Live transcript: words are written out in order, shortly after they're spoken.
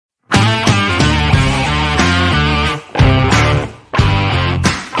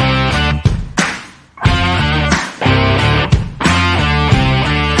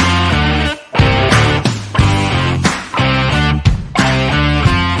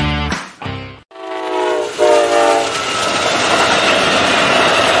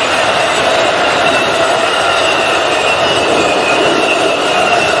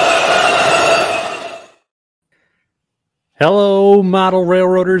model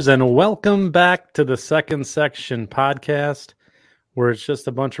railroaders, and welcome back to the Second Section podcast, where it's just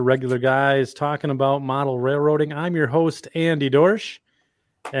a bunch of regular guys talking about model railroading. I'm your host, Andy Dorsch,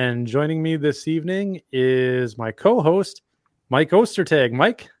 and joining me this evening is my co-host, Mike Ostertag.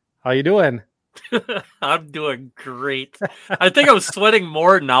 Mike, how you doing? I'm doing great. I think I'm sweating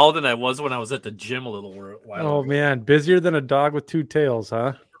more now than I was when I was at the gym a little while ago. Oh, man, busier than a dog with two tails,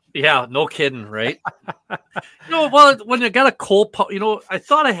 huh? Yeah, no kidding, right? Well, when you got a cold, I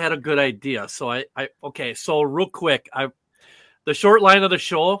thought I had a good idea. So okay. So real quick, the short line of the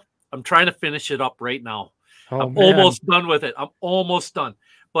show, I'm trying to finish it up right now. I'm almost done with it. I'm almost done.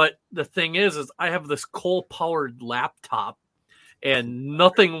 But the thing is I have this coal-powered laptop, and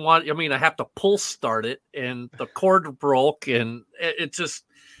nothing I have to pull start it, and the cord broke, and it just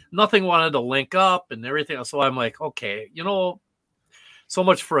nothing wanted to link up and everything. So I'm like, okay, so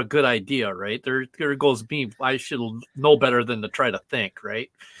much for a good idea, right? There goes me. I should know better than to try to think,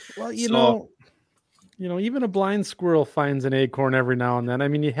 right? Well, even a blind squirrel finds an acorn every now and then. I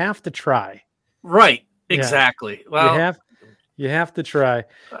mean, you have to try. Right. Exactly. Yeah. Well, you have to try.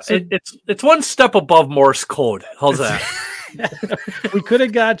 So, it's one step above Morse code. How's that? We could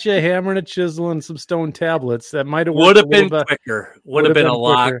have got you a hammer and a chisel and some stone tablets. That might have would have been quicker. Would have been a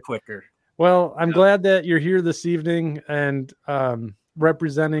lot quicker. Well, I'm glad that you're here this evening and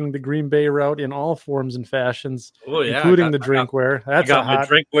representing the Green Bay route in all forms and fashions, including the drinkware. That's my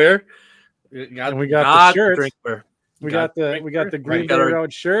drinkware. And we got the shirts. Drinkware. We got the Green Bay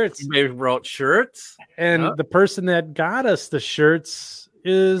route shirts. Green Bay route shirts. And the person that got us the shirts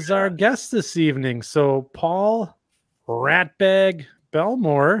is our guest this evening. So Paul Ratbag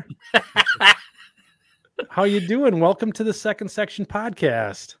Bellemore, how you doing? Welcome to the Second Section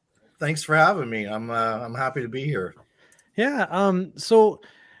podcast. Thanks for having me. I'm happy to be here. Yeah. So,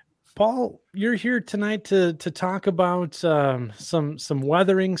 Paul, you're here tonight to talk about some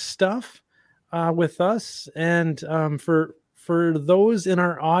weathering stuff with us, and for those in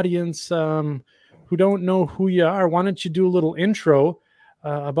our audience who don't know who you are, why don't you do a little intro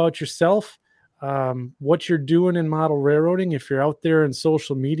about yourself, what you're doing in model railroading, if you're out there in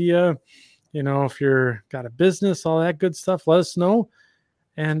social media, if you're got a business, all that good stuff. Let us know,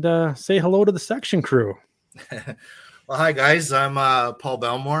 and say hello to the section crew. Well, hi guys, I'm Paul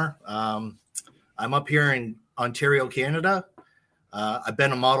Bellemore. I'm up here in Ontario, Canada. I've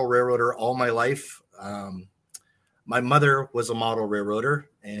been a model railroader all my life. My mother was a model railroader,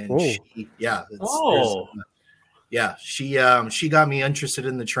 and she got me interested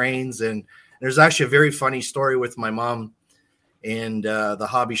in the trains. And there's actually a very funny story with my mom and the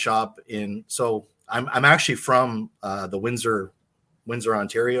hobby shop. And so I'm actually from the Windsor,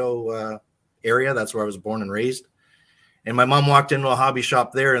 Ontario area. That's where I was born and raised. And my mom walked into a hobby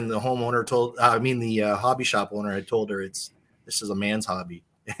shop there, and the hobby shop owner had told her this is a man's hobby.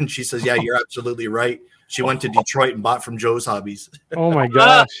 And she says, yeah, you're absolutely right. She went to Detroit and bought from Joe's Hobbies. Oh my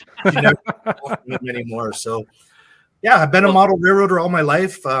gosh. She never bought from him anymore. So yeah, I've been a model railroader all my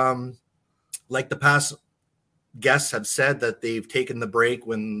life. Like the past guests have said that they've taken the break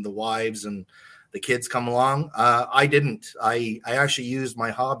when the wives and the kids come along. I didn't. I actually used my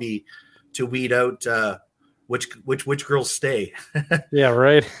hobby to weed out which girls stay. Yeah,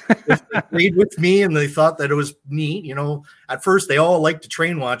 right. They agreed with me, and they thought that it was neat. At first they all like to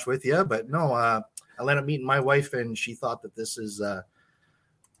train watch with you, but no, I let up meeting my wife, and she thought that this is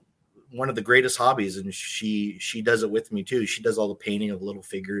one of the greatest hobbies, and she does it with me too. She does all the painting of little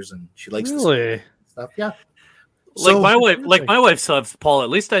figures, and she likes really stuff. Yeah. Like my wife says, Paul, at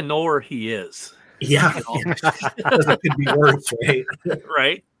least I know where he is. Yeah. It could be worse, right?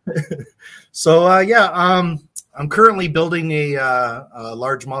 Right. So I'm currently building a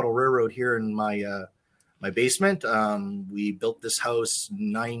large model railroad here in my basement. We built this house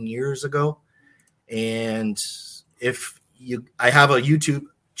 9 years ago, and I have a YouTube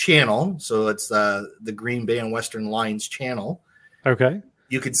channel, so it's the Green Bay and Western Lines channel. Okay,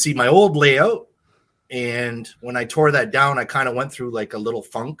 you can see my old layout, and when I tore that down, I kind of went through like a little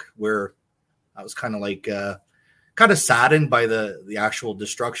funk where I was kind of like kind of saddened by the actual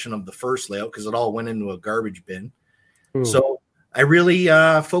destruction of the first layout, because it all went into a garbage bin. Ooh. So I really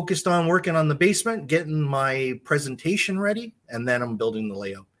focused on working on the basement, getting my presentation ready, and then I'm building the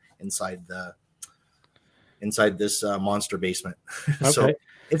layout inside this monster basement. Okay. So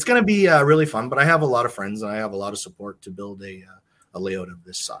it's going to be really fun, but I have a lot of friends and I have a lot of support to build a layout of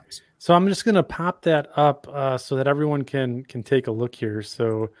this size. So I'm just going to pop that up so that everyone can take a look here.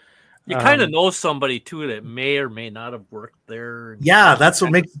 So you kind of know somebody too that may or may not have worked there. Yeah, that's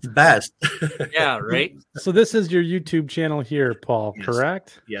what makes it the best. Yeah, right. So this is your YouTube channel here, Paul, yes.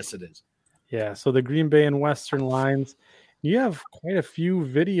 Correct? Yes, it is. Yeah, so the Green Bay and Western Lines. you have quite a few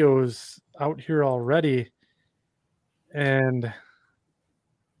videos out here already, and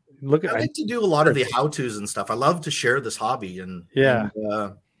look I at like to do a lot of the how-tos and stuff. I love to share this hobby, and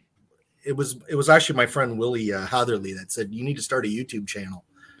it was actually my friend Willie Hatherley that said you need to start a YouTube channel.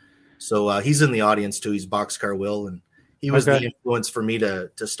 So he's in the audience too. He's Boxcar Will, and he was the influence for me to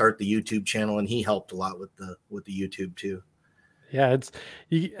start the YouTube channel, and he helped a lot with the YouTube too. Yeah,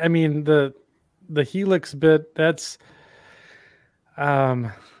 I mean the Helix bit, that's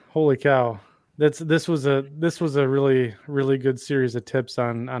holy cow. This was a really, really good series of tips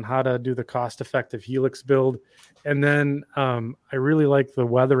on how to do the cost-effective Helix build. And then I really like the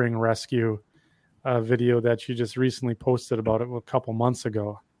weathering rescue video that you just recently posted about it a couple months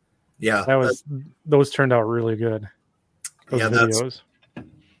ago. Yeah, those turned out really good. Those videos.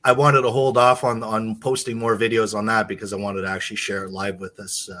 I wanted to hold off on posting more videos on that because I wanted to actually share it live with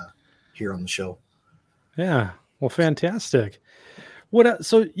us here on the show. Yeah, well, fantastic.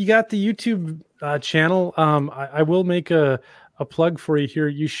 So you got the YouTube channel. I will make a plug for you here.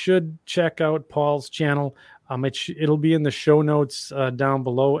 You should check out Paul's channel. It'll be in the show notes down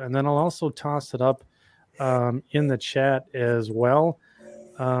below, and then I'll also toss it up in the chat as well,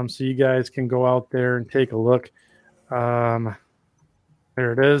 so you guys can go out there and take a look.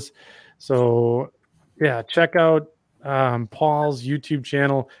 There it is. So yeah, check out Paul's YouTube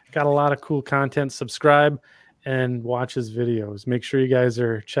channel. Got a lot of cool content. Subscribe and watch his videos. Make sure you guys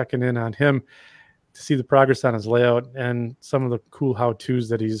are checking in on him to see the progress on his layout and some of the cool how-tos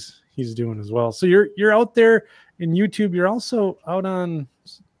that he's doing as well. So you're out there in YouTube. You're also out on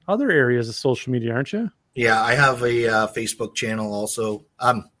other areas of social media, aren't you? Yeah, I have a Facebook channel also.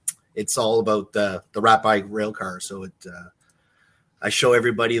 It's all about the rat bike rail car. So I show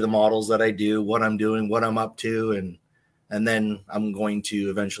everybody the models that I do, what I'm doing, what I'm up to, and then I'm going to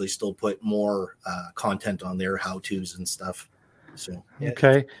eventually still put more content on there, how-tos and stuff. So yeah,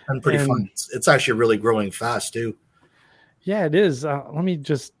 okay, and pretty fun. It's actually really growing fast too. Yeah, it is. Let me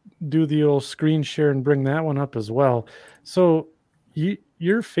just do the old screen share and bring that one up as well. So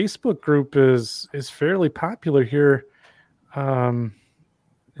your Facebook group is fairly popular here, and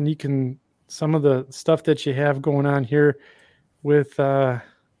you can some of the stuff that you have going on here with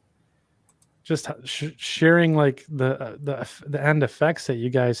just sharing like the end effects that you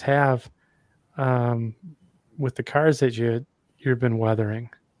guys have with the cars that you've been weathering.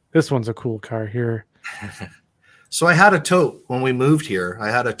 This one's a cool car here. So I had a tote when we moved here.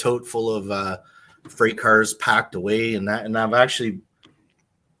 I had a tote full of freight cars packed away, and I've actually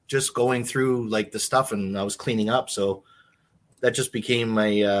just going through like the stuff, and I was cleaning up. So that just became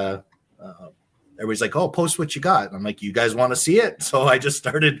my. Everybody's like, "Oh, post what you got." And I'm like, "You guys want to see it?" So I just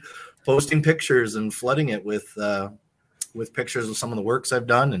started posting pictures and flooding it with pictures of some of the works I've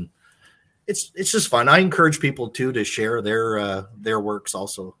done, and it's just fun. I encourage people too to share their works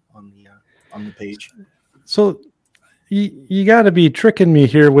also on the page. So you got to be tricking me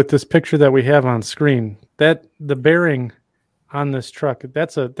here with this picture that we have on screen. That the bearing on this truck,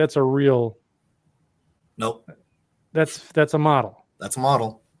 that's a real. Nope. That's a model. That's a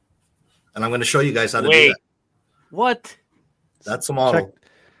model. And I'm going to show you guys how to do that. What? That's a model. Check.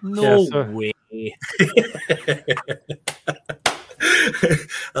 No way.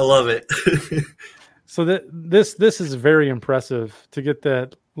 I love it. So this is very impressive to get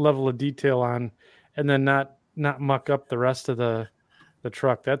that level of detail on, and then not muck up the rest of the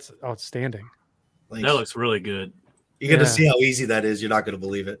truck. That's outstanding. Thanks. That looks really good. You're going to see how easy that is. You're not going to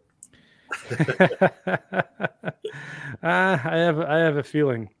believe it. I have a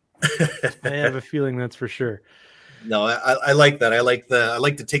feeling. I have a feeling that's for sure. No, I like that. I like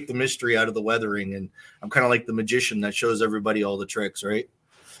to take the mystery out of the weathering, and I'm kind of like the magician that shows everybody all the tricks, right?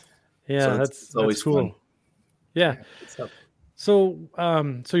 Yeah, so that's always cool. Fun. Yeah. So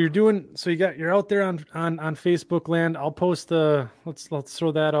you're out there on Facebook land. I'll post let's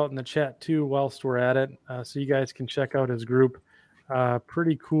throw that out in the chat too whilst we're at it, so you guys can check out his group.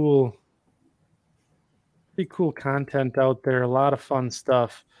 Pretty cool content out there. A lot of fun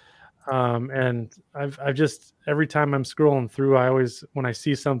stuff. And I've just, every time I'm scrolling through, when I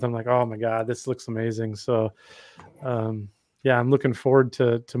see something, I'm like, oh my God, this looks amazing. So, yeah, I'm looking forward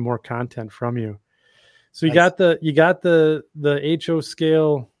to more content from you. So you got the HO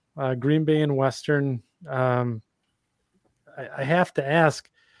scale, Green Bay and Western. I have to ask,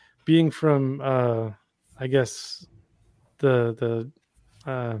 being from, I guess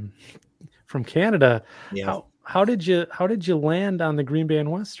from Canada, yeah. How did you land on the Green Bay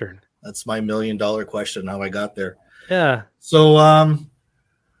and Western? That's my $1 million question. How I got there. Yeah. So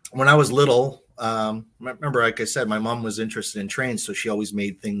when I was little, remember, like I said, my mom was interested in trains, so she always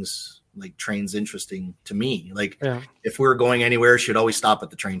made things like trains interesting to me. Like if we were going anywhere, she'd always stop at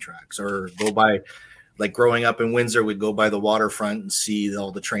the train tracks or go by. Like growing up in Windsor, we'd go by the waterfront and see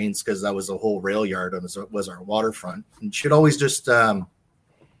all the trains because that was a whole rail yard. It was our waterfront, and she'd always just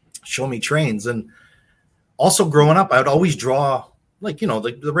show me trains. And also growing up, I would always draw like,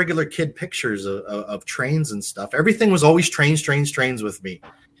 the regular kid pictures of trains and stuff. Everything was always trains with me.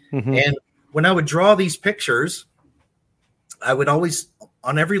 Mm-hmm. And when I would draw these pictures, I would always,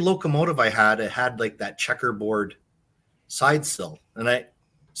 on every locomotive it had like that checkerboard side sill. And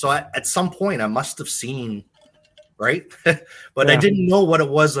so at some point I must have seen, right? But I didn't know what it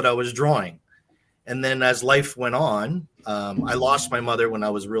was that I was drawing. And then as life went on, I lost my mother when I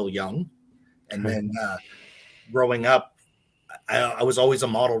was real young. And then growing up, I was always a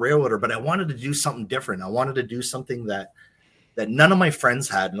model railroader, but I wanted to do something different. I wanted to do something that none of my friends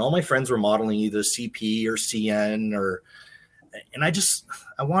had. And all my friends were modeling either CP or CN and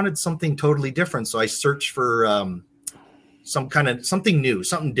I wanted something totally different. So I searched for something new,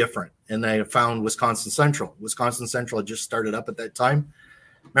 something different. And I found Wisconsin Central. Wisconsin Central had just started up at that time.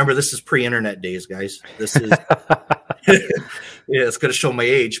 Remember, this is pre-internet days, guys. This is it's going to show my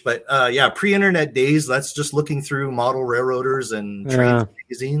age, but pre-internet days. That's just looking through model railroaders and trains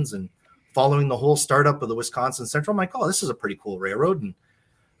magazines and following the whole startup of the Wisconsin Central. I'm like, oh, this is a pretty cool railroad. And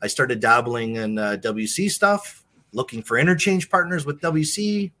I started dabbling in WC stuff, looking for interchange partners with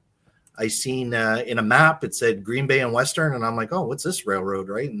WC. I seen in a map, it said Green Bay and Western. And I'm like, oh, what's this railroad?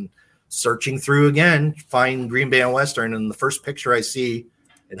 Right. And searching through again, find Green Bay and Western. And the first picture I see,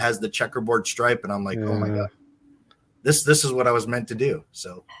 it has the checkerboard stripe. And I'm like, oh my God, this is what I was meant to do.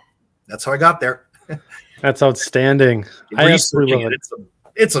 So that's how I got there. That's outstanding. I absolutely love it.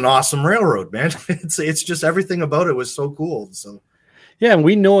 It's an awesome railroad, man. It's just everything about it was so cool. So yeah, and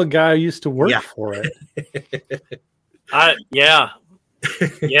we know a guy who used to work for it.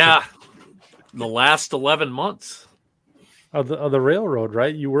 The last 11 months of the railroad,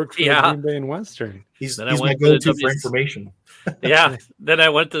 right? You worked for Green Bay and Western. He's my go-to for information. Then I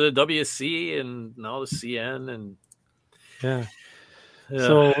went to the WC and now the CN and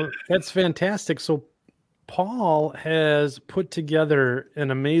so that's fantastic. So Paul has put together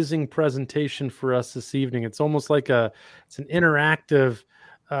an amazing presentation for us this evening. It's almost like it's an interactive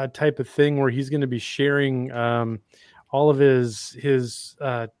type of thing where he's going to be sharing all of his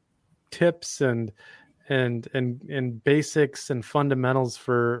tips and basics and fundamentals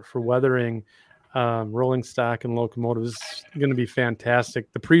for weathering rolling stock and locomotives. It's going to be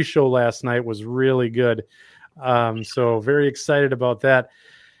fantastic. The pre-show last night was really good. So very excited about that.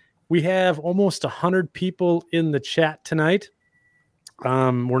 We have almost 100 people in the chat tonight.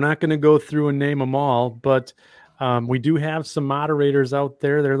 We're not going to go through and name them all, but we do have some moderators out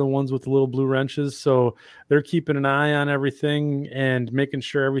there. They're the ones with the little blue wrenches. So they're keeping an eye on everything and making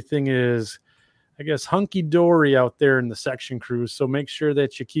sure everything is, I guess, hunky-dory out there in the section crew. So make sure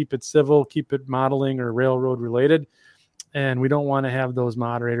that you keep it civil, keep it modeling or railroad related. And we don't want to have those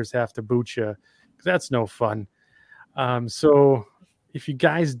moderators have to boot you because that's no fun. So if you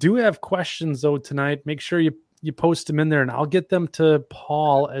guys do have questions, though, tonight, make sure you post them in there, and I'll get them to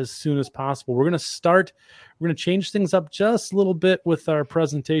Paul as soon as possible. We're going to change things up just a little bit with our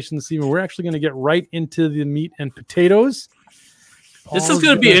presentation this evening. We're actually going to get right into the meat and potatoes. This is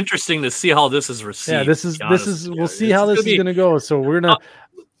going to be interesting to see how this is received. Yeah, this is. We'll see how this is going to go. So we're going to.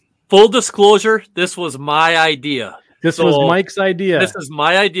 Full disclosure, this was my idea. This was Mike's idea. This is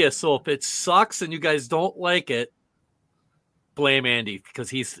my idea. So if it sucks and you guys don't like it, blame Andy because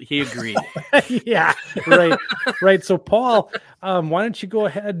he agreed. Yeah, right. So Paul, why don't you go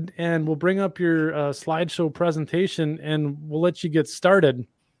ahead and we'll bring up your slideshow presentation and we'll let you get started.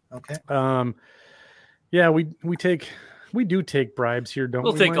 Okay. Yeah, we do take bribes here, don't we?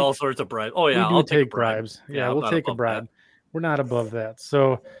 We'll take all sorts of bribes. Oh yeah, I'll take bribes. Yeah, we'll take a bribe. We're not above that.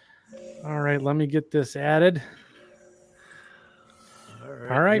 So, all right, let me get this added.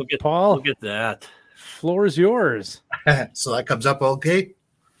 All right, Paul. Look at that. Floor is yours. So that comes up okay?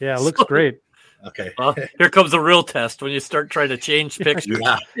 Yeah, it looks great. Okay. Well, here comes the real test when you start trying to change pictures.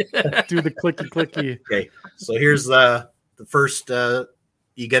 Do the clicky. Okay. So here's the first.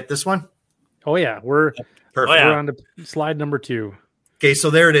 You get this one? Oh yeah, we're perfect. We're on to slide number 2. Okay, so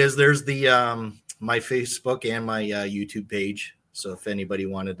there it is. There's the my Facebook and my YouTube page. So if anybody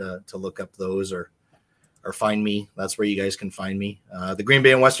wanted to look up those or find me, that's where you guys can find me. The Green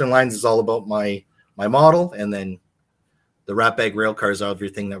Bay and Western Lines is all about my model, and then the rat bag rail cars are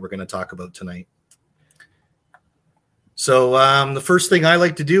everything that we're going to talk about tonight. So the first thing I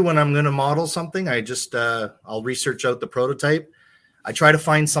like to do when I'm going to model something, I just I'll research out the prototype. I try to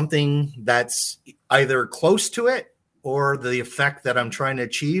find something that's either close to it or the effect that I'm trying to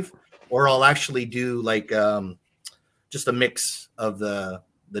achieve or I'll actually do like just a mix of the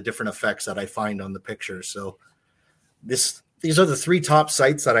different effects that I find on the picture. So these are the 3 top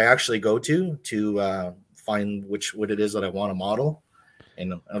sites that I actually go to find what it is that I want to model.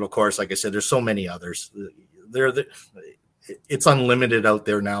 And of course, like I said, there's so many others. It's unlimited out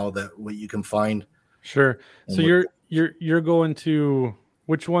there now that what you can find. Sure. So you're going to,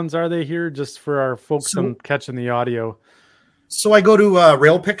 which ones are they here, just for our folks catching the audio? So I go to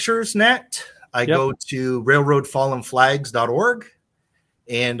Rail Pictures Net. I go to railroadfallenflags.org,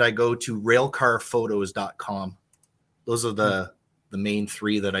 and I go to railcarphotos.com. Those are the main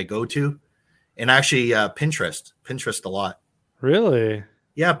 3 that I go to. And actually Pinterest a lot. Really?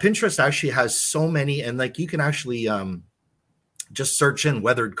 Yeah, Pinterest actually has so many, and like you can actually just search in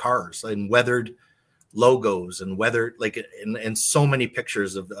weathered cars and weathered logos and weathered, like, and so many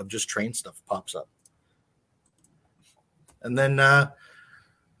pictures of just train stuff pops up. And then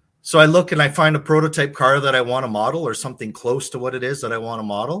so I look and I find a prototype car that I want to model, or something close to what it is that I want to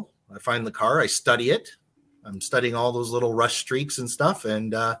model. I find the car, I study it. I'm studying all those little rust streaks and stuff,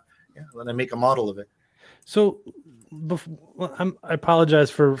 and then I make a model of it. So I apologize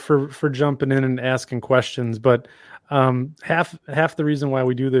for jumping in and asking questions, but half the reason why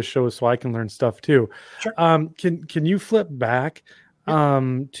we do this show is so I can learn stuff too. Sure. Can you flip back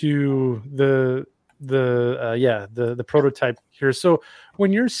to the prototype here? So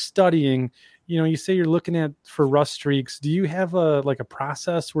when you're studying, you say you're looking for rust streaks. Do you have a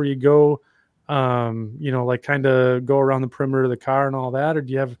process where you go, like kind of go around the perimeter of the car and all that, or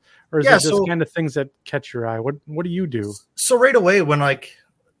do you have, or is it just kind of things that catch your eye? What do you do? So right away,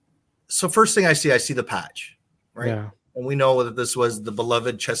 first thing I see the patch, right? Yeah. And we know that this was the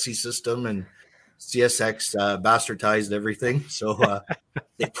beloved chassis system, and CSX bastardized everything. So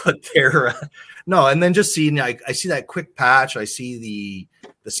they put their and then just seeing, I see that quick patch. I see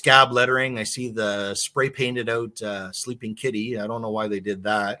the scab lettering. I see the spray painted out Sleeping Kitty. I don't know why they did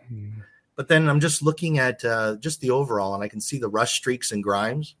that. But then I'm just looking at just the overall, and I can see the rust streaks and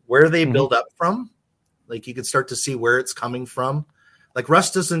grimes, where they build up from. Like you can start to see where it's coming from. Like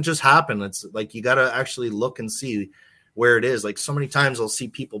rust doesn't just happen. It's like you got to actually look and see where it is. Like so many times I'll see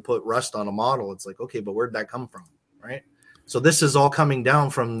people put rust on a model. It's like, okay, but where'd that come from? Right. So this is all coming down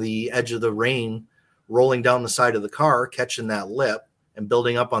from the edge of the rain, rolling down the side of the car, catching that lip and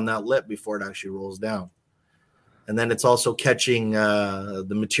building up on that lip before it actually rolls down. And then it's also catching the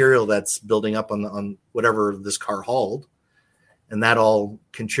material that's building up on whatever this car hauled. And that all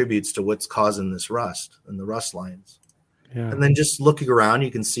contributes to what's causing this rust and the rust lines. Yeah. And then just looking around,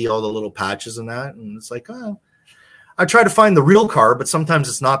 you can see all the little patches in that. And it's like, I try to find the real car, but sometimes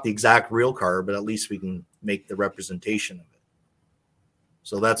it's not the exact real car, but at least we can make the representation of it.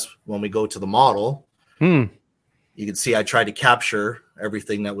 So that's when we go to the model. You can see I tried to capture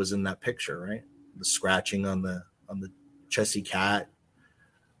everything that was in that picture, right? The scratching on the chassis cat,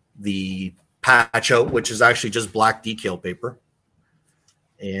 the patch out, which is actually just black decal paper.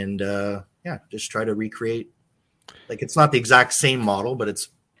 And just try to recreate. Like it's not the exact same model, but it's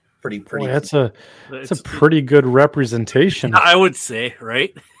pretty. Boy, that's a pretty good representation, I would say,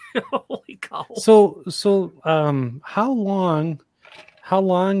 right? Holy cow! So how long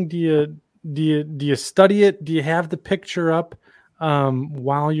do you study it? Do you have the picture up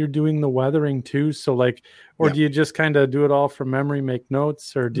while you're doing the weathering too? So do you just kind of do it all from memory, make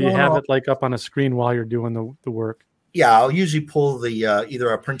notes, or do you have it like up on a screen while you're doing the work? Yeah, I'll usually pull the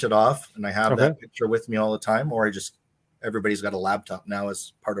either I print it off and I have that picture with me all the time, or everybody's got a laptop now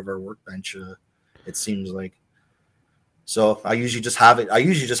as part of our workbench. It seems like. So I usually just have it. I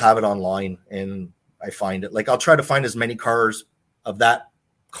usually just have it online, and I find it. Like I'll try to find as many cars of that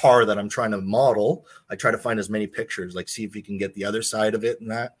car that I'm trying to model. I try to find as many pictures, like see if you can get the other side of it and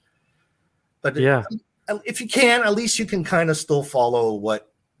that. But if you can, at least you can kind of still follow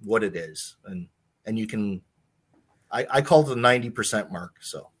what it is, and you can. I call it the 90% mark.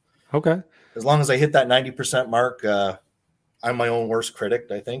 So as long as I hit that 90% mark, I'm my own worst critic,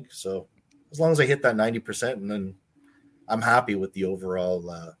 I think. So as long as I hit that 90%, and then I'm happy with the overall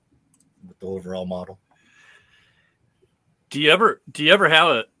model. Do you ever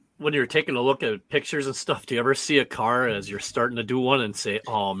have when you're taking a look at pictures and stuff, do you ever see a car as you're starting to do one and say,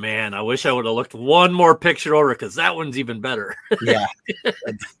 oh man, I wish I would have looked one more picture over because that one's even better? Yeah.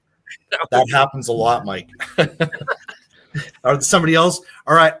 That happens a lot, Mike. Or somebody else,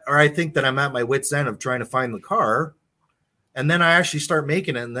 or I think that I'm at my wit's end of trying to find the car, and then I actually start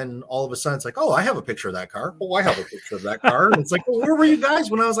making it, and then all of a sudden it's like, oh, I have a picture of that car. Oh, I have a picture of that car. And it's like, well, where were you guys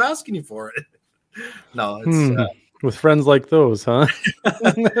when I was asking you for it? No, it's with friends like those, huh?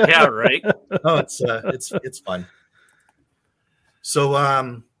 Yeah, right. No, it's fun.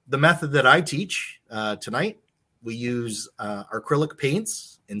 So the method that I teach tonight, we use acrylic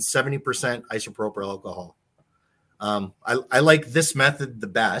paints and 70% isopropyl alcohol. I like this method the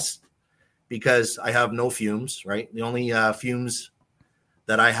best because I have no fumes, right? The only fumes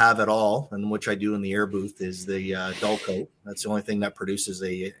that I have at all, and which I do in the air booth, is the dull coat. That's the only thing that produces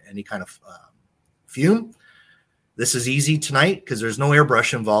any kind of fume. This is easy tonight because there's no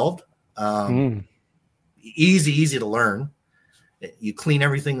airbrush involved. Easy to learn. You clean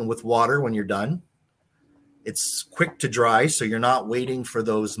everything with water when you're done. It's quick to dry, so you're not waiting for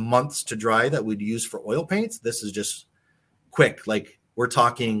those months to dry that we'd use for oil paints. This is just quick. Like, we're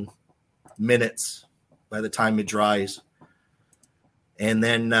talking minutes by the time it dries. And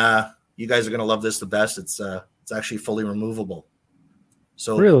then you guys are going to love this the best. It's actually fully removable.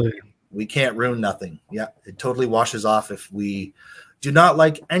 So really, we can't ruin nothing. Yeah, it totally washes off. If we do not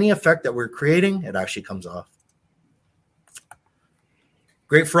like any effect that we're creating, it actually comes off.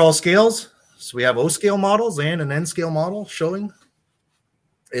 Great for all scales. So we have O scale models and an N scale model showing.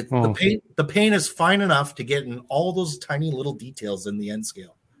 The paint is fine enough to get in all those tiny little details in the N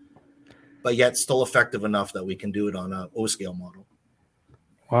scale, but yet still effective enough that we can do it on an O scale model.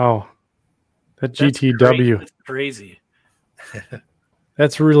 Wow. That GTW. That's crazy.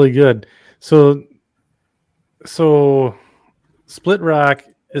 That's really good. So Split Rock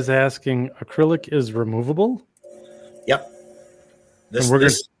is asking, acrylic is removable? Yep.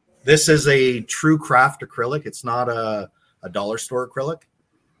 This is a true craft acrylic. It's not a dollar store acrylic.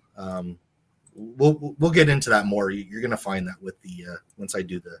 We'll get into that more. You're going to find that with the once I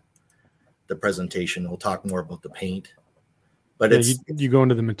do the presentation. We'll talk more about the paint. But you go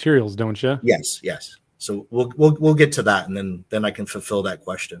into the materials, don't you? Yes. So we'll get to that, and then I can fulfill that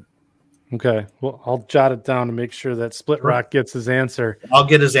question. Okay. Well, I'll jot it down to make sure that Split Rock gets his answer. I'll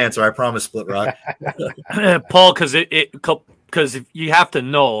get his answer. I promise, Split Rock. Paul, because you have to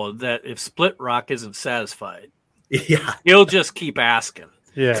know that if Split Rock isn't satisfied, he'll just keep asking.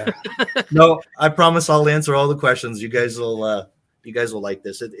 Yeah. No, I promise I'll answer all the questions. You guys will like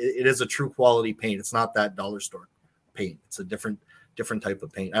this. It is a true quality paint. It's not that dollar store paint. It's a different type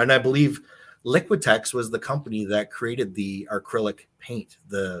of paint. And I believe Liquitex was the company that created the acrylic paint,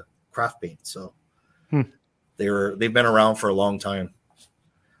 the craft paint. So they've been around for a long time.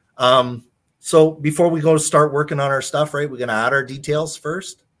 So before we go to start working on our stuff, right, we're going to add our details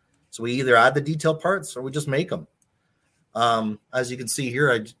first. So we either add the detail parts or we just make them. As you can see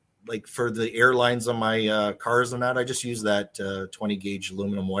here, I like for the airlines on my cars and that, I just use that 20 gauge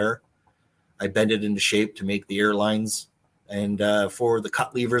aluminum wire. I bend it into shape to make the airlines, and for the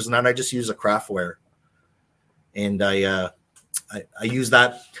cut levers and that, I just use a craft wire. And I use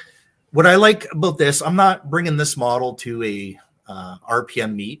that. What I like about this, I'm not bringing this model to a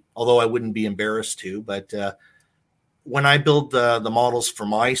RPM meet, although I wouldn't be embarrassed to. But when I build the models for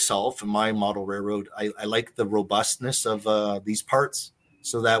myself and my model railroad, I like the robustness of these parts,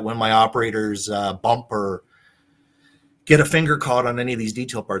 so that when my operators bump or get a finger caught on any of these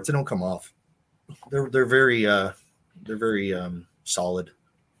detail parts, they don't come off. They're very solid.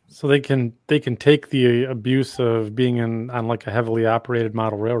 So they can take the abuse of being on like a heavily operated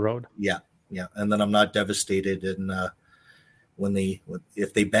model railroad. Yeah, and then I'm not devastated. And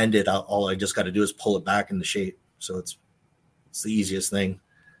if they bend it, all I just got to do is pull it back into shape. So it's the easiest thing.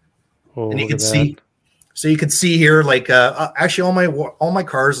 Oh, and you can see. So you can see here, like actually, all my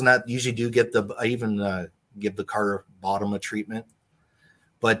cars and that usually do get I even give the car bottom a treatment.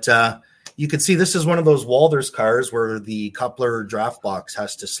 But you can see this is one of those Walthers cars where the coupler draft box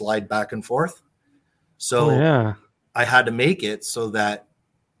has to slide back and forth. So I had to make it so that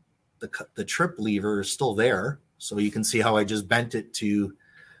the trip lever is still there. So you can see how I just bent it to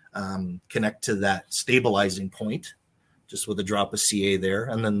connect to that stabilizing point, just with a drop of CA there,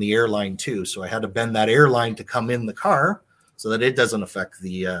 and then the airline too. So I had to bend that airline to come in the car so that it doesn't affect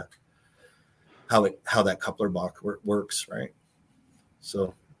the how that coupler box works, right?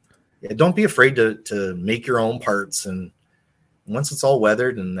 So don't be afraid to make your own parts, and once it's all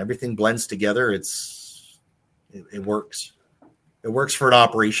weathered and everything blends together, it works. It works for an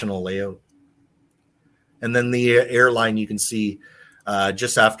operational layout. And then the airline, you can see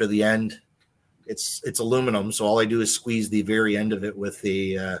just after the end, it's aluminum. So all I do is squeeze the very end of it with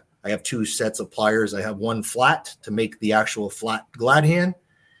I have two sets of pliers. I have one flat to make the actual flat glad hand.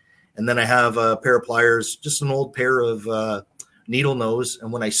 And then I have a pair of pliers, just an old pair of needle nose.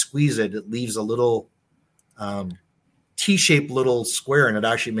 And when I squeeze it, it leaves a little T-shaped little square, and it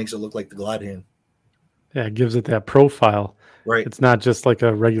actually makes it look like the glad hand. Yeah, it gives it that profile. Right. It's not just like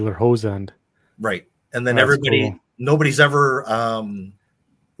a regular hose end. Right. And then Cool. Nobody's ever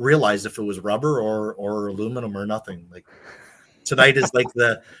realized if it was rubber or aluminum or nothing. Like tonight is like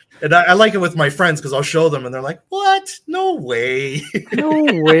and I like it with my friends because I'll show them and they're like, "What? No way!" No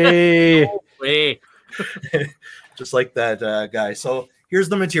way. No way. Just like that guy. So here's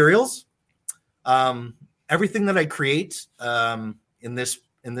the materials. Everything that I create in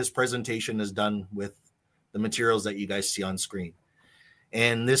this presentation is done with the materials that you guys see on screen.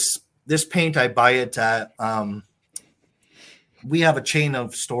 And this paint, I buy it at. We have a chain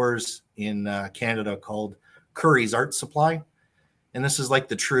of stores in Canada called Curry's Art Supply, and this is like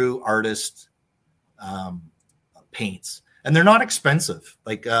the true artist paints, and they're not expensive.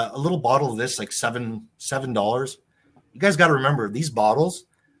 Like a little bottle of this, like $7. You guys got to remember these bottles.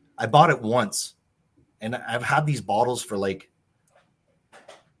 I bought it once, and I've had these bottles for like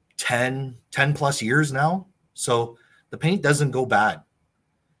 10 plus years now. So the paint doesn't go bad.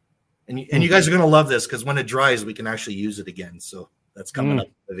 And you guys are going to love this because when it dries, we can actually use it again. So that's coming up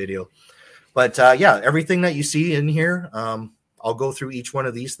in the video. But yeah, everything that you see in here, I'll go through each one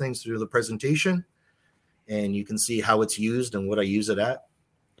of these things through the presentation, and you can see how it's used and what I use it at.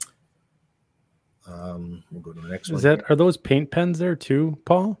 We'll go to the next one. Are those paint pens there too,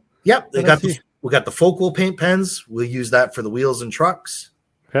 Paul? Yep, we got the Focal paint pens. We'll use that for the wheels and trucks.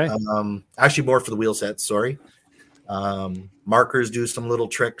 Okay. Actually, more for the wheel sets. Sorry. Markers do some little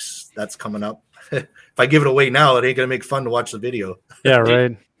tricks. That's coming up. If I give it away now, it ain't gonna make fun to watch the video. Yeah,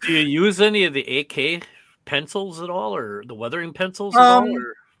 right. Do you use any of the AK pencils at all, or the weathering pencils at all?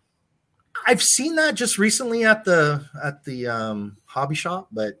 Or? I've seen that just recently at the hobby shop,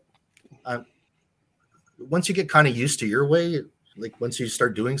 but once you get kind of used to your way, like once you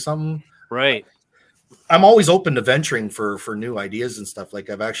start doing something, right? I'm always open to venturing for new ideas and stuff. Like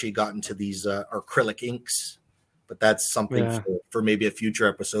I've actually gotten to these acrylic inks, but that's something for maybe a future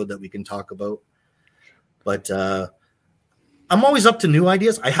episode that we can talk about. But I'm always up to new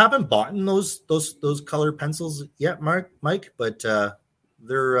ideas. I haven't bought those color pencils yet, Mike, but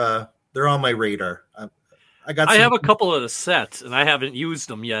they're on my radar. I have a couple of the sets, and I haven't used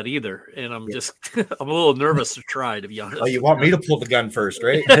them yet either. And I'm just I'm a little nervous to try, to be honest. Oh, you want me to pull the gun first,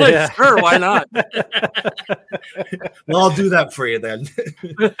 right? Sure, why not? Well, I'll do that for you then.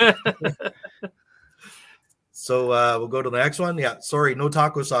 So we'll go to the next one. Yeah, sorry, no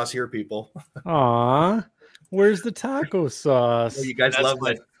taco sauce here, people. Aw, where's the taco sauce? Oh, you guys love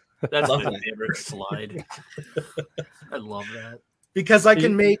it. That's my favorite slide. I love that. Because I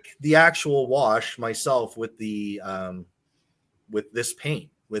can make the actual wash myself with the with this paint,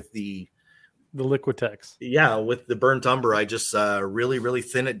 with the Liquitex. Yeah, with the burnt umber, I just really, really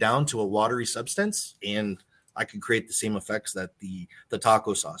thin it down to a watery substance, and I can create the same effects that the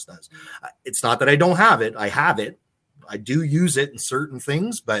taco sauce does. It's not that I don't have it; I have it. I do use it in certain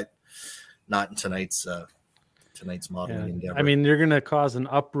things, but not in tonight's modeling endeavor. I mean, you're going to cause an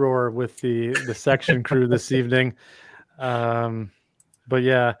uproar with the section crew this evening. But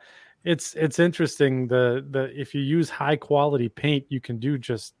yeah, it's interesting. The if you use high quality paint, you can do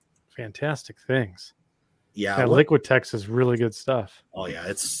just fantastic things. Yeah, Liquitex is really good stuff. Oh yeah,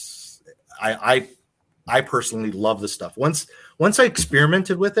 it's I personally love this stuff. Once I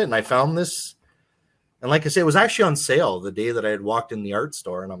experimented with it and I found this, and like I said, it was actually on sale the day that I had walked in the art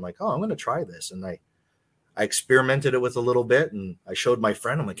store, and I'm like, oh, I'm going to try this, and I experimented it with a little bit, and I showed my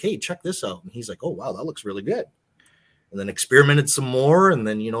friend. I'm like, hey, check this out, and he's like, oh wow, that looks really good. And then experimented some more, and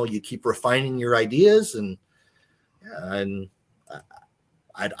then you keep refining your ideas, and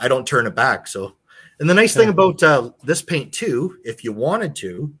I don't turn it back. So, and the nice thing about this paint too, if you wanted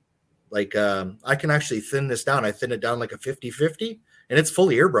to, like I can actually thin this down. I thin it down like a 50-50, and it's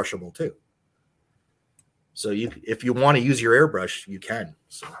fully airbrushable too. So if you want to use your airbrush, you can.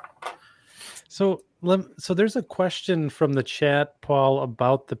 So there's a question from the chat, Paul,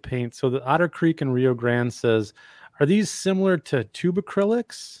 about the paint. So the Otter Creek in Rio Grande says, are these similar to tube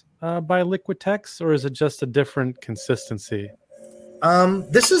acrylics by Liquitex, or is it just a different consistency?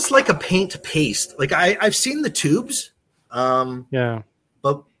 This is like a paint paste. Like I've seen the tubes.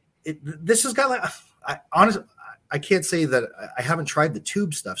 But this has got like, honestly, I can't say that I haven't tried the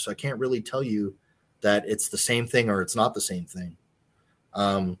tube stuff, so I can't really tell you that it's the same thing or it's not the same thing.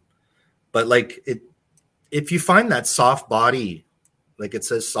 But like if you find that soft body, like it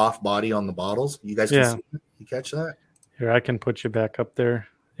says soft body on the bottles, you guys can see it? You catch that? Here, I can put you back up there.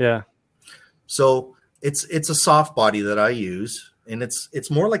 Yeah. So it's a soft body that I use, and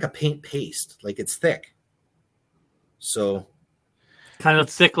it's more like a paint paste, like it's thick. So kind of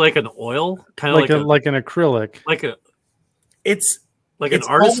thick, like an oil, kind of like an acrylic. It's an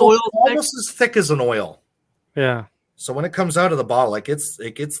artist oil, almost as thick as an oil. Yeah. So when it comes out of the bottle, it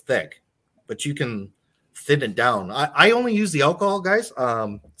gets thick, but you can thin it down. I only use the alcohol, guys.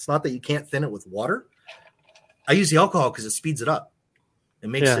 It's not that you can't thin it with water, I use the alcohol because it speeds it up. It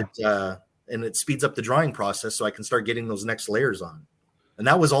makes Yeah. it, and it speeds up the drying process so I can start getting those next layers on. And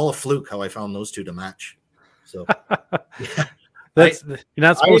that was all a fluke how I found those two to match. So yeah, That's you're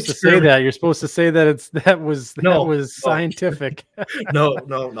not supposed to say experiment- that. You're supposed to say that that was No. scientific. No.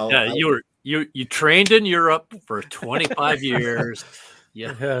 Yeah, you trained in Europe for 25 years.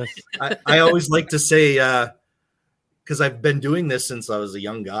 Yeah. Yes. I always like to say, because I've been doing this since I was a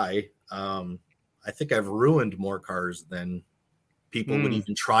young guy. I think I've ruined more cars than people would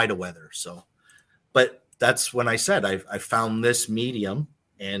even try to weather. So, but that's when I said I found this medium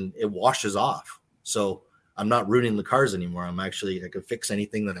and it washes off. So I'm not ruining the cars anymore. I can fix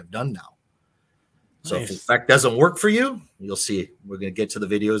anything that I've done now. So Nice. if that doesn't work for you, you'll see. We're going to get to the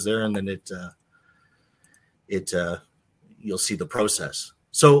videos there, and then you'll see the process.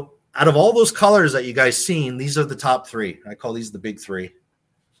 So out of all those colors that you guys seen, these are the top three. I call these the big three.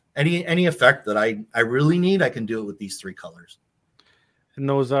 Any effect that I really need, I can do it with these three colors. And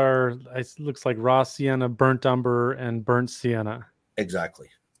those are, it looks like raw sienna, burnt umber, and burnt sienna. Exactly.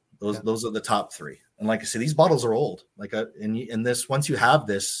 Those are the top three. And like I said, these bottles are old. And this, once you have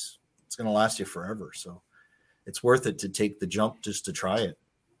this, it's going to last you forever. So it's worth it to take the jump just to try it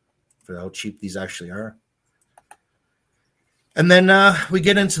for how cheap these actually are. And then we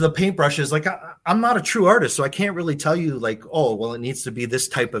get into the paintbrushes. Like I'm not a true artist, so I can't really tell you like, oh, well, it needs to be this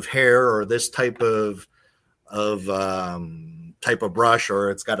type of hair or this type of brush,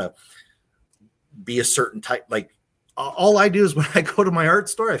 or it's got to be a certain type. Like all I do is when I go to my art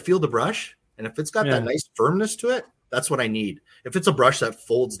store, I feel the brush, and if it's got that nice firmness to it, that's what I need. If it's a brush that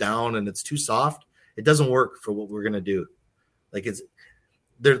folds down and it's too soft, it doesn't work for what we're gonna do. Like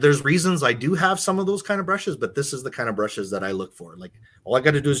there's reasons I do have some of those kind of brushes, but this is the kind of brushes that I look for. Like all I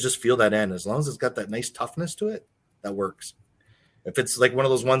got to do is just feel that end. As long as it's got that nice toughness to it, that works. If it's like one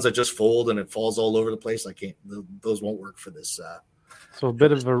of those ones that just fold and it falls all over the place, I can't. Those won't work for this. So a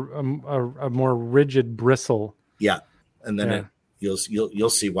bit of a more rigid bristle. Yeah, and then you'll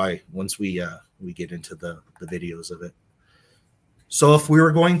see why once we get into the videos of it. So if we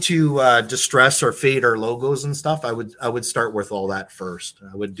were going to distress or fade our logos and stuff, I would start with all that first.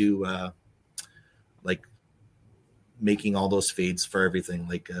 I would do like making all those fades for everything,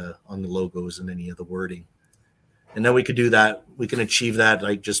 like on the logos and any of the wording. And then we could do that. We can achieve that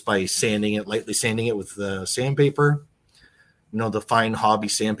like just by lightly sanding it with sandpaper. You know, the fine hobby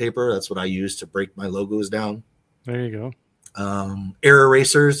sandpaper. That's what I use to break my logos down. There you go. Air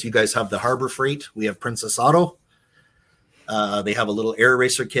erasers. You guys have the Harbor Freight. We have Princess Auto. They have a little air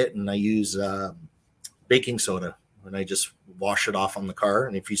eraser kit, and I use baking soda, and I just wash it off on the car.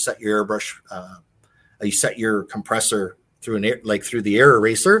 And if you set your airbrush, you set your compressor through the air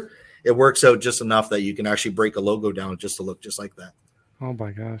eraser, it works out just enough that you can actually break a logo down just to look just like that. Oh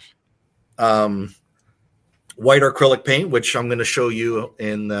my gosh. White acrylic paint, which I'm going to show you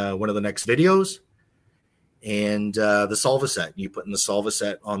in one of the next videos, and the Solvaset. You put in the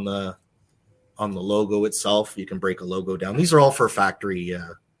Solvaset on the logo itself. You can break a logo down. These are all for factory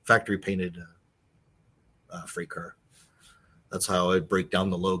painted freight car. That's how I break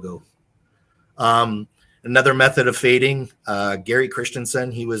down the logo. Another method of fading, Gary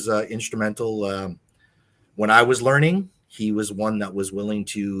Christensen, he was instrumental when I was learning. He was one that was willing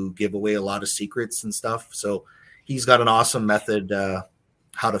to give away a lot of secrets and stuff. So he's got an awesome method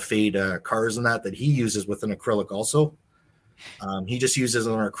how to fade cars and that he uses with an acrylic also. He just uses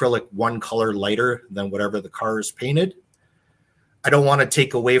an acrylic one color lighter than whatever the car is painted. I don't want to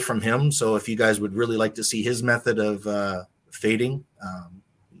take away from him. So if you guys would really like to see his method of fading,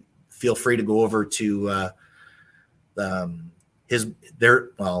 feel free to go over to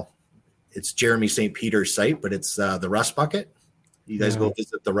it's Jeremy St. Peter's site, but it's the Rust Bucket. You guys go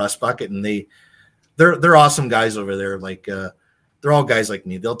visit the Rust Bucket, and they're awesome guys over there. Like they're all guys like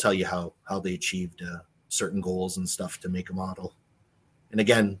me. They'll tell you how they achieved certain goals and stuff to make a model. And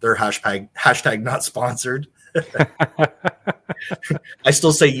again, they're hashtag not sponsored. I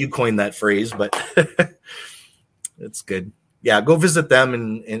still say you coined that phrase, but it's good. Yeah, go visit them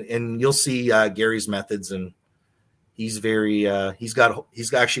and you'll see Gary's methods, and he's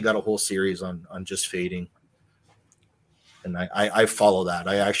he's actually got a whole series on just fading. And I follow that.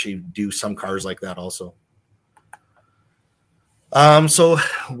 I actually do some cars like that also. So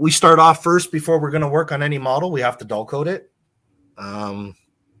we start off first before we're going to work on any model. We have to dull coat it. The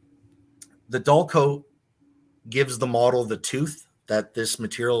dull coat gives the model the tooth that this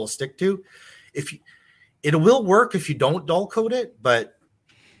material will stick to. It will work if you don't dull coat it, but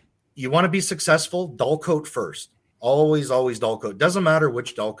you want to be successful, dull coat first. Always dull coat. Doesn't matter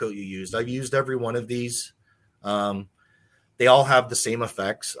which dull coat you use. I've used every one of these. They they all have the same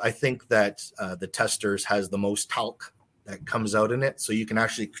effects. I think that the Testers has the most talc that comes out in it, so you can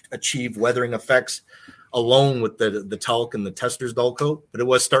actually achieve weathering effects alone with the talc and the Testers dull coat. But it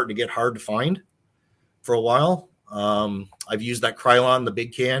was starting to get hard to find for a while. I've used that Krylon, the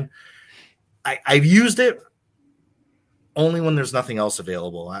big can. I've used it only when there's nothing else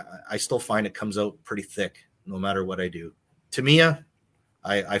available. I still find it comes out pretty thick no matter what I do. Tamiya,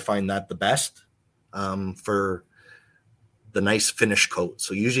 I find that the best for the nice finish coat.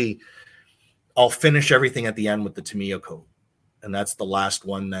 So usually I'll finish everything at the end with the Tamiya coat, and that's the last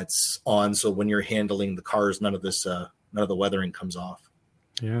one that's on. So when you're handling the cars, none of the weathering comes off.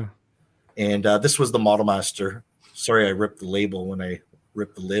 Yeah. And this was the Model Master. Sorry, I ripped the label when I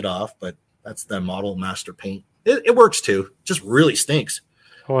ripped the lid off, but that's the Model Master paint. It works too. Just really stinks.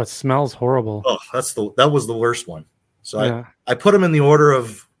 Oh, it smells horrible. Oh, that was the worst one. So Yeah. I put them in the order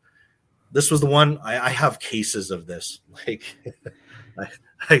of. This was the one. I have cases of this. Like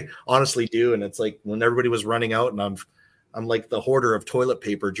I honestly do, and it's like when everybody was running out, and I'm like the hoarder of toilet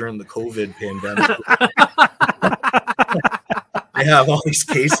paper during the COVID pandemic. I have all these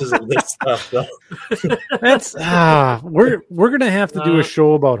cases of this stuff. Though. That's we're gonna have to do a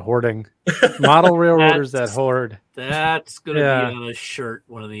show about hoarding. Model railroaders that hoard. That's gonna be on a shirt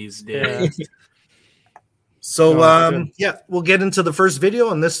one of these days. Yeah. So we'll get into the first video,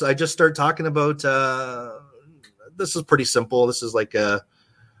 and this I just start talking about. This is pretty simple. This is like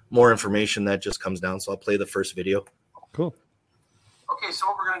more information that just comes down. So I'll play the first video. Cool. Okay, so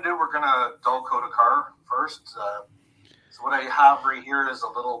what we're gonna do, we're gonna dull coat a car first. So what I have right here is a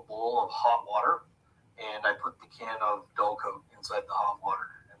little bowl of hot water, and I put the can of dull coat inside the hot water,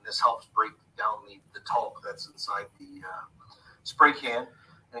 and this helps break down the talc that's inside the spray can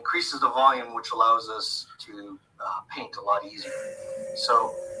and increases the volume, which allows us to paint a lot easier.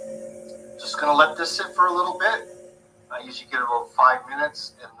 So just going to let this sit for a little bit. I usually get about 5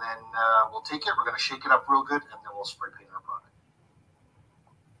 minutes, and then we'll take it. We're going to shake it up real good, and then we'll spray paint our product.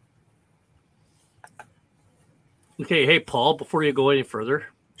 Okay, hey Paul, before you go any further,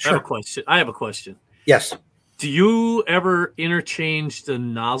 Sure. I have a question. Yes. Do you ever interchange the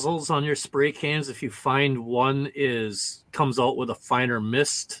nozzles on your spray cans if you find one comes out with a finer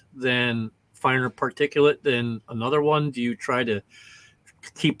mist than finer particulate than another one? Do you try to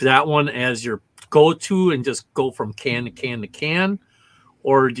keep that one as your go-to and just go from can to can to can?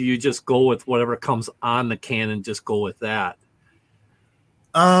 Or do you just go with whatever comes on the can and just go with that?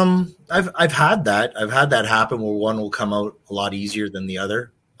 I've had that. I've had that happen where one will come out a lot easier than the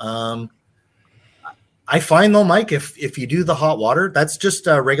other. I find though, Mike, if you do the hot water, that's just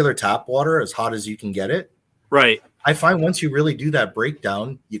regular tap water, as hot as you can get it. Right. I find once you really do that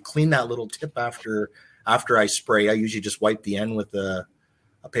breakdown, you clean that little tip after I spray. I usually just wipe the end with a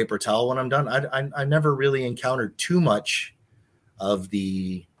paper towel when I'm done. I never really encountered too much of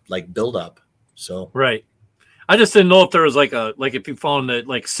the like buildup. So right. I just didn't know if there was if you found that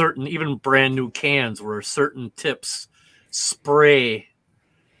like certain even brand new cans where certain tips spray.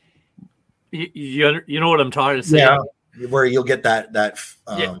 You know what I'm talking about? Yeah, where you'll get that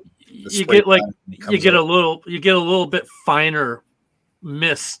you get a little bit finer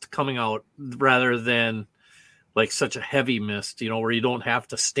mist coming out rather than like such a heavy mist, where you don't have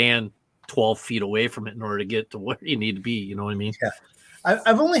to stand 12 feet away from it in order to get to where you need to be. You know what I mean? Yeah.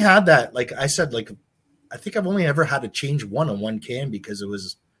 I've only had that, like I said, I think I've only ever had to change one on one can because it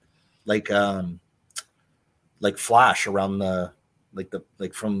was like flash around the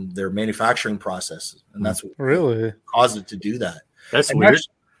from their manufacturing process, and that's what really caused it to do that. That's and weird.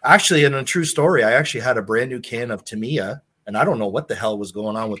 Actually, in a true story, I actually had a brand new can of Tamiya, and I don't know what the hell was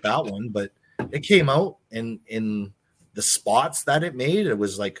going on with that one, but it came out, and in the spots that it made, it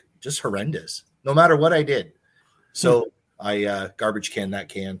was like just horrendous. No matter what I did, so I garbage canned that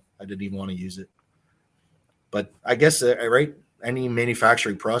can. I didn't even want to use it. But I guess right, any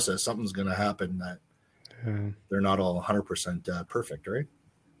manufacturing process, something's going to happen that. They're not all 100% perfect, right?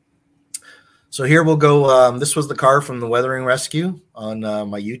 So here we'll go. This was the car from the Weathering Rescue on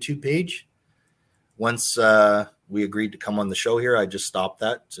my YouTube page. Once we agreed to come on the show here, I just stopped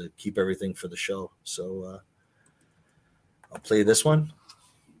that to keep everything for the show. So I'll play this one.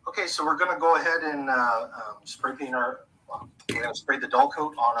 Okay, so we're going to go ahead and spray paint we're going to spray the dull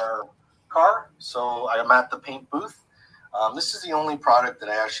coat on our car. So I'm at the paint booth. This is the only product that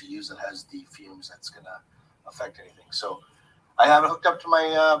I actually use that has the fumes that's going to affect anything. So I have it hooked up to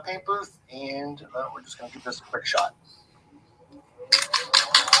my paint booth, and we're just going to give this a quick shot.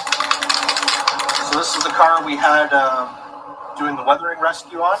 So this is the car we had doing the Weathering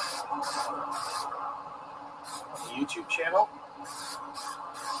Rescue on the YouTube channel. So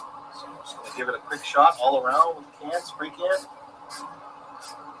I'm just going give it a quick shot all around with the can, spray can.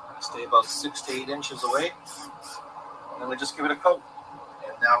 Stay about 6 to 8 inches away. And then we just give it a coat.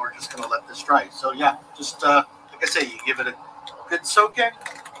 And now we're just going to let this dry. So yeah, just like I say, you give it a good soak in,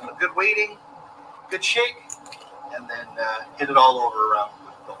 and a good weighting, good shake, and then hit it all over around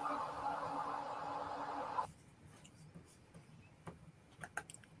with the coat.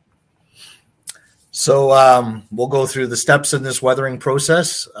 So we'll go through the steps in this weathering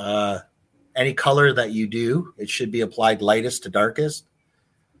process. Any color that you do, it should be applied lightest to darkest.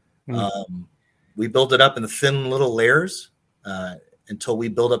 We build it up in thin little layers until we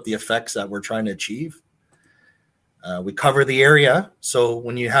build up the effects that we're trying to achieve. We cover the area. So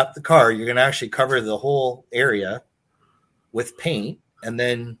when you have the car, you're going to actually cover the whole area with paint, and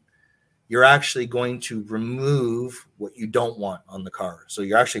then you're actually going to remove what you don't want on the car. So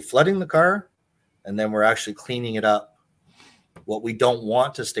you're actually flooding the car, and then we're actually cleaning it up, what we don't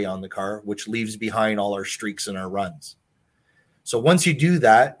want to stay on the car, which leaves behind all our streaks and our runs. So once you do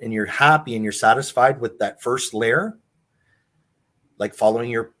that and you're happy and you're satisfied with that first layer, like following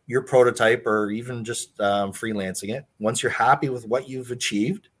your prototype or even just freelancing it, once you're happy with what you've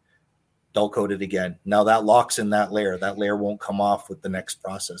achieved, dull coat it again. Now that locks in that layer. That layer won't come off with the next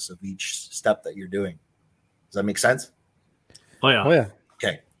process of each step that you're doing. Does that make sense? Oh yeah.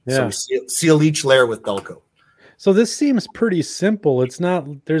 Okay. Yeah. So we seal each layer with dull coat. So this seems pretty simple. It's not,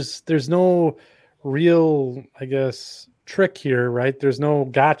 there's no real, I guess, trick here, right? There's no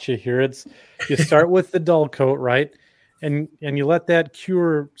gotcha here. It's, you start with the dull coat, right? And you let that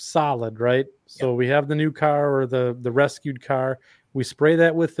cure solid, right? So we have the new car or the rescued car. We spray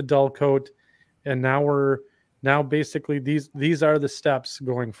that with the dull coat, and now basically these are the steps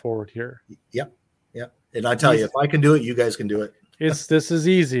going forward here. Yep. And I tell you, if I can do it, you guys can do it. This is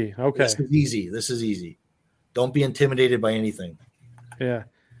easy. Okay. This is easy. Don't be intimidated by anything. Yeah.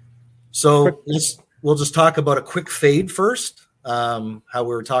 So we'll just talk about a quick fade first. How we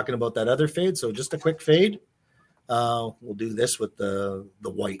were talking about that other fade. So just a quick fade. We'll do this with the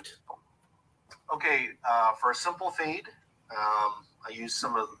white. Okay, for a simple fade, I use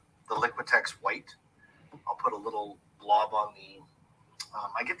some of the Liquitex white. I'll put a little blob on the.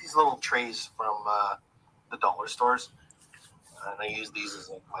 I get these little trays from the dollar stores, and I use these as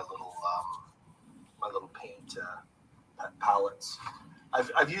like my little paint palettes.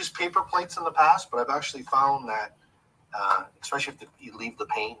 I've used paper plates in the past, but I've actually found that, especially if you leave the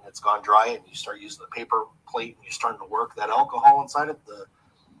paint and it's gone dry and you start using the paper plate and you're starting to work, that alcohol inside it, the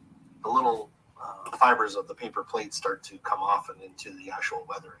little fibers of the paper plate start to come off and into the actual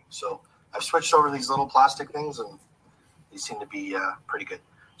weathering. So I've switched over these little plastic things, and they seem to be pretty good.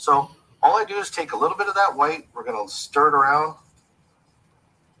 So all I do is take a little bit of that white. We're going to stir it around.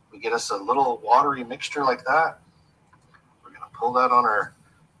 We get us a little watery mixture like that. We're going to pull that on our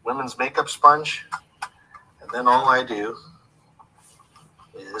women's makeup sponge. And then all I do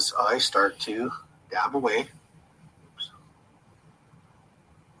is I start to dab away.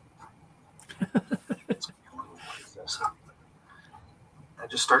 I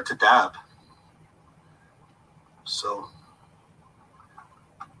just start to dab. So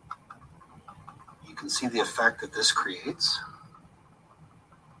you can see the effect that this creates.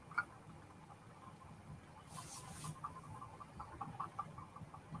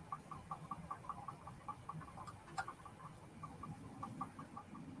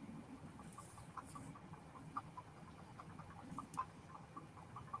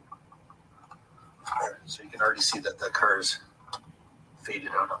 So you can already see that the car is faded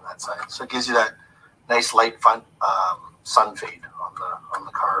out on that side. So it gives you that nice light sun fade on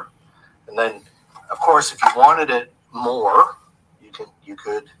the car. And then, of course, if you wanted it more, you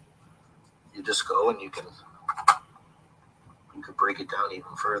could just go and you could break it down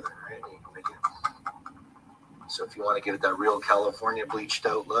even further, right? You can make it. So if you want to get it that real California bleached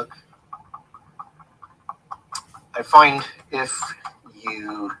out look, I find if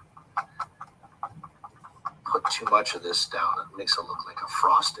you put too much of this down, it makes it look like a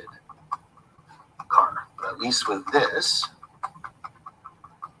frosted car. But at least with this,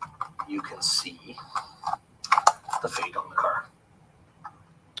 you can see the fade on the car.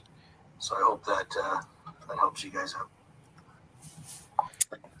 So I hope that that helps you guys out.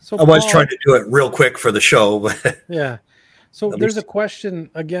 So I was trying to do it real quick for the show, but yeah. So there's a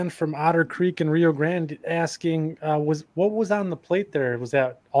question again from Otter Creek in Rio Grande asking, what was on the plate there? Was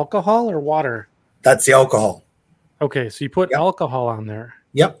that alcohol or water? That's the alcohol. Okay, so you put alcohol on there.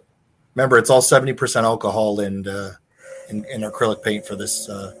 Yep. Remember, it's all 70% alcohol in acrylic paint for this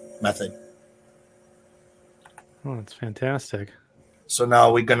method. Oh, that's fantastic. So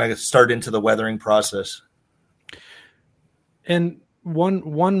now we're going to start into the weathering process. And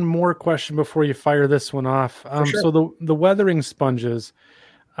one more question before you fire this one off. Sure. So the weathering sponges,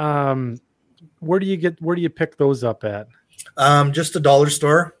 where do you pick those up at? Just a dollar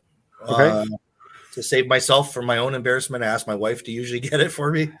store. Okay. To save myself from my own embarrassment, I ask my wife to usually get it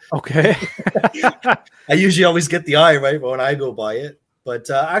for me. Okay. I usually always get the eye right when I go buy it, but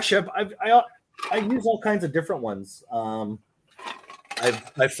actually, I use all kinds of different ones.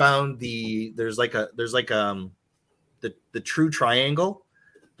 I've found there's like the true triangle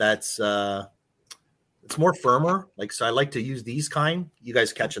that's it's more firmer. Like, so I like to use these kind. You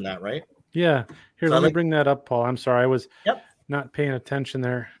guys catching that, right? Yeah. Here, So let me bring that up, Paul. I'm sorry, I was Yep. not paying attention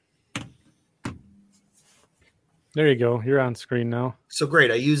there. There you go. You're on screen now. So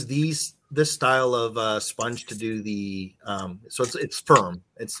great. I use this style of sponge to do the so it's firm.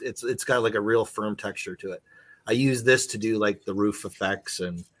 It's got like a real firm texture to it. I use this to do like the roof effects,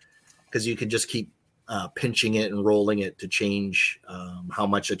 and because you can just keep pinching it and rolling it to change how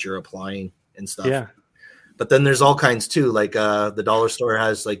much that you're applying and stuff. Yeah. But then there's all kinds too. Like the dollar store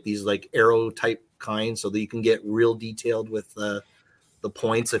has like these like arrow type kinds, so that you can get real detailed with the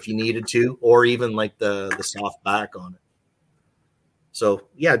points if you needed to, or even like the soft back on it. So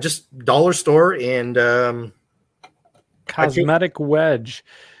yeah, just dollar store and Cosmetic wedge.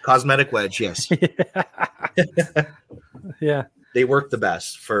 Cosmetic wedge, yes. Yeah. They work the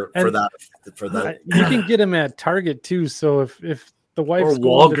best for that. You can get them at Target too. So if the wife's or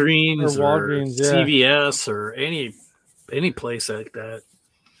Walgreens or Walgreens, yeah. CVS or any place like that.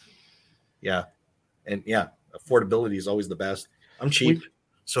 Yeah. And yeah, affordability is always the best. I'm cheap,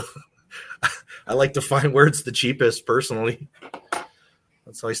 so I like to find where it's the cheapest personally.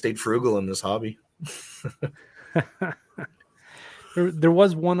 That's how I stayed frugal in this hobby. There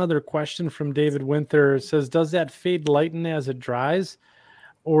was one other question from David Winther. It says, does that fade lighten as it dries,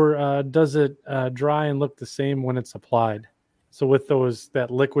 or does it dry and look the same when it's applied? So with that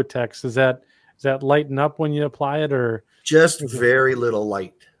Liquitex, does that lighten up when you apply it, or just very little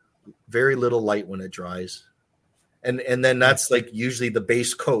light when it dries? And then that's like usually the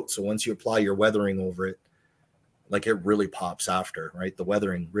base coat. So once you apply your weathering over it, like it really pops after, right? The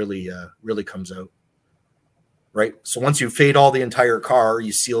weathering really comes out. Right. So once you fade all the entire car,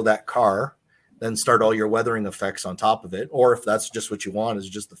 you seal that car, then start all your weathering effects on top of it. Or if that's just what you want, is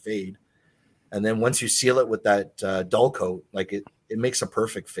just the fade. And then once you seal it with that dull coat, like it makes a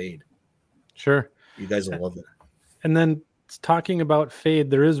perfect fade. Sure. You guys will love it. And then talking about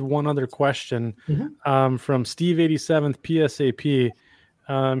fade, there is one other question from Steve 87th PSAP.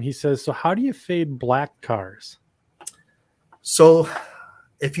 He says, so how do you fade black cars? So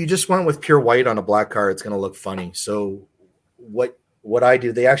if you just went with pure white on a black car, it's going to look funny. So what I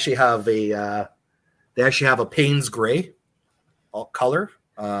do, they actually have a Payne's gray color.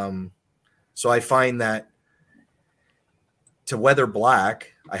 So I find that to weather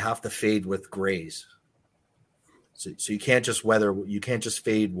black, I have to fade with grays. So you can't just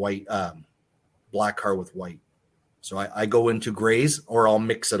fade white, black car with white. So I go into grays, or I'll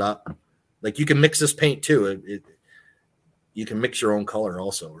mix it up. Like you can mix this paint too. You can mix your own color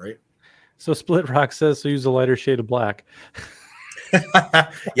also, right? So Split Rock says, so use a lighter shade of black.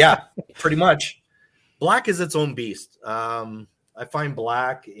 Yeah, pretty much. Black is its own beast. I find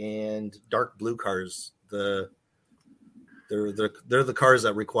black and dark blue cars, they're the cars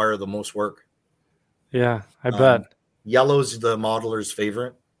that require the most work. Yeah, I bet. Yellow's the modeler's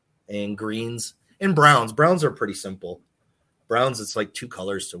favorite, and greens and browns. Browns are pretty simple. Browns, it's like two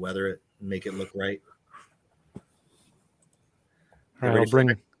colors to weather it and make it look right. All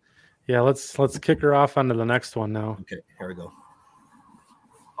right, let's kick her off onto the next one now. Okay, here we go.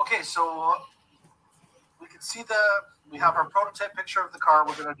 Okay, so we can see we have our prototype picture of the car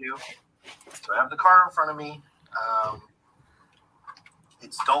we're going to do. So I have the car in front of me.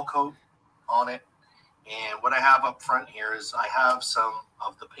 It's dull coat on it. And what I have up front here is I have some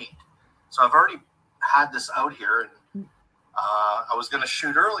of the paint. So I've already had this out here. And I was going to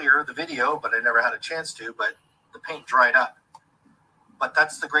shoot earlier the video, but I never had a chance to. But the paint dried up. But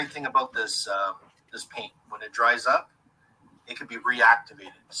that's the great thing about this paint. When it dries up, it can be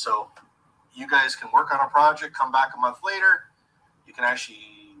reactivated. So you guys can work on a project, come back a month later. You can actually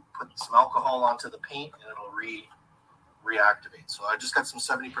put some alcohol onto the paint, and it'll reactivate. So I just got some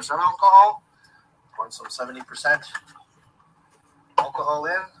 70% alcohol. Pour some 70% alcohol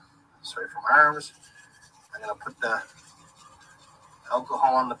in. Sorry for my arms. I'm going to put the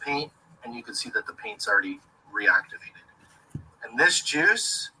alcohol on the paint, and you can see that the paint's already reactivated. And this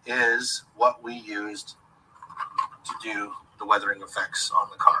juice is what we used to do the weathering effects on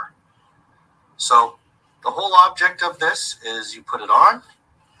the car. So the whole object of this is you put it on,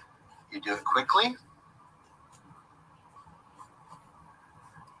 you do it quickly,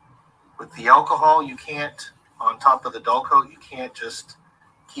 with the alcohol, you can't, on top of the dull coat, you can't just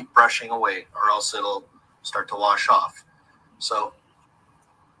keep brushing away or else it'll start to wash off. So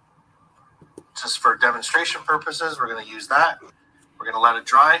just for demonstration purposes, we're going to use that. We're going to let it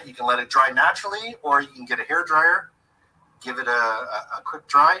dry. You can let it dry naturally, or you can get a hair dryer, give it a quick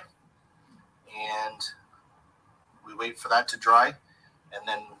dry, and we wait for that to dry, and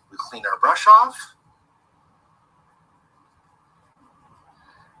then we clean our brush off.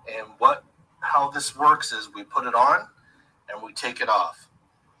 And how this works is we put it on and we take it off.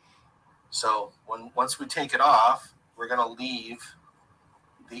 So once we take it off, we're going to leave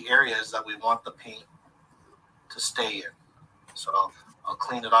the areas that we want the paint to stay in. So I'll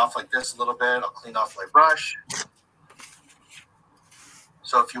clean it off like this a little bit. I'll clean off my brush.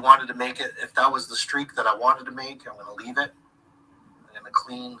 So if you wanted to make it, if that was the streak that I wanted to make, I'm going to leave it. I'm going to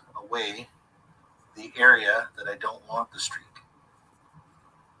clean away the area that I don't want the streak.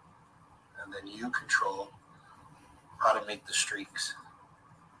 And then you control how to make the streaks.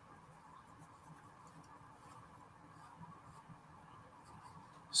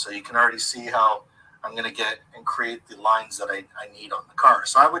 So you can already see how I'm going to get and create the lines that I need on the car.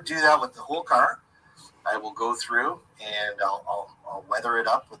 So I would do that with the whole car. I will go through and I'll weather it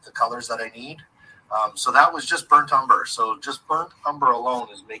up with the colors that I need. So that was just burnt umber. So just burnt umber alone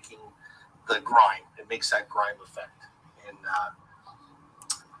is making the grime. It makes that grime effect in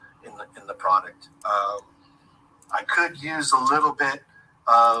the product. I could use a little bit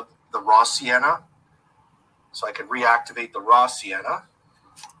of the raw sienna. So I could reactivate the raw sienna.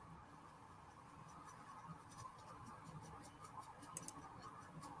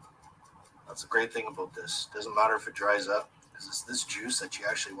 That's the great thing about this. Doesn't matter if it dries up, because it's this juice that you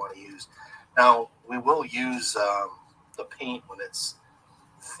actually want to use. Now, we will use the paint when it's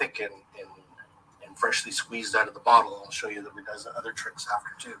thick and freshly squeezed out of the bottle. I'll show you that we does other tricks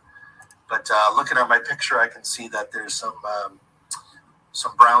after too. But looking at my picture, I can see that there's some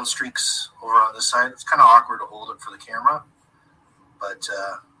brown streaks over on this side. It's kind of awkward to hold it for the camera, but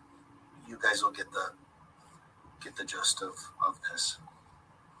you guys will get the gist of this.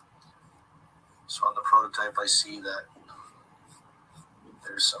 So on the prototype, I see that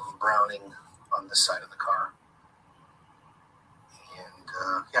there's some browning on this side of the car. And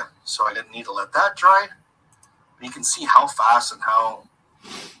yeah, so I need to let that dry. But you can see how fast and how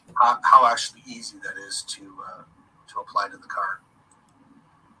actually easy that is to apply to the car.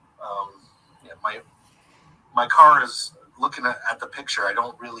 Yeah, my car is, looking at the picture, I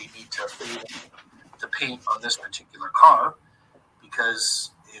don't really need to paint on this particular car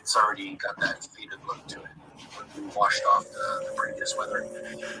because it's already got that faded look to it when we washed off the previous weathering.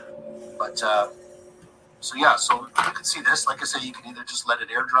 But so yeah, so you can see this. Like I said, you can either just let it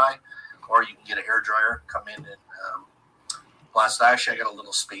air dry, or you can get a hair dryer, come in and blast. Actually, I got a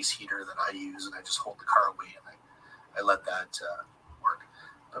little space heater that I use, and I just hold the car away and I let that work.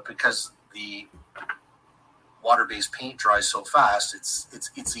 But because the water-based paint dries so fast, it's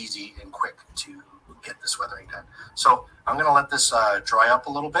easy and quick to get this weathering done. So I'm going to let this dry up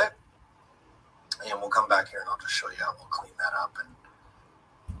a little bit, and we'll come back here and I'll just show you how we'll clean that up, and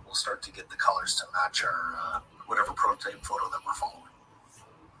we'll start to get the colors to match our whatever prototype photo that we're following.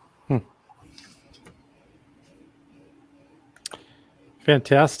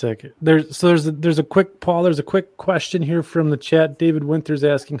 Fantastic. There's a quick, Paul, there's a quick question here from the chat. David Winters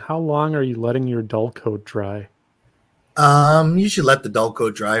asking, how long are you letting your dull coat dry? You should let the dull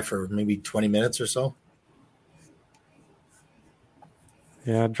coat dry for maybe 20 minutes or so.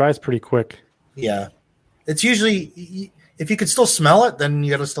 Yeah, it dries pretty quick. Yeah. It's usually, if you can still smell it, then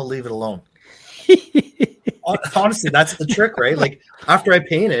you got to still leave it alone. Honestly, that's the trick, right? Like after I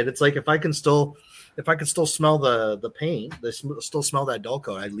paint it, it's like if I can still smell the paint, still smell that dull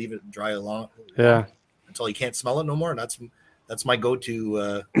coat, I'd leave it dry along. Yeah. Until you can't smell it no more. And that's my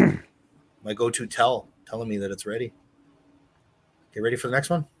go-to telling me that it's ready. Okay, ready for the next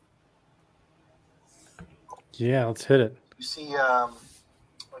one? Yeah, let's hit it. You see, I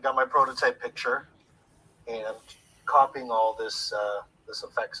got my prototype picture, and I'm copying all this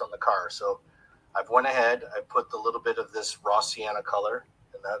effects on the car. So I've went ahead, I put the little bit of this raw sienna color,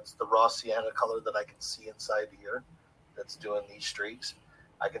 and that's the raw sienna color that I can see inside here that's doing these streaks.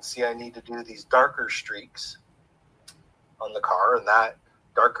 I can see I need to do these darker streaks on the car, and that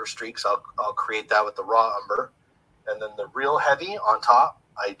darker streaks, I'll create that with the raw umber. And then the real heavy on top,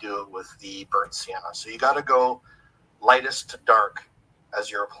 I do it with the burnt sienna. So you got to go lightest to dark as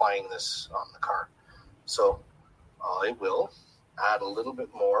you're applying this on the car. So I will add a little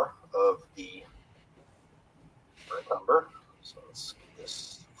bit more of the burnt umber. So let's get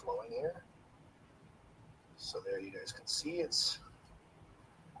this flowing here. So there you guys can see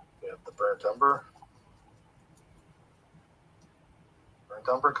have the burnt umber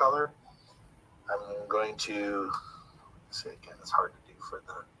color. I'm going to say again, it's hard to do for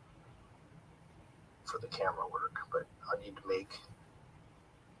the camera work, but I need to make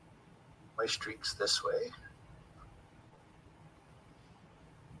my streaks this way.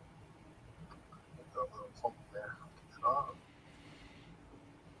 A little clump there. Get that off.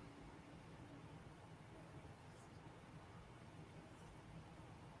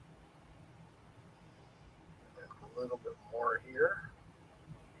 A little bit more here.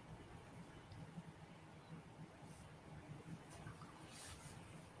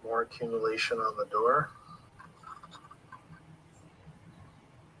 More accumulation on the door.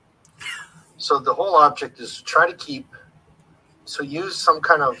 So the whole object is to try to keep, so use some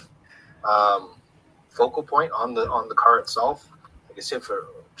kind of focal point on the car itself. Like I said, for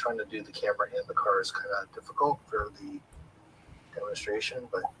trying to do the camera in the car is kind of difficult for the demonstration,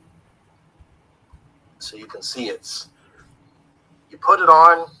 but so you can see you put it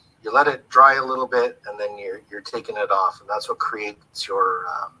on, you let it dry a little bit, and then you're taking it off, and that's what creates your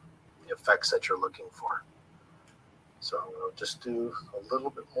effects that you're looking for. So I'm going to just do a little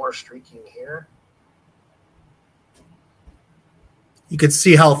bit more streaking here. You can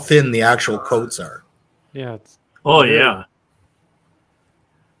see how thin the actual coats are. Yeah. Yeah.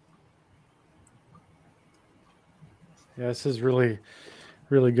 Yeah, this is really,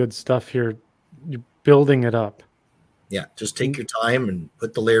 really good stuff here. You're building it up. Yeah, just take your time and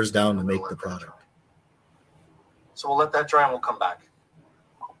put the layers down to make the product. So we'll let that dry and we'll come back.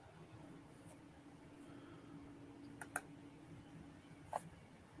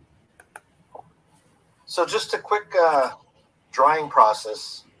 So just a quick drying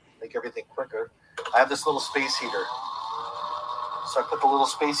process, make everything quicker. I have this little space heater. So I put the little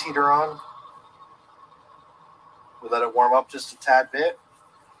space heater on. We let it warm up just a tad bit.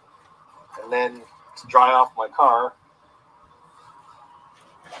 And then to dry off my car,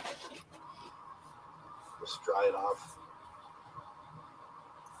 just dry it off.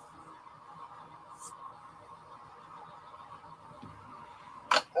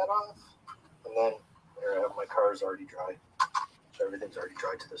 That off. And then there I have my car is already dry. So everything's already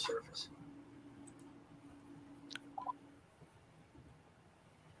dry to the surface.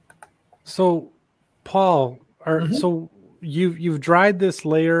 So, Paul, so you've dried this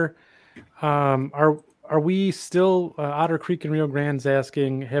layer. Are we still Otter Creek and Rio Grande's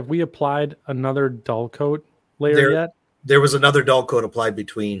asking? Have we applied another dull coat layer yet? There was another dull coat applied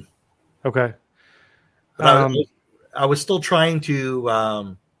between. Okay. But I was still trying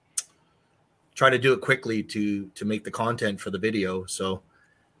to do it quickly to make the content for the video. So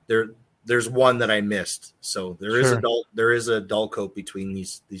there's one that I missed. So there is a dull coat between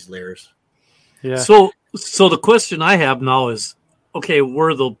these layers. Yeah. So the question I have now is, okay,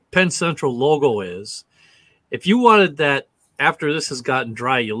 where the Penn Central logo is, if you wanted that after this has gotten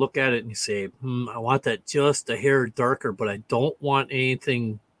dry, you look at it and you say, I want that just a hair darker, but I don't want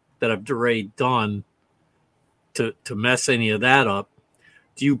anything that I've already done to mess any of that up.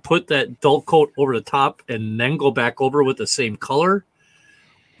 Do you put that dull coat over the top and then go back over with the same color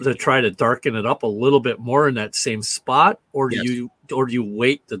to try to darken it up a little bit more in that same spot, or do you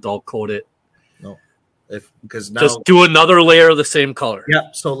wait to dull coat it? No, because now just do another layer of the same color.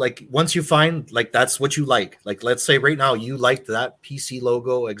 Yeah. So like once you find like that's what you like let's say right now you like that PC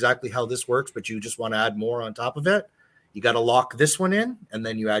logo exactly how this works, but you just want to add more on top of it. You got to lock this one in, and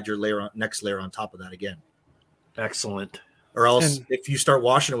then you add your next layer on top of that again. Excellent. Or else, if you start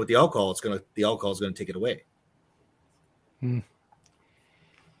washing it with the alcohol, the alcohol is gonna take it away. Okay,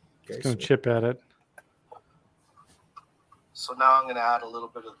 it's gonna chip at it. So now I'm gonna add a little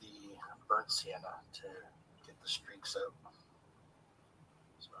bit of the burnt sienna to get the streaks out.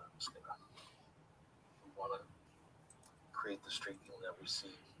 So I'm just gonna want to create the streaking that we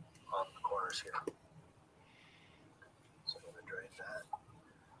see on the corners here. So I'm gonna dry that.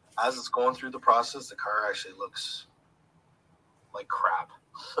 As it's going through the process, the car actually looks like crap.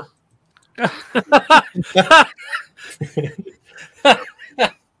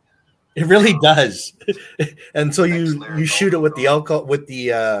 It really does. And so you shoot it with the alcohol with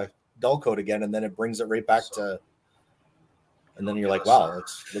the dull coat again, and then it brings it right back to, and then you're like, wow, it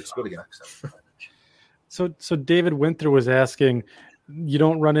looks good again. So David Winter was asking, you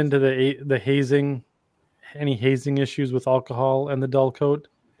don't run into the hazing, any hazing issues with alcohol and the dull coat?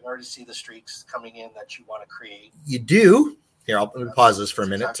 You can already see the streaks coming in that you want to create. You do. Here, let me pause this for a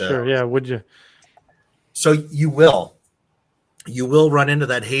minute. Sure, yeah, would you? So you will run into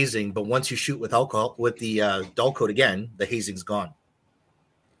that hazing, but once you shoot with alcohol, with the dull coat again, the hazing's gone.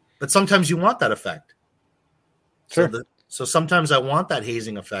 But sometimes you want that effect. Sure. So sometimes I want that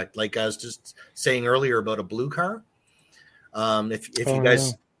hazing effect, like I was just saying earlier about a blue car.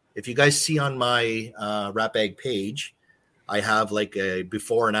 If you guys see on my Rat Bag page, I have like a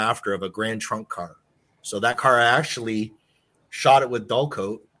before and after of a Grand Trunk car. So that car, I actually shot it with dull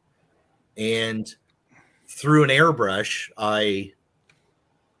coat, and through an airbrush, I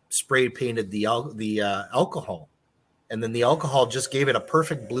spray painted the alcohol, and then the alcohol just gave it a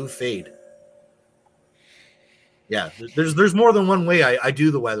perfect blue fade. Yeah, there's more than one way I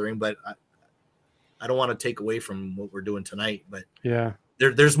do the weathering, but I don't want to take away from what we're doing tonight. But Yeah.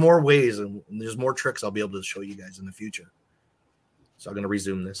 There's more ways and there's more tricks I'll be able to show you guys in the future. So I'm going to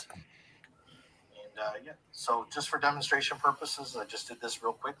resume this. And yeah, so just for demonstration purposes, I just did this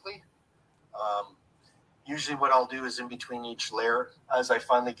real quickly. Usually what I'll do is in between each layer, as I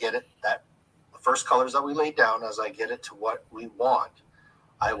finally get it, that the first colors that we laid down, as I get it to what we want,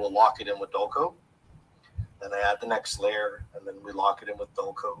 I will lock it in with dull coat. Then I add the next layer, and then we lock it in with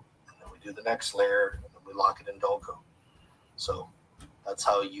dull coat. And then we do the next layer, and then we lock it in dull coat. So that's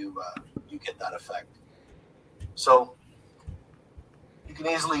how you get that effect. So you can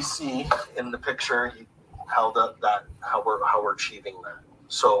easily see in the picture how we're achieving that.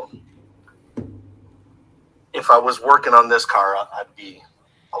 So if I was working on this car, I'd be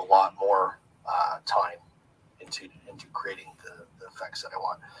a lot more time into creating the effects that I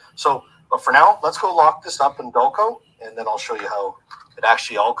want. So, but for now, let's go lock this up in dull coat, and then I'll show you how it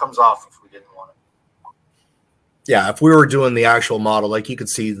actually all comes off if we didn't want it. Yeah, if we were doing the actual model, like you could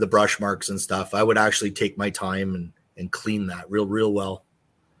see the brush marks and stuff, I would actually take my time and clean that real well,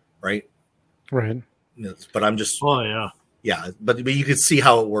 right? Right. Yes, but I'm just but you can see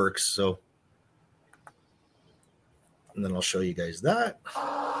how it works. So, and then I'll show you guys that.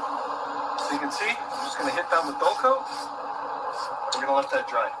 So you can see, I'm just going to hit that with dull coat. We're going to let that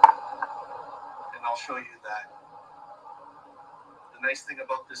dry. And I'll show you that. The nice thing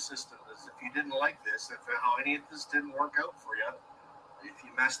about this system is if you didn't like this, if how any of this didn't work out for you, if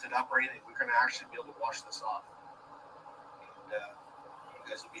you messed it up or anything, we're going to actually be able to wash this off. And you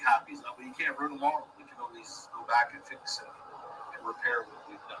guys will be happy. But you can't ruin them all. We can always go back and fix and repair what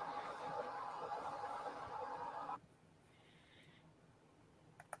we've done.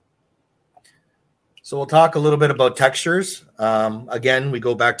 So we'll talk a little bit about textures. Again, we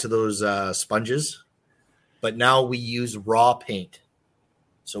go back to those sponges, but now we use raw paint.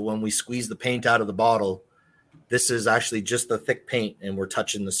 So when we squeeze the paint out of the bottle, this is actually just the thick paint, and we're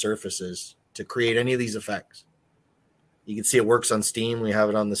touching the surfaces to create any of these effects. You can see it works on steam. We have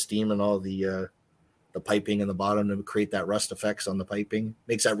it on the steam and all the piping in the bottom to create that rust effects on the piping.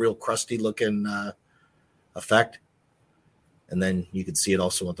 Makes that real crusty looking effect. And then you can see it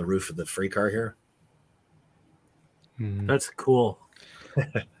also on the roof of the freight car here. That's cool.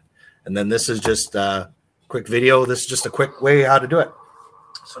 And then this is just a quick video. This is just a quick way how to do it.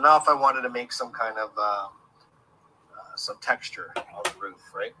 So now if I wanted to make some kind of some texture on the roof,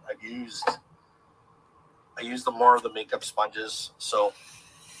 right? I used the more of the makeup sponges. So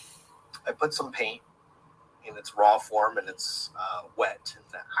I put some paint in its raw form, and it's wet and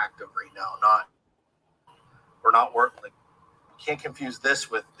active right now. We're not working. Like, you can't confuse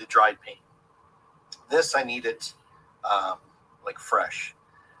this with the dried paint. This I need it like fresh.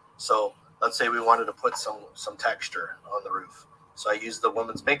 So let's say we wanted to put some texture on the roof. So I used the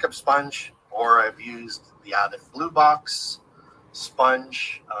woman's makeup sponge, or I've used the Avid Blue Box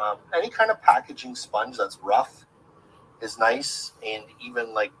sponge. Any kind of packaging sponge that's rough is nice, and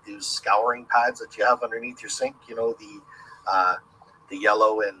even like those scouring pads that you have underneath your sink, you know, the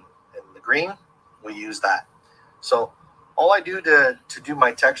yellow and the green, we use that. So all I do to do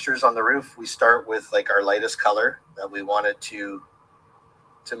my textures on the roof, we start with like our lightest color that we wanted to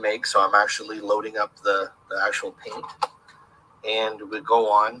make. So I'm actually loading up the actual paint, and we go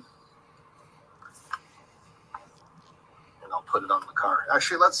on, and I'll put it on the car.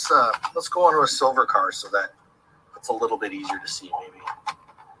 Actually, let's go on to a silver car so that it's a little bit easier to see maybe.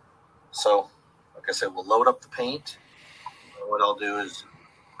 So like I said, we'll load up the paint. And what I'll do is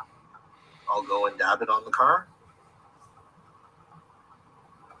I'll go and dab it on the car.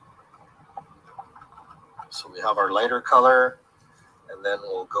 So we have our lighter color, and then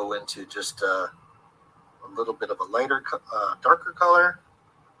we'll go into just a little bit of a lighter, darker color.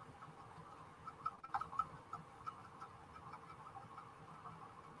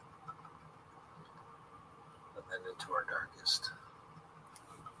 And then into our darkest.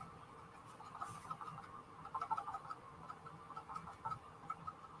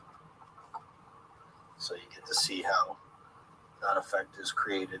 So you get to see how that effect is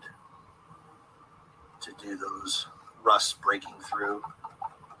created to do those rust breaking through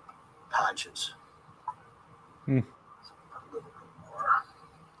patches.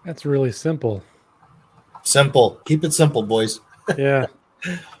 That's really simple. Simple. Keep it simple, boys. Yeah.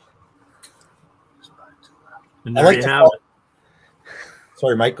 And I there like you to have it.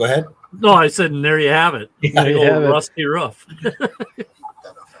 Sorry, Mike, go ahead. No, I said, and there you have it. There Big you old have it. rusty roof. That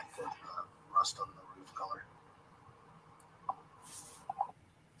affected rust on the roof color.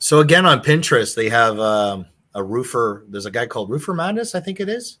 So again, on Pinterest, they have a roofer. There's a guy called Roofer Madness, I think it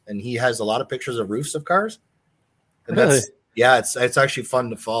is, and he has a lot of pictures of roofs of cars. And Really? it's actually fun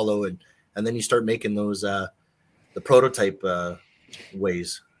to follow, and then you start making those the prototype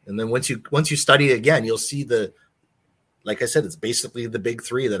ways, and then once you study it again, you'll see like I said, it's basically the big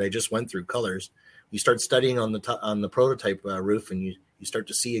three that I just went through colors. You start studying on the prototype roof, and you start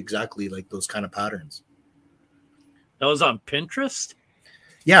to see exactly like those kind of patterns. That was on Pinterest?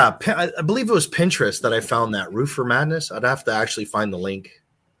 Yeah, I believe it was Pinterest that I found that Roofer Madness. I'd have to actually find the link.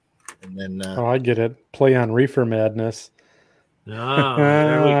 And then I get it. Play on Reefer Madness. Ah,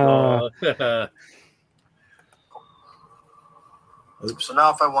 there we go. Oops. So now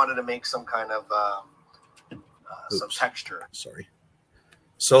if I wanted to make some kind of some texture. Sorry.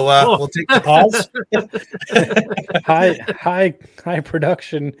 So we'll take the pause. high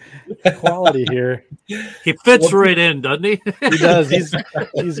production quality here. He fits right in, doesn't he? He does. He's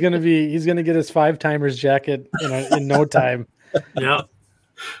gonna get his 5-timers jacket in no time. Yeah.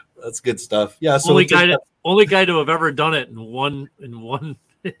 That's good stuff. Yeah. So only guy to have ever done it in one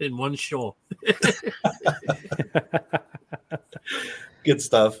show. Good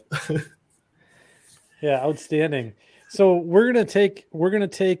stuff. Yeah, outstanding. So we're gonna take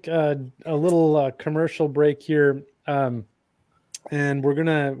a little commercial break here, and we're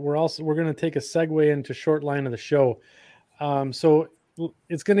gonna take a segue into short line of the show. So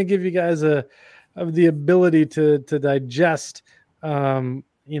it's gonna give you guys the ability to digest,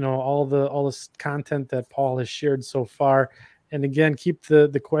 all the content that Paul has shared so far. And again, keep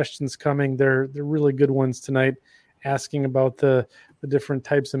the questions coming. They're really good ones tonight, asking about the different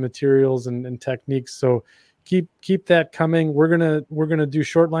types of materials and techniques. So keep that coming. We're gonna do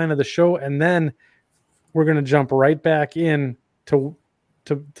short line of the show, and then we're gonna jump right back in to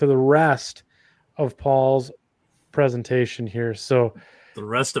the rest of Paul's presentation here. So the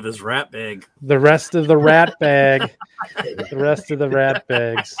rest of his rat bag. The rest of the rat bag. The rest of the rat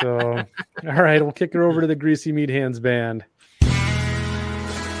bag. So all right, we'll kick it over to the Greasy Meat Hands band.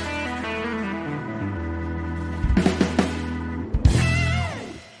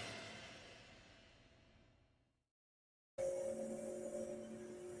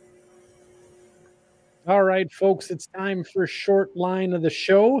 All right, folks, it's time for short line of the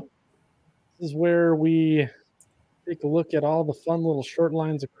show. This is where we take a look at all the fun little short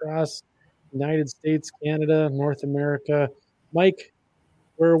lines across the United States, Canada, North America. Mike,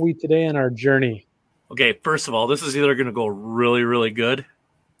 where are we today on our journey? Okay, first of all, this is either going to go really, really good,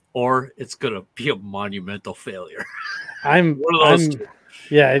 or it's going to be a monumental failure. One of those two.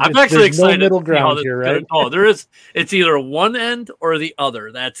 Yeah, I'm actually excited. No middle ground here, right? Oh, there is. It's either one end or the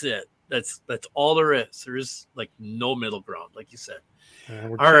other. That's it. That's all there is. There is like no middle ground, like you said.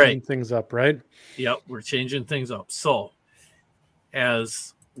 We're changing things up, right? Yep, we're changing things up. So,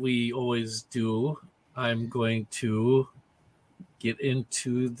 as we always do, I'm going to get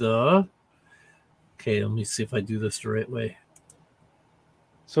into the. Okay, let me see if I do this the right way.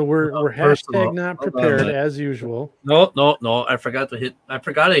 So we're hashtag not prepared as usual. No. I forgot to hit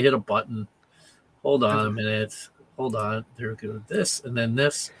a button. Hold on a minute. Hold on. There we go. This and then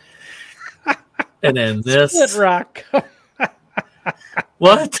this. And then this. Split rock.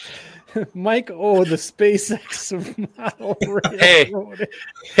 What? Mike, the SpaceX model.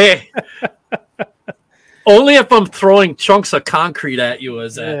 Hey. Only if I'm throwing chunks of concrete at you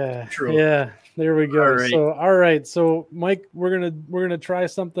is that true. Yeah. There we go. All right. So Mike, we're gonna try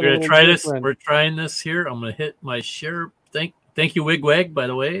something. We're gonna try this. We're trying this here. I'm gonna hit my share. Thank you, Wigwag, by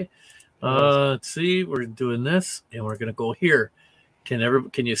the way. Let's see. We're doing this, and we're gonna go here. Can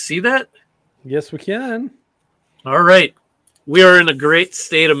you see that? Yes, we can. All right. We are in the great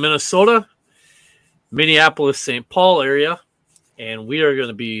state of Minnesota, Minneapolis, St. Paul area, and we are going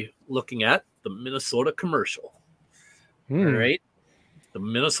to be looking at the Minnesota commercial. All right. The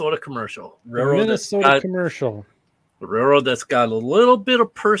Minnesota commercial. Commercial. The railroad that's got a little bit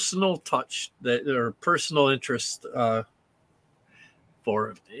of personal touch or personal interest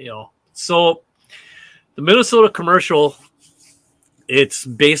for, So the Minnesota commercial, it's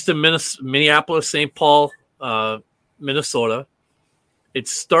based in Minneapolis, St. Paul, Minnesota. It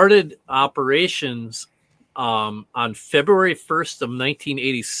started operations on February 1st of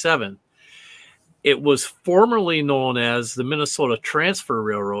 1987. It was formerly known as the Minnesota Transfer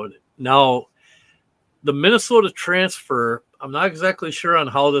Railroad. Now, the Minnesota transfer, I'm not exactly sure on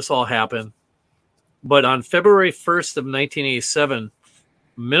how this all happened, but on February 1st of 1987,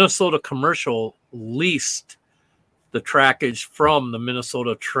 Minnesota Commercial leased the trackage from the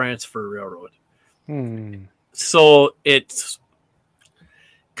Minnesota Transfer Railroad. So it's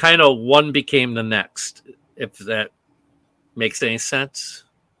kind of one became the next, if that makes any sense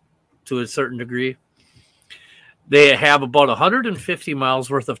to a certain degree. They have about 150 miles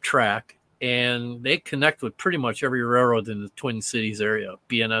worth of track, and they connect with pretty much every railroad in the Twin Cities area: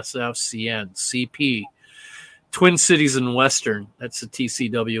 BNSF, CN, CP, Twin Cities and Western, that's the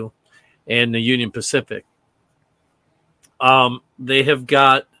TCW, and the Union Pacific. They have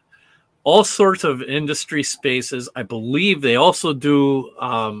got all sorts of industry spaces. I believe they also do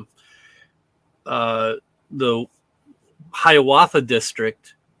the Hiawatha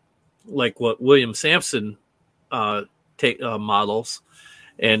district, like what William Sampson models,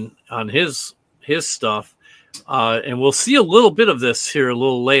 and on his stuff. And we'll see a little bit of this here a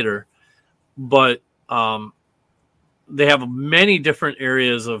little later, but they have many different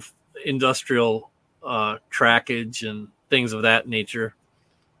areas of industrial trackage and things of that nature.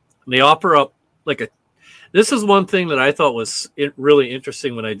 And they offer up this is one thing that I thought was really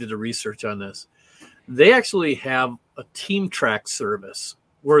interesting when I did the research on this. They actually have a team track service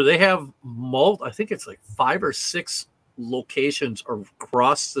where they have I think it's like 5 or 6 locations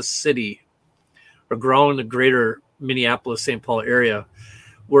across the city or around the greater Minneapolis, St. Paul area,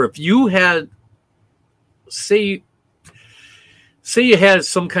 where if you had, say you had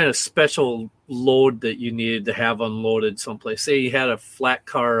some kind of special load that you needed to have unloaded someplace. Say you had a flat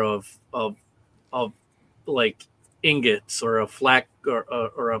car of like ingots, or a flat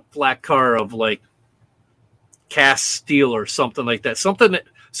car of like cast steel or something like that.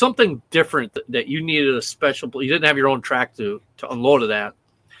 Something different that you needed a special. You didn't have your own track to unload of that.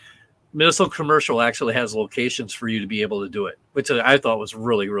 Minnesota Commercial actually has locations for you to be able to do it, which I thought was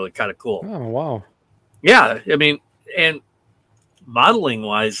really, really kind of cool. Oh, wow. Yeah, I mean, and modeling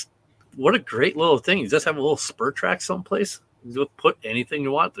wise, what a great little thing. You just have a little spur track someplace. You just put anything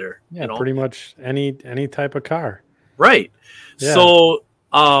you want there. Yeah, pretty much any type of car. Right. Yeah. So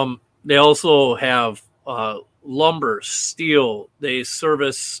they also have lumber, steel. They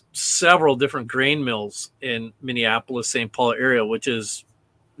service several different grain mills in Minneapolis, St. Paul area, which is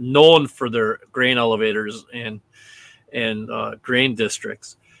known for their grain elevators and grain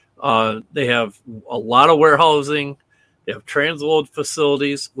districts. They have a lot of warehousing. They have transload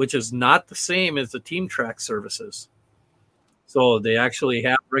facilities, which is not the same as the team track services. So they actually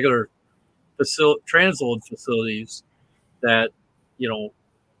have regular transload facilities that,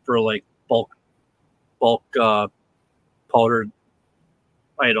 for like bulk powdered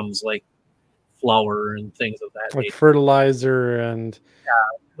items like flour and things of that like nature. Fertilizer and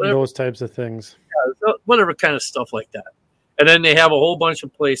those types of things. Yeah, whatever kind of stuff like that. And then they have a whole bunch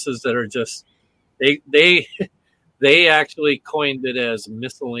of places that are just they actually coined it as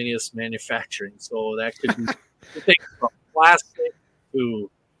miscellaneous manufacturing. So that could be things from plastic to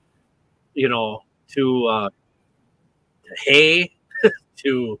hay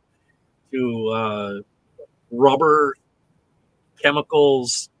to rubber,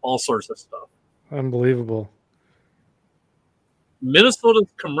 chemicals, all sorts of stuff. Unbelievable. Minnesota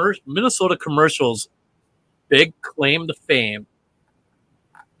Commercial's big claim to fame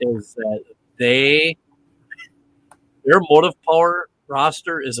is that their motive power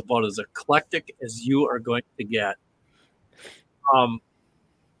roster is about as eclectic as you are going to get.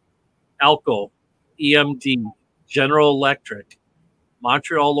 Alco, EMD, General Electric,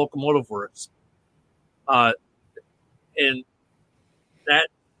 Montreal Locomotive Works, and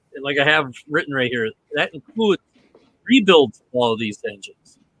like I have written right here, that includes rebuilds of all of these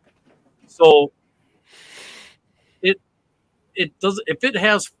engines. So it does, if it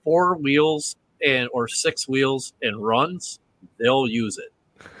has 4 wheels or 6 wheels and runs, they'll use it.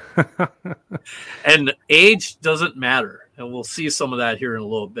 And age doesn't matter, and we'll see some of that here in a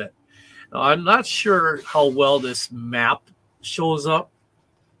little bit. Now, I'm not sure how well this map shows up.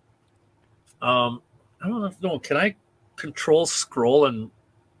 I don't know. Can I control scroll? And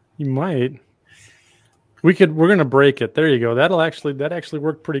you might. We're gonna break it. There you go. That actually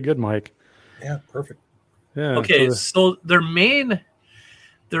worked pretty good, Mike. Yeah, perfect. Yeah. Okay, so their main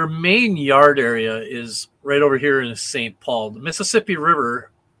yard area is right over here in St. Paul. The Mississippi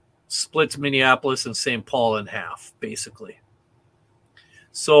River splits Minneapolis and St. Paul in half, basically.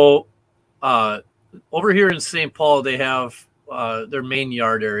 So over here in St. Paul, they have their main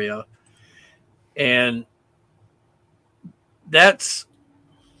yard area, and it's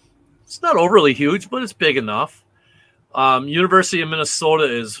not overly huge, but it's big enough. University of Minnesota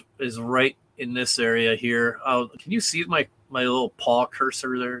is right in this area here. Can you see my little paw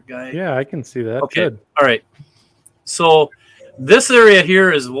cursor there, guy? Yeah, I can see that. Okay. Good. All right. So this area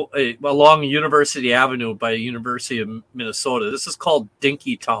here is along University Avenue by University of Minnesota. This is called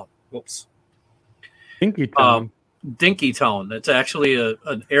Dinkytown. Whoops. Dinkytown. Dinkytown. That's actually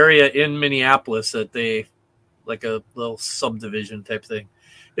an area in Minneapolis that they like a little subdivision type thing.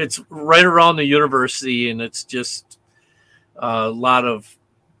 It's right around the university, and it's just a lot of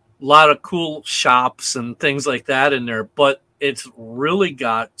cool shops and things like that in there. But it's really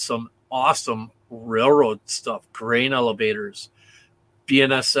got some awesome railroad stuff, grain elevators.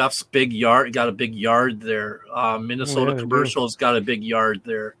 BNSF's big yard got a big yard there. Minnesota Commercial's got a big yard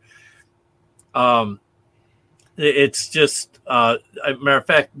there. It's just, matter of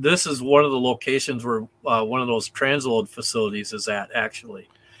fact, this is one of the locations where one of those transload facilities is at, actually.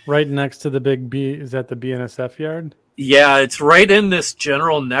 Right next to the big B. Is that the BNSF yard? Yeah, it's right in this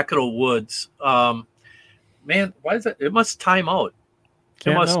general neck of the woods. Man, why is it? It must time out.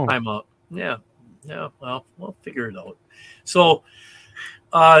 Time out. Yeah. Well, we'll figure it out. So,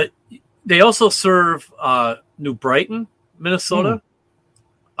 they also serve New Brighton, Minnesota,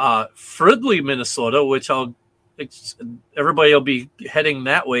 Fridley, Minnesota, which everybody will be heading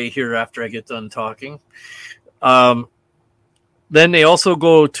that way here after I get done talking. Then they also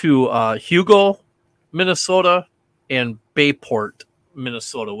go to Hugo, Minnesota, and Bayport,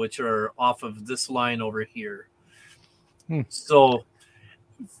 Minnesota, which are off of this line over here. So,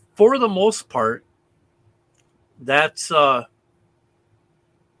 for the most part, that's the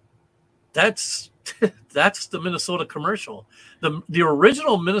Minnesota Commercial. The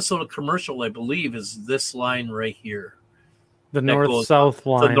original Minnesota Commercial, I believe, is this line right here. The north-south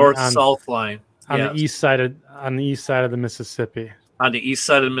line. The north-south line. On the east side of the Mississippi. On the east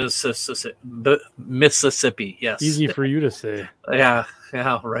side of Mississippi, yes. Easy for you to say. Yeah,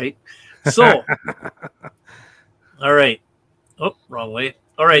 right. So, all right. Oh, wrong way.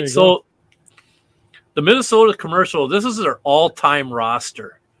 All right, so the Minnesota Commercial, this is their all-time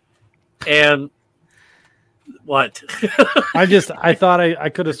roster. And what? I thought I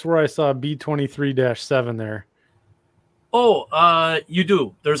could have swore I saw B23-7 there. Oh, you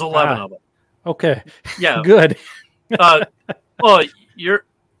do. There's 11 of them. Okay. Yeah. Good. Well, you're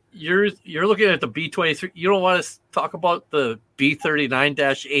looking at the B23. You don't want to talk about the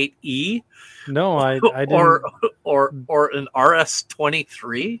B39-8E? No, I didn't. Or an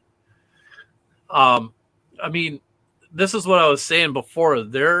RS-23. I mean, this is what I was saying before.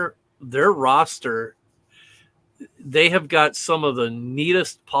 Their roster, they have got some of the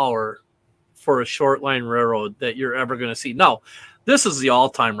neatest power for a short line railroad that you're ever going to see. Now, this is the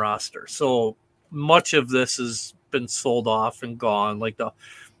all-time roster, so much of this has been sold off and gone. Like the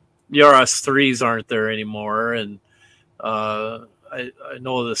RS3s aren't there anymore, and I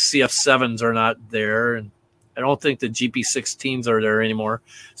know the CF7s are not there, and I don't think the GP16s are there anymore.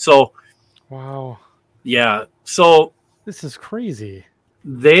 So, wow, yeah. So this is crazy.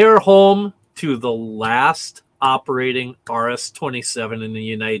 They are home to the last operating RS-27 in the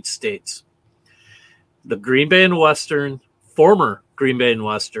United States. The Green Bay and Western, former Green Bay and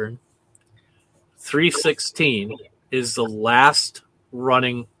Western, 316 is the last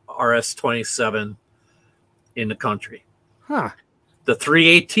running RS-27 in the country. Huh. The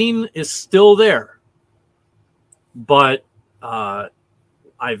 318 is still there, but I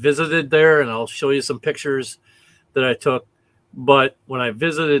visited there, and I'll show you some pictures that I took. But when I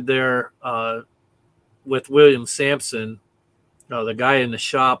visited there with William Sampson, the guy in the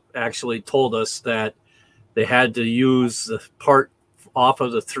shop actually told us that they had to use the part off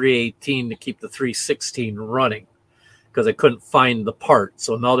of the 318 to keep the 316 running because they couldn't find the part.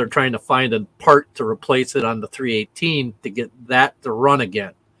 So now they're trying to find a part to replace it on the 318 to get that to run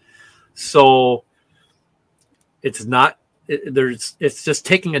again. So it's not it's just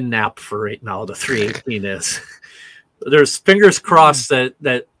taking a nap for right now. The 318 is. There's fingers crossed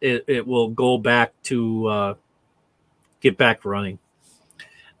that it will go back to get back running.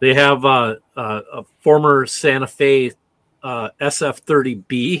 They have a former Santa Fe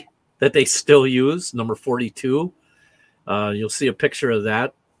SF30B that they still use, number 42. You'll see a picture of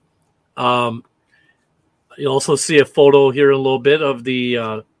that. You'll also see a photo here in a little bit of the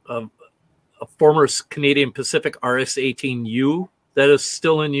of a former Canadian Pacific RS-18U that is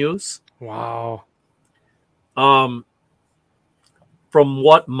still in use. Wow. From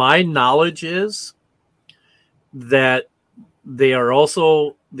what my knowledge is, that they are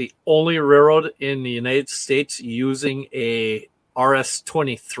also the only railroad in the United States using a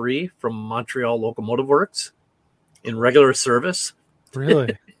RS-23 from Montreal Locomotive Works in regular service.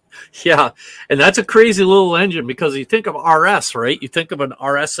 Really? Yeah, and that's a crazy little engine because you think of RS, right? You think of an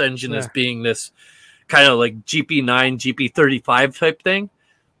RS engine as being this kind of like GP9, GP35 type thing.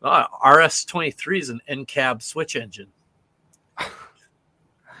 RS23 is an NCAB switch engine.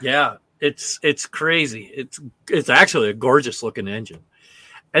 Yeah, it's crazy. It's actually a gorgeous looking engine.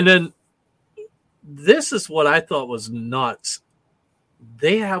 And then this is what I thought was nuts.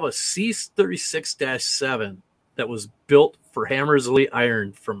 They have a C36-7 that was built for Hammersley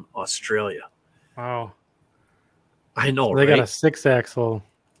Iron from Australia. Wow. I know, So they right? got a 6-axle.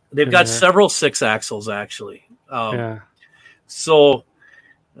 They've got several 6 axles, actually. Yeah. So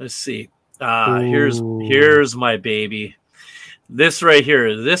let's see. Here's my baby. This right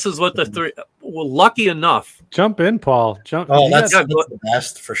here. This is what the three. Well, lucky enough. Jump in, Paul. Jump. Oh, that's the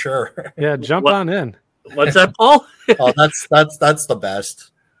best for sure. Yeah, jump on in. What's that, Paul? Oh, that's the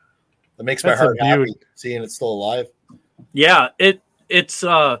best. That makes my heart happy seeing it still alive. Yeah, it's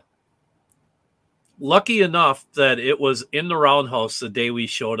lucky enough that it was in the roundhouse the day we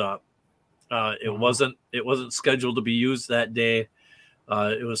showed up. It wasn't scheduled to be used that day.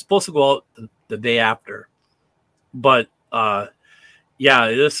 It was supposed to go out the day after, but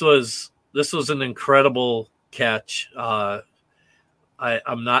yeah, this was an incredible catch. I'm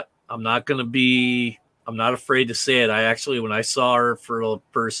not afraid to say it. I actually, when I saw her for the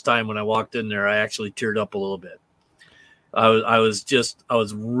first time when I walked in there, I actually teared up a little bit. I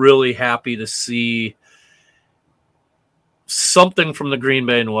was really happy to see something from the Green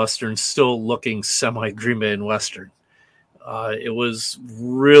Bay and Western still looking semi Green Bay and Western. It was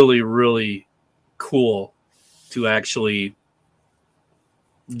really, really cool to actually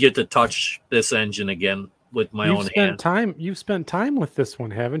get to touch this engine again with my own hand. You've spent time with this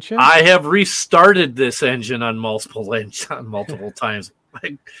one, haven't you? I have restarted this engine on multiple times.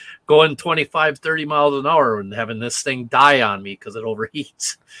 Like going 25, 30 miles an hour and having this thing die on me because it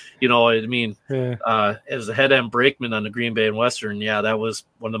overheats. You know what I mean? Yeah. As a head end brakeman on the Green Bay and Western, yeah, that was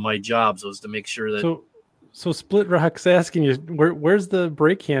one of my jobs, was to make sure that. So Split Rock's asking you, where's the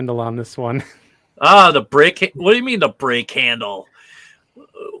brake handle on this one? The brake. What do you mean the brake handle?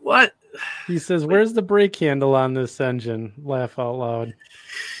 What? He says, where's the brake handle on this engine? Laugh out loud.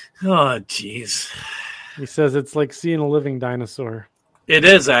 Oh, jeez. He says it's like seeing a living dinosaur. It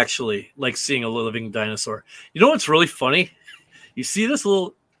is actually like seeing a living dinosaur. You know what's really funny? You see this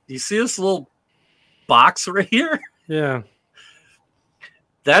little box right here? Yeah.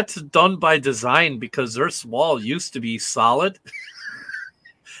 That's done by design because their wall used to be solid.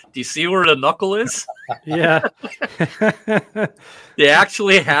 Do you see where the knuckle is? Yeah. They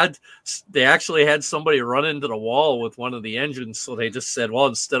actually had somebody run into the wall with one of the engines, so they just said, well,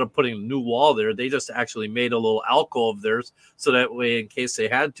 instead of putting a new wall there, they just actually made a little alcove there, so that way, in case they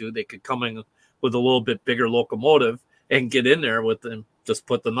had to, they could come in with a little bit bigger locomotive and get in there with them. Just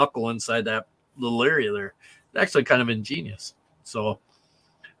put the knuckle inside that little area there. It's actually kind of ingenious. So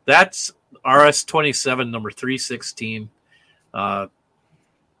that's RS27 number 316.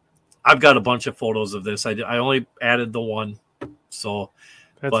 I've got a bunch of photos of this. I only added the one, so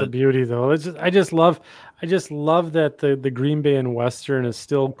that's a beauty, though. I just love that the Green Bay and Western is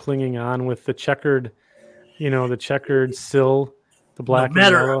still clinging on with the checkered sill, the black and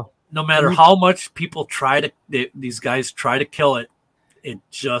yellow. No matter how much people these guys try to kill it, it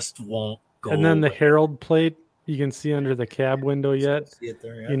just won't go. And then the Herald plate you can see under the cab window yet. See it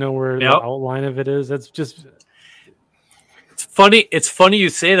there, yeah. You know where the outline of it is. That's just. It's funny. It's funny you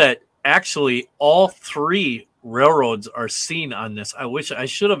say that. Actually, all three railroads are seen on this. I wish I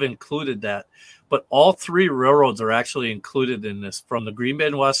should have included that, but all three railroads are actually included in this, from the Green Bay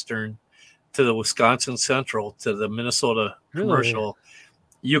and Western to the Wisconsin Central to the Minnesota Commercial.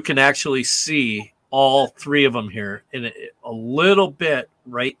 You can actually see all three of them here, and a little bit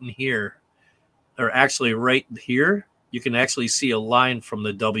right in here, or actually right here, you can actually see a line from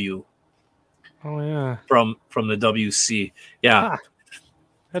the W. Oh yeah, from the WC. Yeah.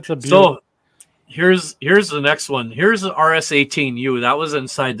 That's a beautiful. So here's the next one. Here's the RS18U. That was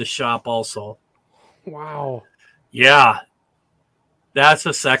inside the shop also. Wow. Yeah. That's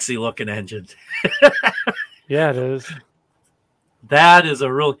a sexy looking engine. Yeah, it is. That is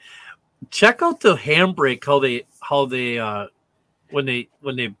a real. Check out the handbrake, how they when they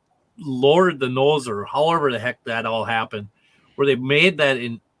lowered the nose, or however the heck that all happened, where they made that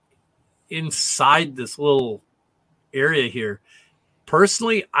inside this little area here.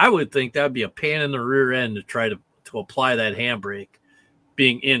 Personally, I would think that'd be a pain in the rear end to try to apply that handbrake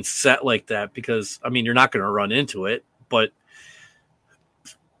being inset like that, because I mean, you're not going to run into it, but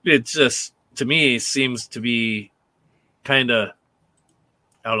it just, to me, seems to be kind of,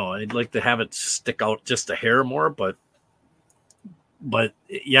 I don't know, I'd like to have it stick out just a hair more, but But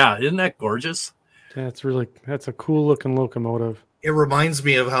yeah, isn't that gorgeous? That's a cool looking locomotive. It reminds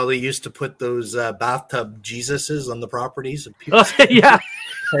me of how they used to put those bathtub Jesuses on the properties of people. Yeah.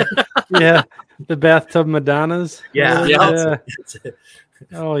 Yeah, the bathtub Madonnas. Yeah.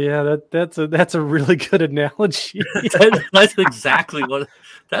 Oh yeah, that's a really good analogy.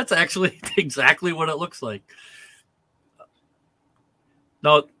 That's actually exactly what it looks like.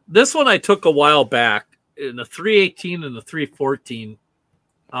 Now, this one I took a while back in the 318 and the 314.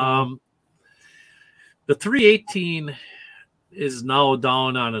 The 318 is now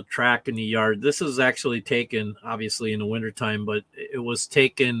down on a track in the yard. This is actually taken, obviously, in the wintertime, but it was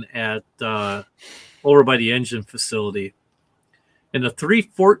taken at over by the engine facility. And the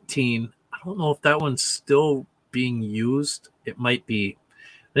 314, I don't know if that one's still being used. It might be.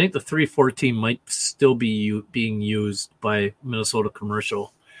 I think the 314 might still be being used by Minnesota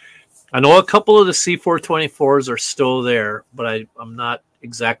Commercial. I know a couple of the C424s are still there, but I'm not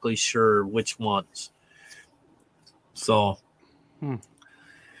exactly sure which ones. So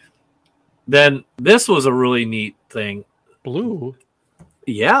then this was a really neat thing. Blue?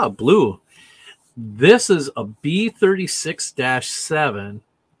 Yeah, blue. This is a B36-7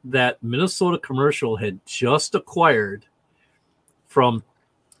 that Minnesota Commercial had just acquired from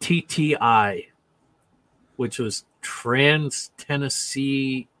TTI, which was Trans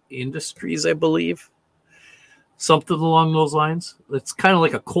Tennessee Industries, I believe. Something along those lines. It's kind of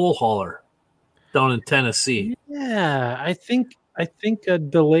like a coal hauler down in Tennessee. Yeah, I think a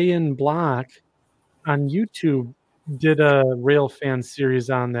Delayan Block on YouTube did a rail fan series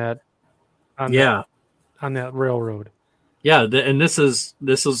on that. On that railroad. Yeah, and this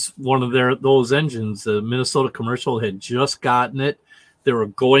is one of those engines. The Minnesota Commercial had just gotten it. They were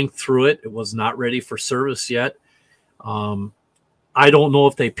going through it. It was not ready for service yet. I don't know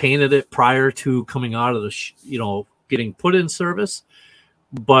if they painted it prior to coming out of the getting put in service,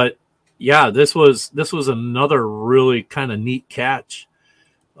 but yeah, this was another really kind of neat catch.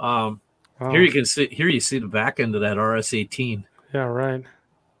 Wow. Here you see the back end of that RS-18. Yeah, right.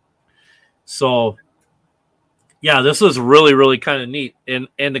 So yeah, this was really, really kind of neat. And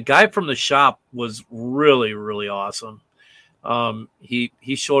the guy from the shop was really, really awesome.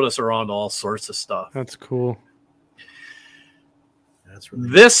 He showed us around all sorts of stuff. That's cool. That's really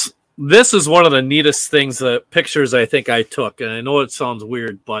this is one of the neatest things, the pictures I think I took. And I know it sounds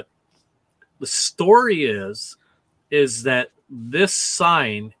weird, but the story is that this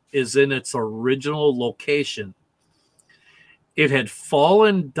sign is in its original location. It had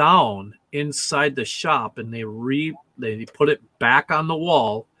fallen down inside the shop, and they put it back on the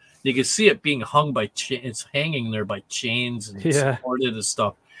wall. You can see it being hung by it's hanging there by chains and supported and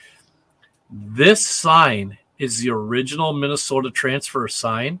stuff. This sign is the original Minnesota transfer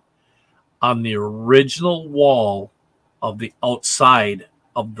sign on the original wall of the outside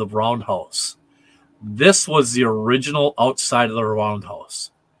of the roundhouse. This was the original outside of the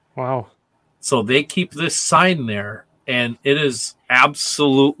roundhouse. Wow. So they keep this sign there, and it is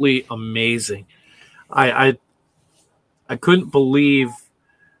absolutely amazing. I couldn't believe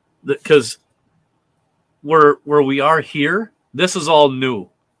that, because where we are here, this is all new.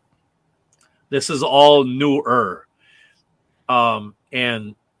 This is all newer,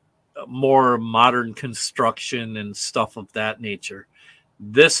 and more modern construction and stuff of that nature.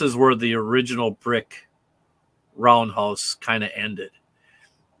 This is where the original brick roundhouse kind of ended.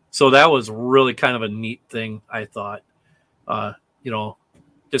 So that was really kind of a neat thing, I thought.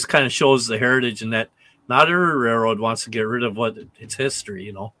 Just kind of shows the heritage, and that not every railroad wants to get rid of its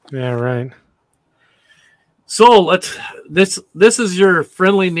history, Yeah, right. So this is your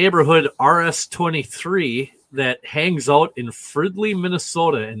friendly neighborhood RS-23 that hangs out in Fridley,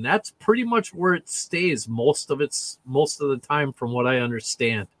 Minnesota, and that's pretty much where it stays most of the time, from what I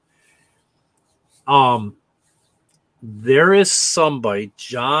understand. There is somebody,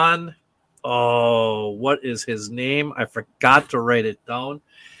 John. Oh, what is his name? I forgot to write it down.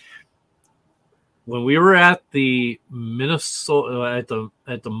 When we were at the Minnesota at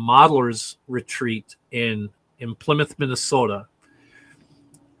the modelers retreat in Plymouth, Minnesota,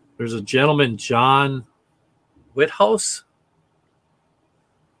 there's a gentleman, John Whithouse.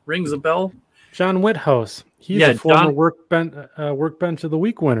 Rings a bell. John Whithouse. He's a former workbench of the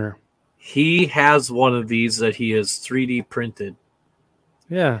week winner. He has one of these that he has 3D printed.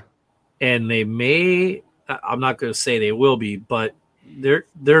 Yeah. And they may, I'm not going to say they will be, but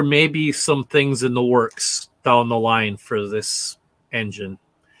there may be some things in the works down the line for this engine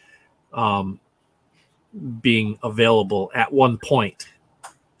being available at one point.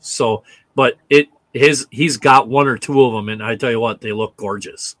 So, but he's got one or two of them, and I tell you what, they look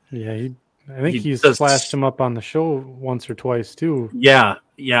gorgeous. Yeah, I think he's flashed him up on the show once or twice too. Yeah.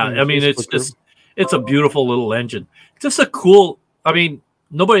 I mean, it's a beautiful little engine. Just a cool. I mean,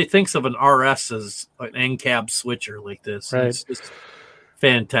 nobody thinks of an RS as an NCAB switcher like this. Right. It's just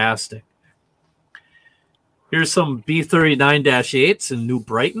fantastic. Here's some B39-8s in New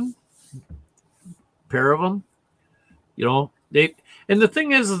Brighton. Pair of them. You know, and the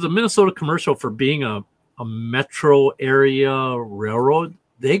thing is the Minnesota Commercial, for being a metro area railroad,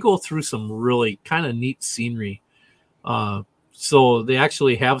 they go through some really kind of neat scenery. So they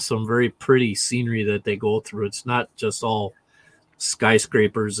actually have some very pretty scenery that they go through. It's not just all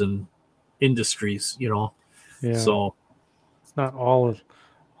skyscrapers and industries, you know. Yeah. So it's not all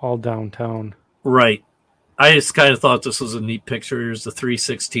downtown. Right. I just kind of thought this was a neat picture. Here's the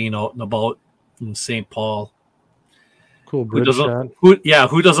 316 out and about in St. Paul. Cool bridge shot.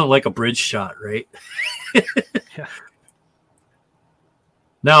 Who doesn't like a bridge shot, right? Yeah.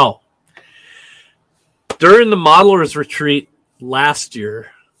 Now, during the modelers retreat last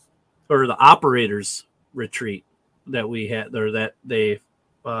year, or the operators retreat that we had there, that they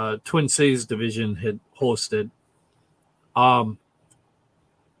Twin Cities division had hosted, I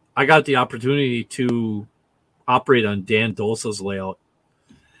got the opportunity to operate on Dan Dosa's layout,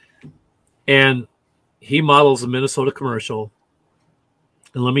 and he models a Minnesota Commercial.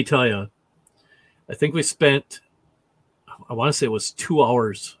 And let me tell you, I think we spent, I want to say it was 2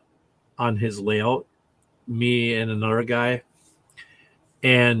 hours on his layout, me and another guy.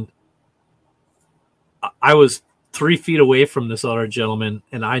 And I was 3 feet away from this other gentleman,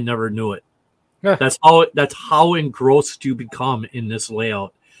 and I never knew it. Yeah. That's how engrossed you become in this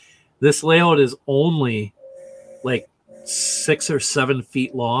layout. This layout is only like 6 or 7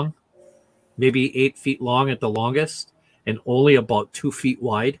 feet long, maybe 8 feet long at the longest, and only about 2 feet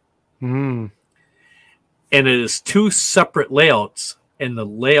wide. Mm. And it is two separate layouts, and the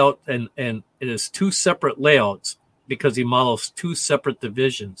layout and it is two separate layouts because he models two separate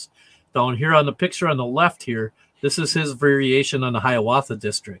divisions. Down here on the picture on the left here, this is his variation on the Hiawatha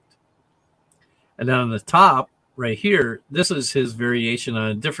district. And then on the top right here, this is his variation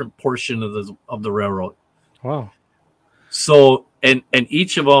on a different portion of the railroad. Wow. So, and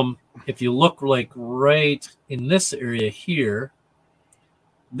each of them, if you look like right in this area here,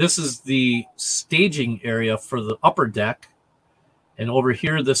 this is the staging area for the upper deck. And over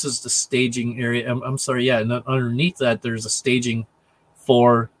here, this is the staging area. I'm sorry, yeah. And underneath that, there's a staging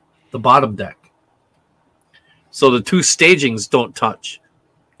for the bottom deck. So the two stagings don't touch.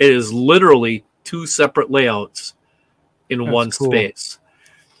 It is literally two separate layouts in one space.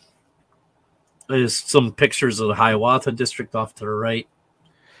 There's some pictures of the Hiawatha district off to the right.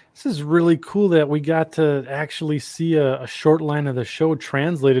 This is really cool that we got to actually see a short line of the show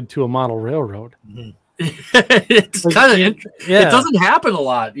translated to a model railroad. Mm-hmm. It's kind of interesting. Yeah. It doesn't happen a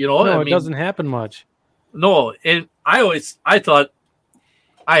lot, you know. No, it doesn't happen much. No, and I thought,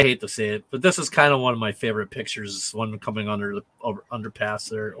 I hate to say it, but this is kind of one of my favorite pictures. One coming under the underpass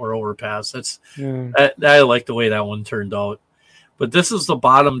there or overpass. I like the way that one turned out. But this is the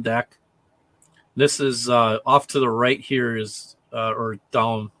bottom deck. This is off to the right here is or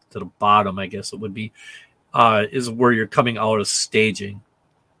down to the bottom, I guess it would be, is where you're coming out of staging.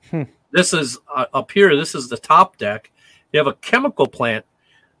 This is up here. This is the top deck. You have a chemical plant.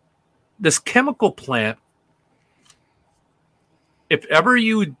 This chemical plant, if ever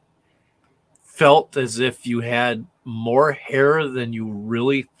you felt as if you had more hair than you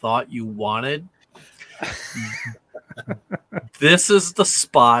really thought you wanted, this is the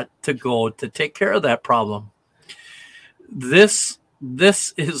spot to go to take care of that problem. This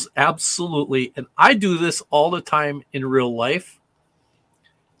is absolutely, and I do this all the time in real life.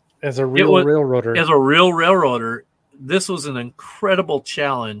 As a real railroader, this was an incredible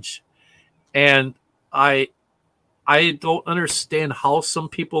challenge, and I don't understand how some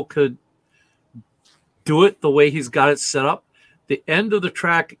people could do it the way he's got it set up. The end of the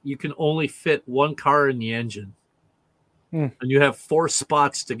track, you can only fit one car in the engine, and you have 4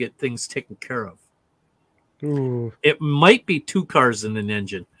 spots to get things taken care of. Ooh. It might be 2 cars in an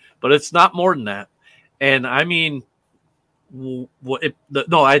engine, but it's not more than that. And I mean,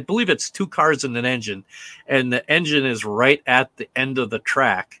 I believe it's 2 cars in an engine, and the engine is right at the end of the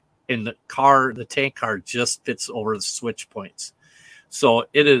track, and the tank car just fits over the switch points. So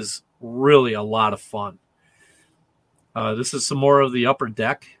it is really a lot of fun. This is some more of the upper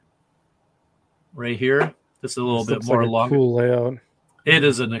deck right here. This is a little bit more longer. Cool layout. It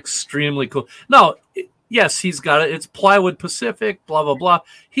is an extremely cool. Now, yes, he's got it. It's plywood Pacific, blah, blah, blah.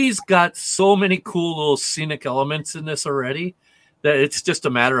 He's got so many cool little scenic elements in this already that it's just a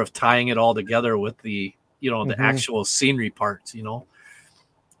matter of tying it all together with the, the actual scenery parts,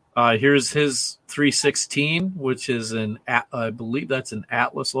 Here's his 316, which is I believe that's an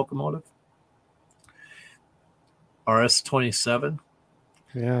Atlas locomotive. RS-27.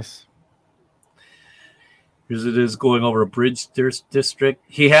 Yes. Here's it is going over a bridge district.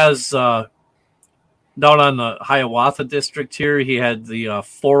 He has down on the Hiawatha district here, he had the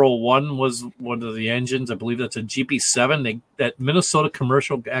 401 was one of the engines. I believe that's a GP7. That Minnesota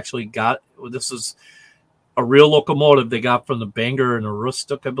commercial actually got. This is a real locomotive they got from the Bangor and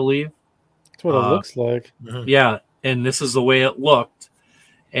Aroostook, I believe. That's what it looks like. Yeah, and this is the way it looked.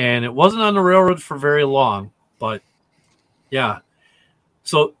 And it wasn't on the railroad for very long, but yeah.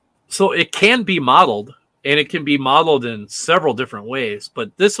 So it can be modeled, and it can be modeled in several different ways.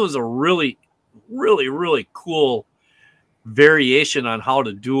 But this was a really, really, really cool variation on how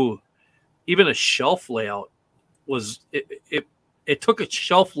to do even a shelf layout. It took a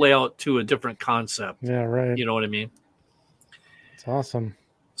shelf layout to a different concept. Yeah, right. You know what I mean? It's awesome.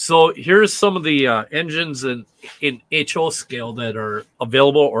 So here's some of the engines in HO scale that are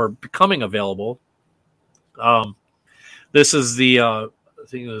available or becoming available. This is I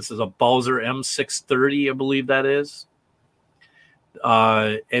think this is a Bowser M630, I believe that is.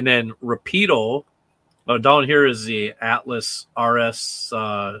 And then Rapido, down here is the Atlas RS,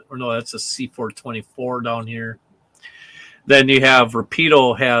 or no, that's a C424 down here. Then you have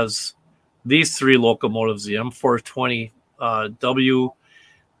Rapido has these three locomotives, the M420W.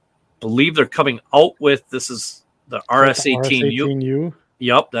 Believe they're coming out with, this is the RS18U. RS18U?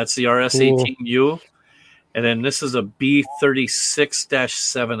 Yep, that's the RS18U. Cool. And then this is a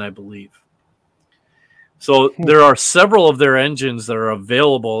B36-7, I believe. So there are several of their engines that are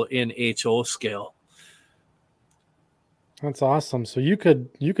available in HO scale. That's awesome. So you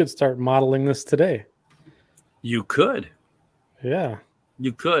could start modeling this today. You could. Yeah.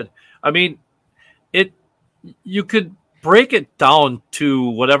 You could. I mean, you could break it down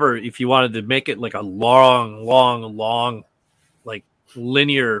to whatever, if you wanted to make it like a long, like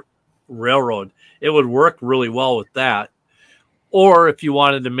linear railroad, it would work really well with that. Or if you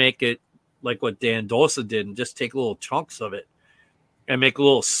wanted to make it like what Dan Dosa did and just take little chunks of it and make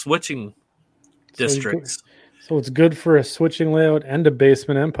little switching districts. So it's good for a switching layout and a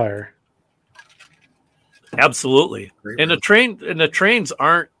basement empire. Absolutely. And the trains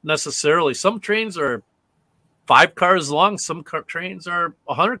aren't necessarily, some trains are 5 cars long, some trains are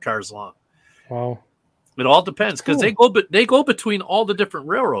 100 cars long. Wow. It all depends because they go between all the different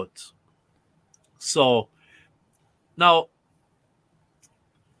railroads. So now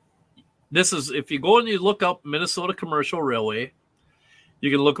this is, if you go and you look up Minnesota Commercial Railway,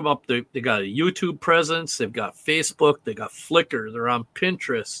 you can look them up. They got a YouTube presence, they've got Facebook, they got Flickr, they're on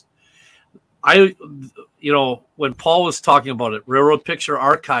Pinterest. When Paul was talking about it, Railroad Picture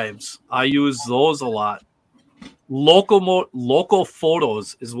Archives, I use those a lot. Local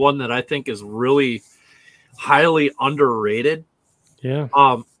photos is one that I think is really highly underrated. Yeah.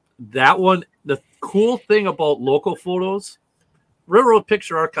 That one, the cool thing about local photos,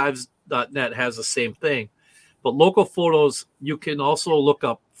 railroadpicturearchives.net has the same thing, but local photos, you can also look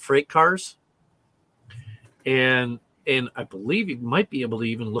up freight cars, and I believe you might be able to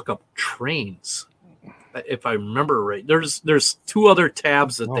even look up trains, if I remember right. There's 2 other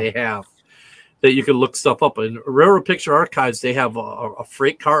tabs that they have that you can look stuff up. In Railroad Picture Archives, they have a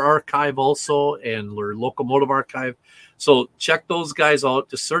freight car archive also, and their locomotive archive. So check those guys out.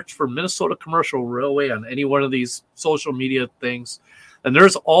 Just search for Minnesota Commercial Railway on any one of these social media things. And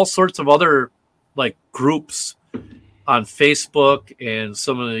there's all sorts of other like groups on Facebook and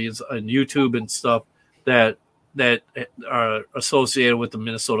some of these on YouTube and stuff that are associated with the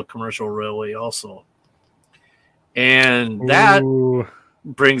Minnesota Commercial Railway also. And that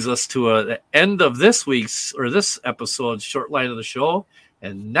brings us to the end of this episode, short line of the show.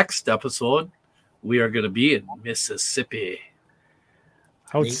 And next episode, we are going to be in Mississippi.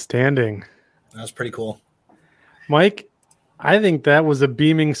 Outstanding. That was pretty cool. Mike, I think that was a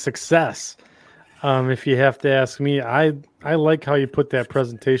beaming success. If you have to ask me, I like how you put that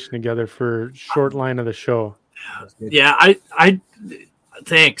presentation together for short line of the show. Yeah, I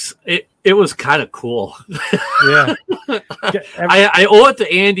thanks. It was kind of cool. Yeah. I owe it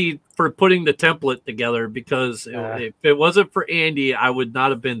to Andy for putting the template together, because if it wasn't for Andy, I would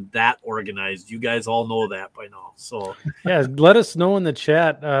not have been that organized. You guys all know that by now. So yeah, let us know in the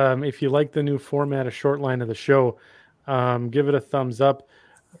chat if you like the new format of short line of the show. Give it a thumbs up,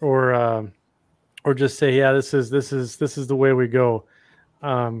 or just say, yeah, this is the way we go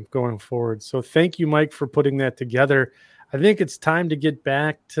going forward. So thank you, Mike, for putting that together. I think it's time to get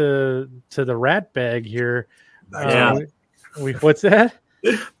back to the rat bag here. Yeah. What's that?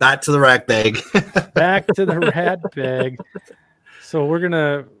 Back to the rack bag. Back to the rat bag. So we're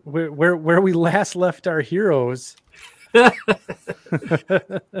gonna where we last left our heroes.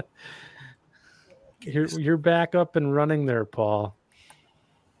 You're back up and running there, Paul.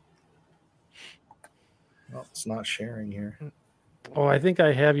 Well, it's not sharing here. Oh, I think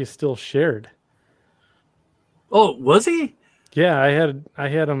I have you still shared. Oh, was he? Yeah, I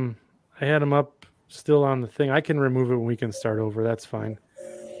had him up still on the thing. I can remove it when we can start over. That's fine.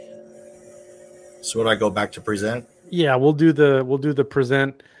 So would I go back to present? Yeah, we'll do the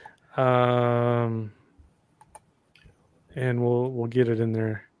present, and we'll get it in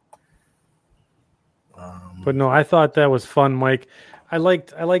there. But no, I thought that was fun, Mike. I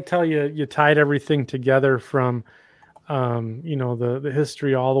liked how you tied everything together from, the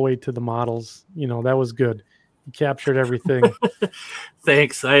history all the way to the models. That was good. You captured everything.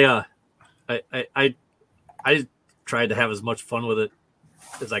 Thanks. I tried to have as much fun with it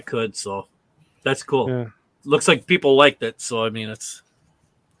as I could, so that's cool. Yeah. Looks like people liked it, so I mean, it's.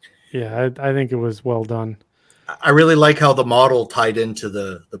 Yeah, I think it was well done. I really like how the model tied into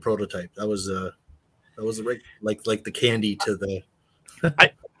the prototype. That was like the candy to the.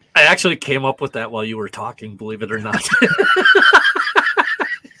 I actually came up with that while you were talking, believe it or not.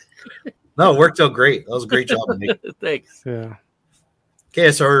 No, it worked out great. That was a great job, Mike. Thanks. Yeah.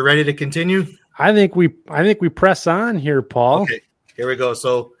 Okay, so are we ready to continue? I think we press on here, Paul. Okay, here we go.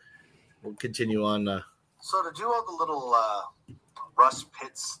 So we'll continue on. So to do all the little rust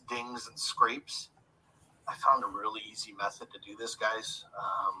pits, dings, and scrapes, I found a really easy method to do this, guys.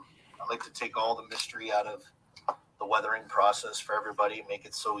 I like to take all the mystery out of the weathering process for everybody, make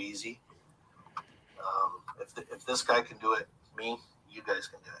it so easy. If this guy can do it, you guys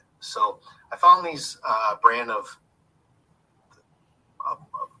can do it. So I found these brand of,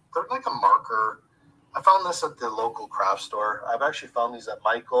 they're like a marker. I found this at the local craft store. I've actually found these at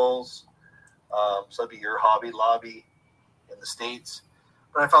Michael's. So that'd be your Hobby Lobby in the States.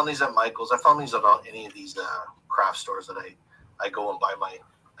 But I found these at Michael's. I found these at any of these craft stores that I go and buy my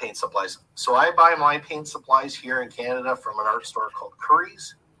paint supplies. So I buy my paint supplies here in Canada from an art store called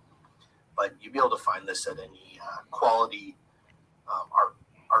Curry's. But you'll be able to find this at any quality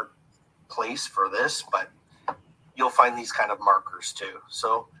art place for this. But you'll find these kind of markers too.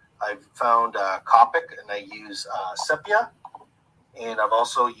 So I've found Copic, and I use Sepia. And I've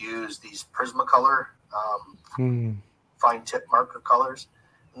also used these Prismacolor fine tip marker colors.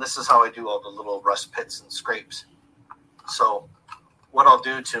 And this is how I do all the little rust pits and scrapes. So what I'll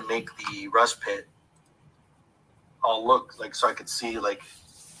do to make the rust pit, I'll look like, so I could see, like,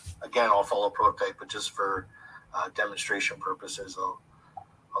 again, I'll follow prototype, but just for demonstration purposes, I'll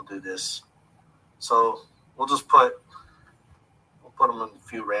do this. So we'll put them in a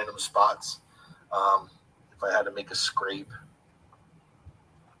few random spots. If I had to make a scrape,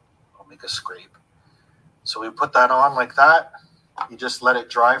 I'll make a scrape. So we put that on like that. You just let it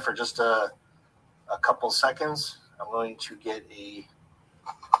dry for just a couple seconds. I'm going to get a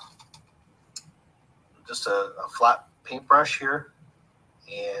flat paintbrush here,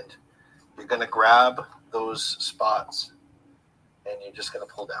 and you're going to grab those spots, and you're just going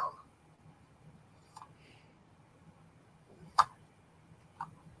to pull down.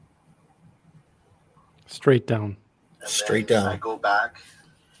 Straight down. And Straight then down. I go back,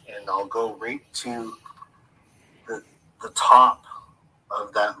 and I'll go right to the top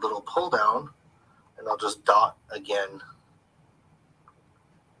of that little pull down, and I'll just dot again.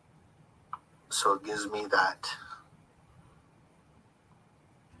 So it gives me that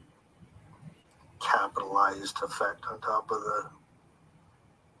capitalized effect on top of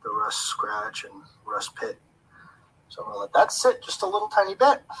the rust scratch and rust pit. So I'm going to let that sit just a little tiny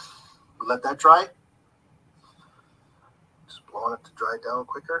bit. Let that dry. Just blowing it to dry down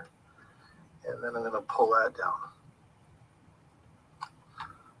quicker. And then I'm going to pull that down.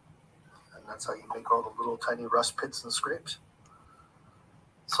 And that's how you make all the little tiny rust pits and scrapes.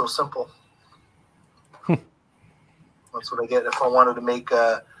 So simple. That's what I get. If I wanted to make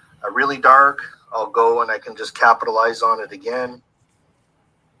a really dark, I'll go and I can just capitalize on it again.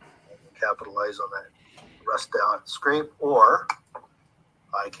 I can capitalize on that rust out scrape, or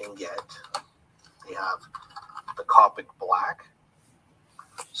I can get, they have the Copic black.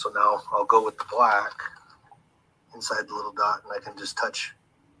 So now I'll go with the black inside the little dot, and I can just touch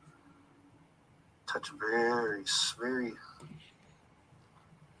very, very,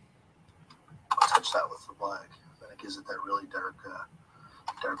 I'll touch that with the black. Then it gives it that really dark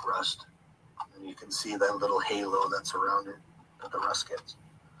rust. And you can see that little halo that's around it that the rust gets.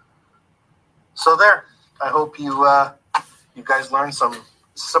 So there, I hope you guys learned some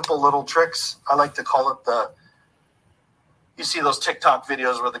simple little tricks. I like to call it you see those TikTok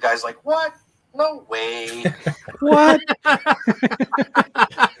videos where the guy's like, what? No way. What?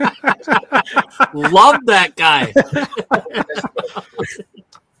 Love that guy.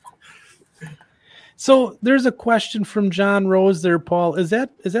 So there's a question from John Rose there, Paul. Is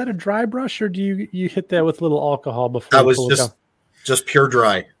that a dry brush, or do you hit that with a little alcohol before That you was pull it down? just pure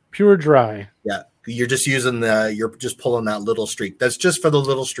dry. Pure dry. Yeah, you're just using you're just pulling that little streak. That's just for the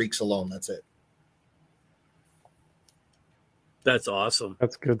little streaks alone. That's it. That's awesome.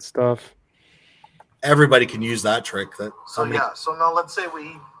 That's good stuff. Everybody can use that trick. So now let's say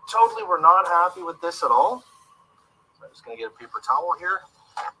we totally were not happy with this at all. So I'm just going to get a paper towel here.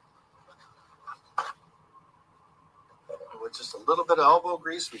 With just a little bit of elbow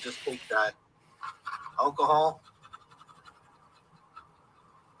grease, we just take that alcohol.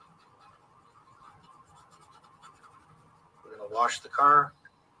 We're going to wash the car.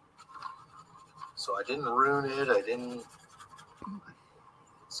 So I didn't ruin it.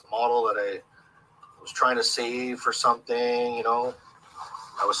 It's a model that I was trying to save for something, you know.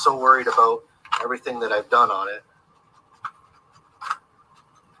 I was so worried about everything that I've done on it.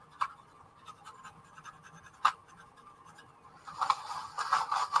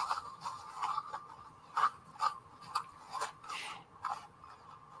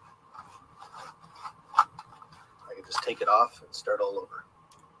 I can just take it off and start all over.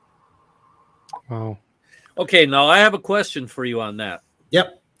 Wow. Okay, now I have a question for you on that.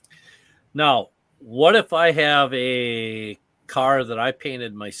 Yep. Now, what if I have a car that I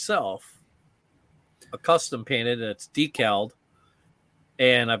painted myself, a custom painted, and it's decaled,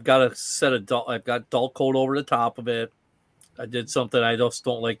 and I've got I've got dull coat over the top of it. I did something, I just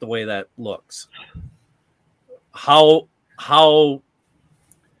don't like the way that looks. How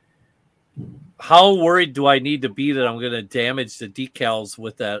worried do I need to be that I'm going to damage the decals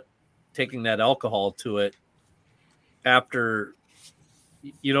with that, taking that alcohol to it after,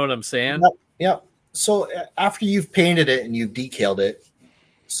 you know what I'm saying? Yeah. So after you've painted it and you've decaled it,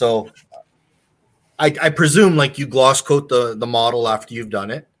 so I presume like you gloss coat the model after you've done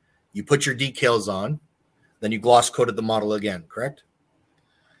it. You put your decals on, then you gloss coated the model again, correct?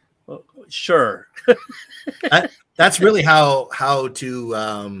 Sure. That's really how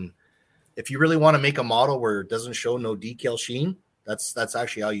to if you really want to make a model where it doesn't show no decal sheen, that's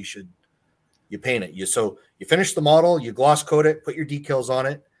actually how you paint it. You finish the model, you gloss coat it, put your decals on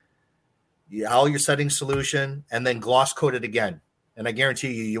it, all your setting solution, and then gloss coat it again. And I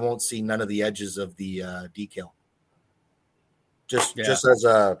guarantee you won't see none of the edges of the decal. Just as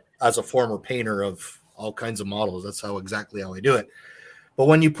a former painter of all kinds of models, that's exactly how I do it. But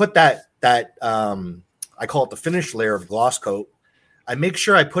when you put that I call it the finish layer of gloss coat, I make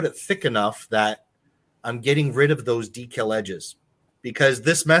sure I put it thick enough that I'm getting rid of those decal edges. Because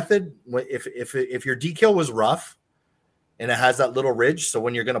this method, if your decal was rough and it has that little ridge, so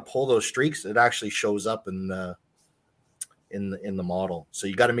when you're going to pull those streaks, it actually shows up in the model. So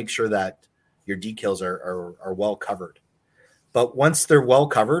you got to make sure that your decals are well covered. But once they're well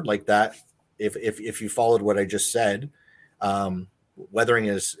covered like that, if you followed what I just said, weathering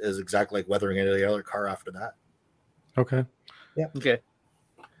is exactly like weathering any other car after that. Okay. Yeah. Okay.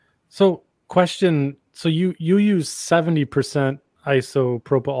 So question. So you use 70%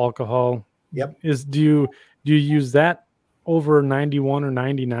 isopropyl alcohol. Yep. Do you use that over 91 or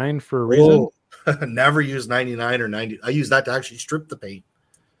 99 for a reason? Never use 99 or 90. I use that to actually strip the paint.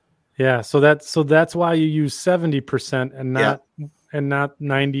 Yeah. So that's why you use 70% and not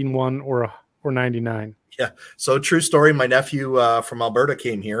 91 or 99. Yeah. So true story. My nephew from Alberta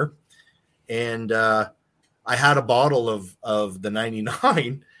came here, and I had a bottle of the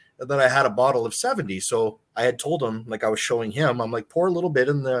 99, and then I had a bottle of 70. So I had told him, like I was showing him, I'm like, pour a little bit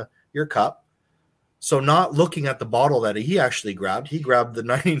in your cup. So not looking at the bottle that he actually grabbed, he grabbed the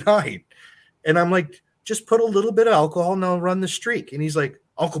 99. And I'm like, just put a little bit of alcohol and I'll run the streak. And he's like,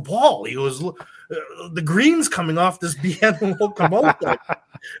 Uncle Paul, he goes, the green's coming off this BN locomotive.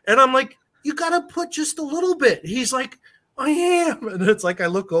 And I'm like, you got to put just a little bit. He's like, I am. And it's like, I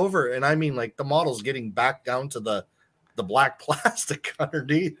look over and I mean, like the model's getting back down to the black plastic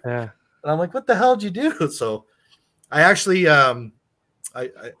underneath. Yeah. And I'm like, what the hell did you do? So I actually,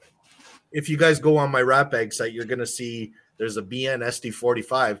 if you guys go on my rat bag site, you're going to see there's a BN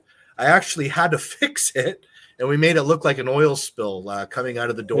SD45. I actually had to fix it, and we made it look like an oil spill coming out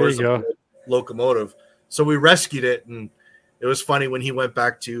of the doors of the locomotive. So we rescued it, and it was funny when he went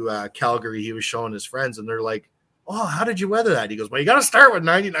back to Calgary, he was showing his friends, and they're like, oh, how did you weather that? He goes, well, you got to start with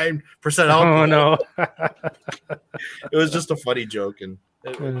 99% alcohol. Oh, no. It was just a funny joke, and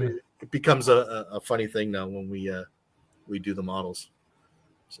it becomes a funny thing now when we do the models.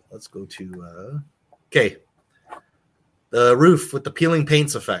 So let's go to the roof with the peeling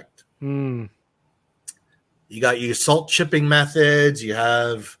paints effect. You got your salt chipping methods. You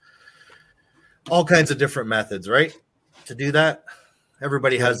have all kinds of different methods, right? To do that.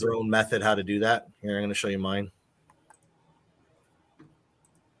 Everybody has their own method how to do that. Here, I'm going to show you mine.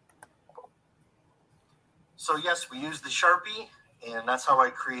 So yes, we use the Sharpie, and that's how I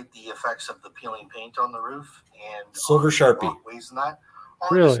create the effects of the peeling paint on the roof. And Silver Sharpie. Ways in that.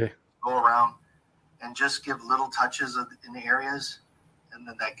 Really? Go around and just give little touches in the areas, and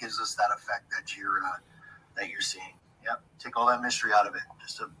then that gives us that effect that you're seeing. Yep. Take all that mystery out of it.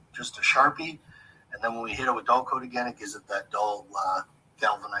 Just a Sharpie, and then when we hit it with dull coat again, it gives it that dull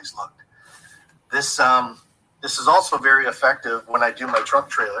galvanized look. This is also very effective when I do my truck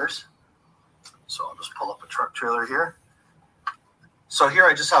trailers. So I'll just pull up a truck trailer here. So here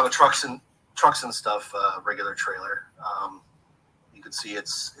I just have a trucks and stuff regular trailer. You can see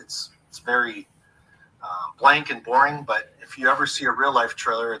it's very blank and boring, but if you ever see a real life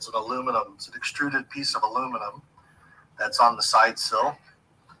trailer, it's an extruded piece of aluminum that's on the side sill,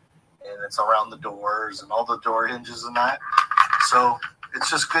 and it's around the doors and all the door hinges and that. So it's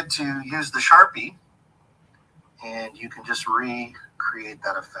just good to use the Sharpie, and you can just recreate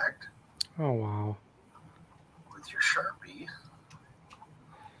that effect. Oh, wow. With your Sharpie.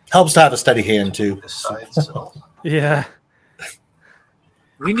 Helps to have a steady hand, too. The side sill. Yeah.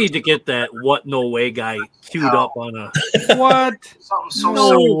 We need to get that what no way guy queued up on a What? Something so No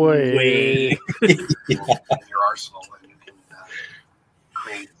simple way. in your arsenal, and you can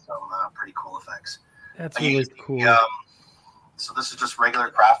create some pretty cool effects. That's really cool. So this is just regular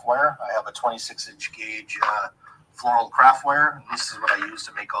craft wire. I have a 26-inch gauge floral craft wire, and this is what I use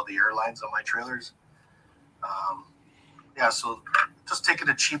to make all the airlines on my trailers. So just taking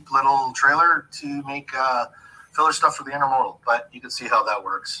a cheap little trailer to make filler stuff for the intermodal, but you can see how that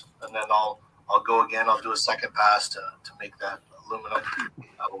works. And then I'll go again. I'll do a second pass to make that aluminum.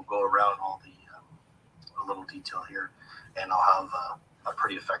 I will go around all the little detail here, and I'll have a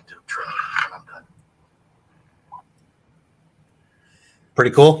pretty effective trailer when I'm done.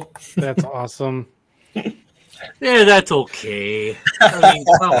 Pretty cool. That's awesome. Yeah, that's okay. I mean,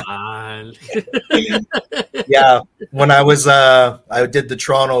 come on. Yeah, when I was I did the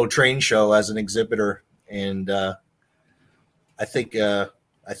Toronto train show as an exhibitor, and I think the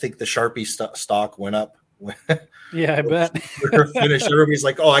Sharpie stock went up. Yeah, I bet. We were finished. Everybody's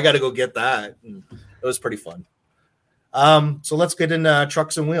like, "Oh, I got to go get that." And it was pretty fun. So let's get into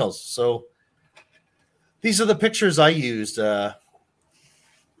trucks and wheels. So these are the pictures I used.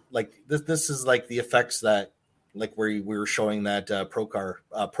 Like this is like the effects that. Like where we were showing that Procore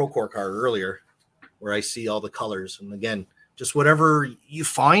car earlier, where I see all the colors, and again, just whatever you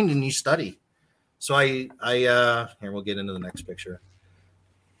find and you study. So I here we'll get into the next picture.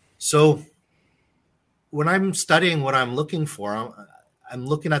 So when I'm studying what I'm looking for, I'm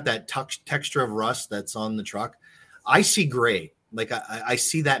looking at that texture of rust that's on the truck. I see gray, like I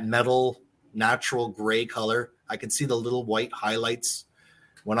see that metal natural gray color. I can see the little white highlights.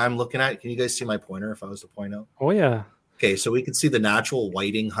 When I'm looking at it, can you guys see my pointer if I was to point out? Oh, yeah. Okay, so we can see the natural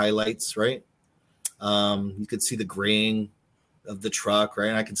whiting highlights, right? You can see the graying of the truck, right?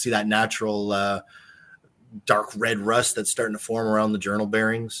 And I can see that natural dark red rust that's starting to form around the journal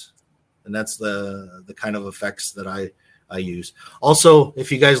bearings. And that's the kind of effects that I use. Also,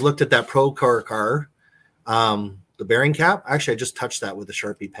 if you guys looked at that Procore car, the bearing cap, actually I just touched that with a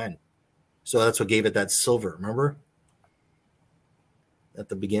Sharpie pen. So that's what gave it that silver, remember? At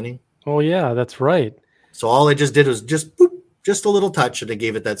the beginning. Oh, yeah, that's right. So all I just did was just boop, just a little touch, and it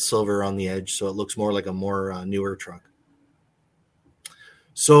gave it that silver on the edge, so it looks more like a more newer truck.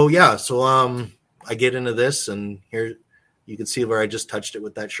 So yeah, I get into this, and here you can see where I just touched it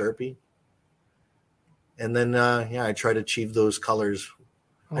with that Sharpie, and then I try to achieve those colors.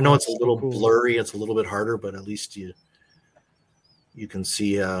 I know it's a little blurry, it's a little bit harder, but at least you can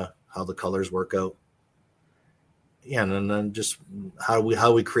see how the colors work out. Yeah, and then just how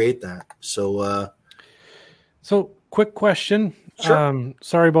we create that. So quick question. Sure.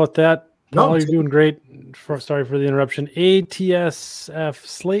 Sorry about that. Paul, No, you're doing great. Sorry for the interruption. ATSF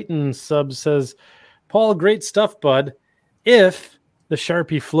Slayton sub says, Paul, great stuff, bud. If the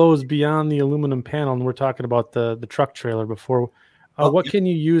Sharpie flows beyond the aluminum panel, and we're talking about the truck trailer before, what can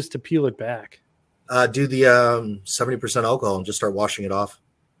you use to peel it back? Do the 70% alcohol and just start washing it off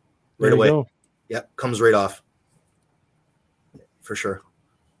right There you away. go. Yep, comes right off. For sure.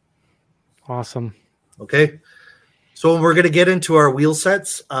 Awesome. Okay. So we're going to get into our wheel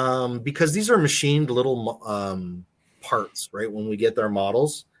sets because these are machined little parts, right? When we get their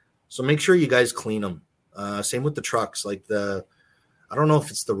models. So make sure you guys clean them. Same with the trucks. Like I don't know if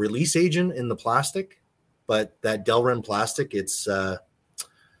it's the release agent in the plastic, but that Delrin plastic, it's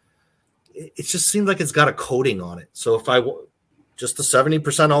it just seems like it's got a coating on it. So if just the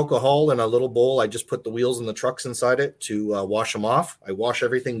 70% alcohol in a little bowl, I just put the wheels and the trucks inside it to wash them off. I wash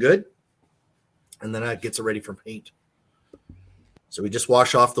everything good, and then that gets it ready for paint. So we just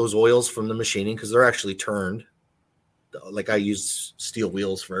wash off those oils from the machining because they're actually turned. Like I use steel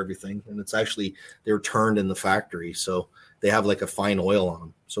wheels for everything, and they're turned in the factory, so they have like a fine oil on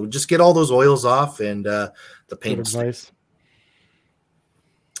them. So just get all those oils off and the paint. Good advice.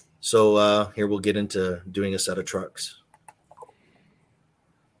 So here we'll get into doing a set of trucks.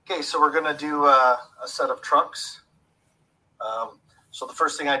 Okay, so we're going to do a set of trucks. So the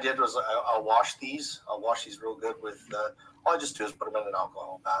first thing I did was I'll wash these. I'll wash these real good with, all I just do is put them in an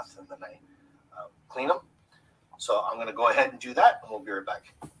alcohol bath, and then I clean them. So I'm going to go ahead and do that, and we'll be right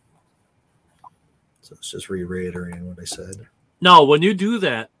back. So it's just reiterating what I said. Now, when you do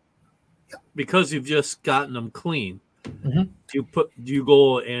that, because you've just gotten them clean, mm-hmm. do you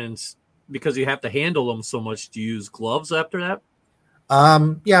go and, because you have to handle them so much, do you use gloves after that?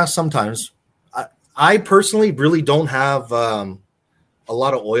 Yeah, sometimes. I personally really don't have a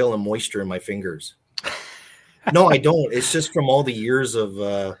lot of oil and moisture in my fingers. No, I don't. It's just from all the years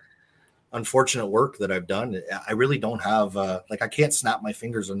of unfortunate work that I've done. I really don't have I can't snap my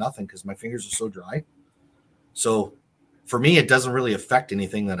fingers or nothing because my fingers are so dry. So for me, it doesn't really affect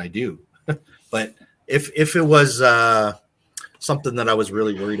anything that I do. But if it was something that I was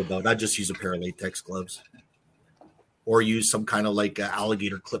really worried about, I'd just use a pair of latex gloves or use some kind of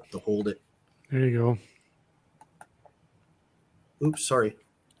alligator clip to hold it. There you go. Oops, sorry.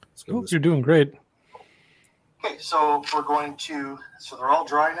 Oh, you're doing great. Okay, so they're all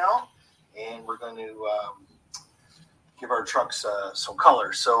dry now, and we're going to give our trucks some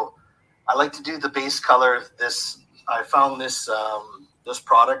color. So I like to do the base color. I found this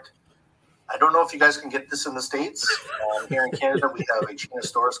product. I don't know if you guys can get this in the States. Here in Canada, we have a chain of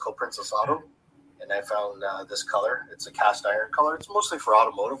stores called Princess Auto, and I found this color. It's a cast iron color. It's mostly for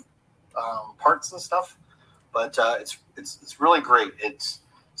automotive parts and stuff, but it's really great. It's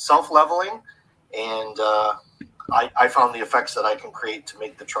self-leveling, and I found the effects that I can create to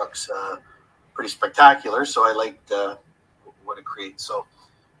make the trucks pretty spectacular. So I liked what it creates. So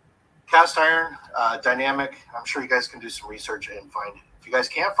cast iron, dynamic. I'm sure you guys can do some research and find it. If you guys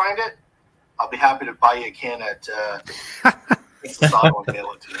can't find it, I'll be happy to buy you a can at Princess Auto and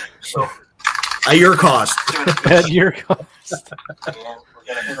mail it to you. So at your cost. At your cost. And we're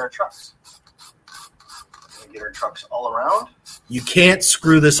going to hit our trucks. We're going to get our trucks all around. You can't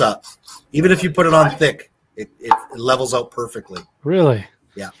screw this up. Even if you put it on thick, it levels out perfectly. Really?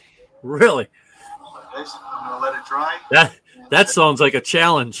 Yeah. Really? Okay, so I'm going to let it dry. That sounds like a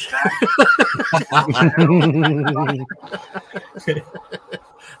challenge.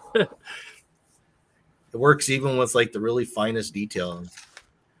 It works even with the really finest detail.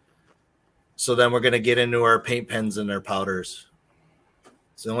 So then we're going to get into our paint pens and our powders.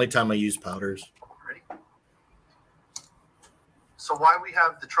 It's the only time I use powders. Ready? So while we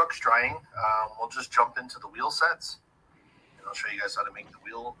have the trucks drying, we'll just jump into the wheel sets. And I'll show you guys how to make the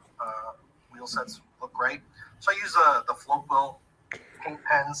wheel sets look great. So I use the float wheel paint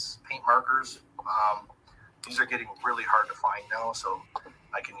pens, paint markers. These are getting really hard to find now, so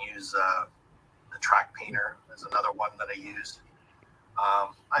I can use the track painter as another one that I used.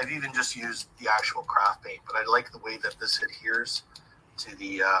 I've even just used the actual craft paint, but I like the way that this adheres to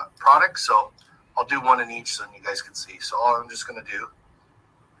the product, so I'll do one in each so you guys can see. So all I'm just going to do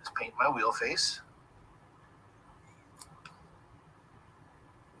is paint my wheel face.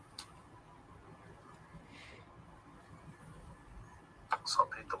 So I'll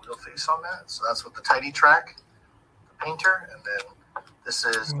paint the wheel face on that. So that's with the Tidy Track, the painter, and then this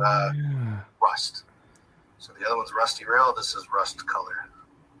is rust. So the other one's Rusty Rail. This is rust color.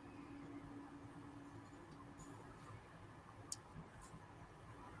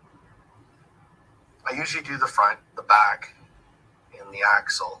 I usually do the front, the back, and the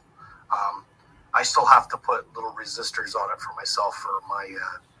axle. I still have to put little resistors on it for myself for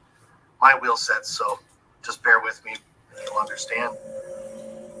my wheel sets. So just bear with me, and you'll understand.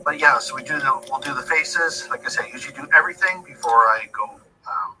 But yeah, so we'll do the faces. Like I said, I usually do everything before I go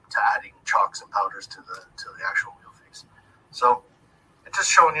to adding chalks and powders to the actual wheel face. So it's just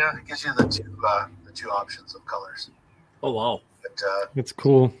showing you. It gives you the two options of colors. Oh wow, But, it's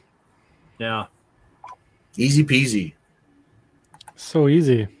cool. Yeah, easy peasy. So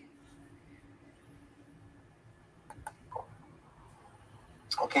easy.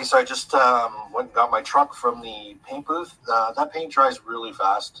 Okay, so I just went and got my truck from the paint booth. That paint dries really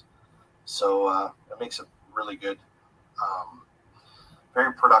fast, so it makes it really good.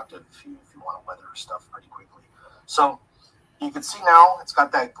 Very productive if you want to weather stuff pretty quickly. So you can see now it's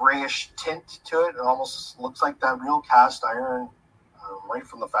got that grayish tint to it. It almost looks like that real cast iron, right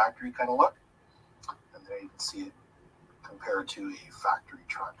from the factory kind of look. And there you can see it compared to a factory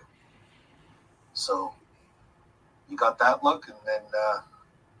truck. So you got that look, and then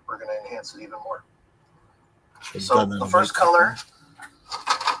we're going to enhance it even more. So the first color,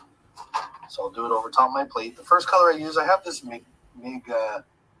 so I'll do it over top of my plate. The first color I use, I have this MIG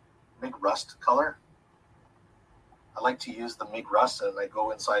rust color. I like to use the MIG rust, and I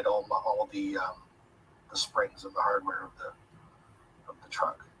go inside all the springs and the hardware of the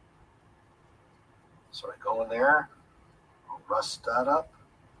truck. So I go in there, I'll rust that up.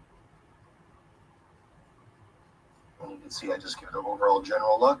 And you can see I just give it an overall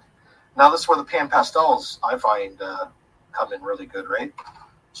general look. Now this is where the pan pastels, I find, come in really good, right?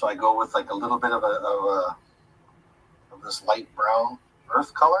 So I go with like a little bit of this light brown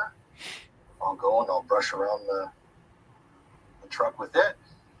earth color. I'll go and I'll brush around the truck with it.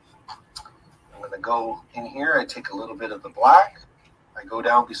 I'm going to go in here. I take a little bit of the black. I go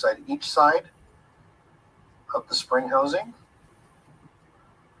down beside each side of the spring housing.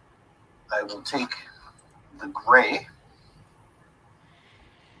 I will take the gray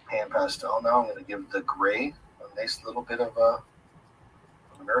pan pastel. Now I'm going to give the gray a nice little bit of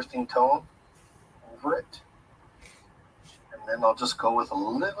an earthing tone over it. And then I'll just go with a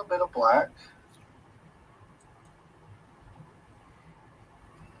little bit of black.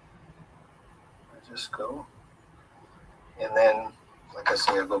 I just go. And then, like I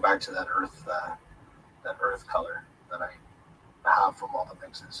say, I go back to that earth color that I have from all the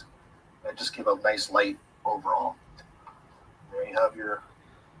mixes. I just give a nice light overall. There you have your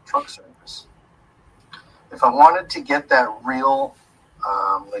truck surface. If I wanted to get that real,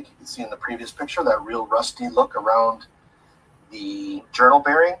 like you can see in the previous picture, that real rusty look around the journal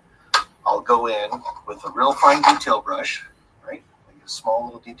bearing, I'll go in with a real fine detail brush, right? Like a small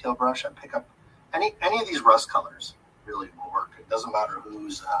little detail brush. I pick up any of these rust colors. Really will work. It doesn't matter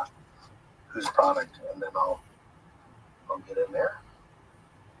whose product, and then I'll get in there.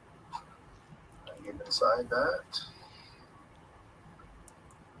 I get inside that.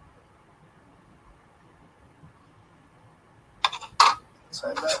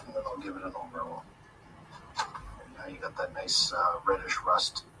 Inside that, and then I'll give it an overall. And now you got that nice reddish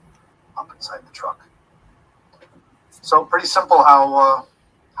rust up inside the truck. So pretty simple how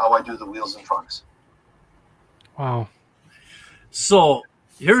I do the wheels and trucks. Wow. So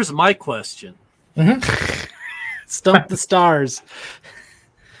here's my question. Mm-hmm. Stump the stars.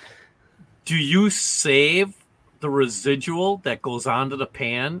 Do you save the residual that goes onto the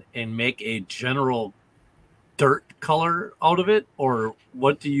pan and make a general dirt color out of it? Or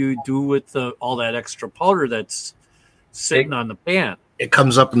what do you do with all that extra powder that's sitting on the pan? It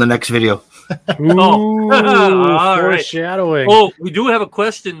comes up in the next video. Ooh, all foreshadowing. Right. Oh, we do have a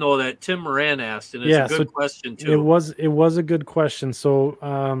question though that Tim Moran asked, and it's a good question too. It was a good question. So,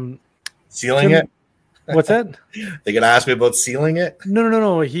 sealing it. What's that? They gonna ask me about sealing it?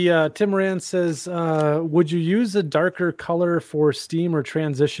 No. He Tim Moran says, would you use a darker color for steam or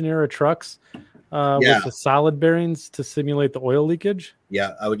transition era trucks with the solid bearings to simulate the oil leakage?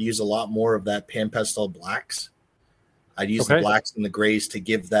 Yeah, I would use a lot more of that pan pastel blacks. I'd use the blacks and the grays to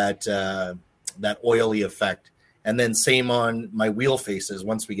give that that oily effect. And then same on my wheel faces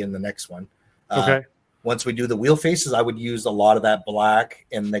once we get in the next one. Once we do the wheel faces, I would use a lot of that black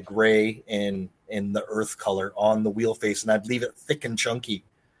and the gray and the earth color on the wheel face. And I'd leave it thick and chunky.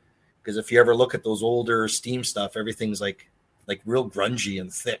 Because if you ever look at those older steam stuff, everything's like real grungy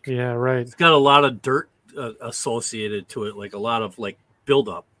and thick. Yeah, right. It's got a lot of dirt associated to it, like a lot of like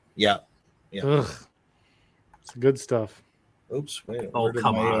buildup. Yeah. Ugh. It's good stuff. Oops, wait.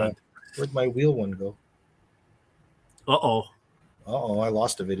 Come on. Where'd my wheel one go? Uh-oh, I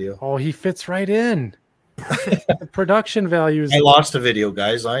lost a video. Oh, he fits right in. The production values. I lost a video,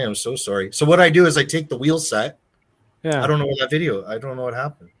 guys. I am so sorry. So what I do is I take the wheel set. Yeah. I don't know what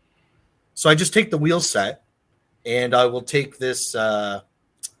happened. So I just take the wheel set and I will take this all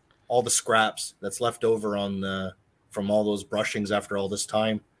the scraps that's left over from all those brushings after all this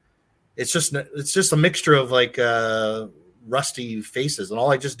time. It's just a mixture of like rusty faces, and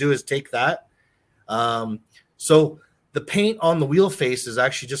all I just do is take that. So the paint on the wheel face is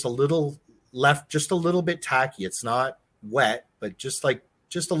actually just a little bit tacky. It's not wet, but just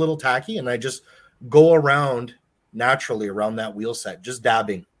a little tacky, and I just go around naturally around that wheel set, just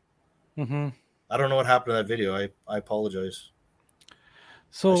dabbing. Mm-hmm. I don't know what happened to that video. I apologize.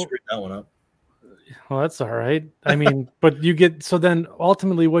 So I screwed that one up. Well, that's all right. I mean, but so then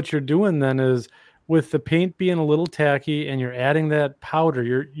ultimately what you're doing then is with the paint being a little tacky and you're adding that powder,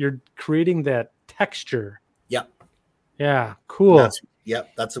 you're creating that texture. Yeah. Yeah, cool. That's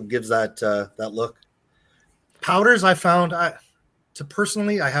what gives that look. Powders, I found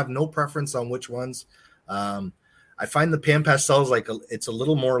personally, I have no preference on which ones. I find the pan pastels it's a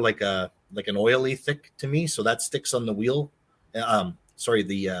little more like an oily thick to me, so that sticks on the wheel. Sorry,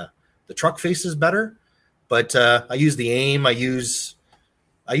 the truck face is better, but I use the aim. I use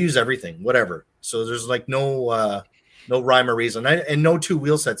everything, whatever. So there's like no rhyme or reason, and no two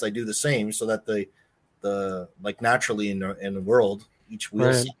wheel sets I do the same, so that the like naturally in the world each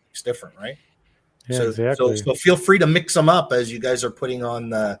wheel set is different, right? Yeah, So, exactly. so feel free to mix them up as you guys are putting on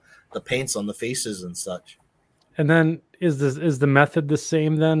the paints on the faces and such. And then is the method the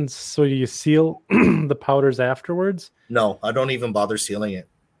same then? So you seal the powders afterwards? No, I don't even bother sealing it.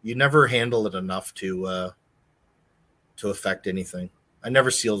 You never handle it enough to affect anything. I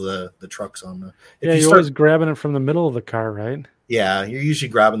never seal the trucks on the. You're always grabbing it from the middle of the car, right? Yeah, you're usually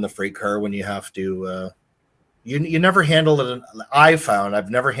grabbing the freight car when you have to. You never handle it.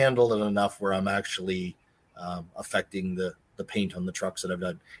 I've never handled it enough where I'm actually affecting the paint on the trucks that I've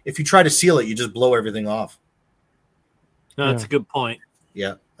done. If you try to seal it, you just blow everything off. No, that's a good point.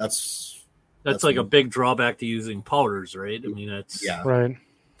 Yeah, that's like a big drawback to using powders, right? I mean, it's right.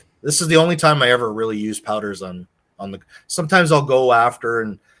 This is the only time I ever really use powders on the. Sometimes I'll go after,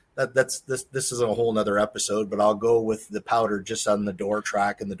 and this is a whole nother episode, but I'll go with the powder just on the door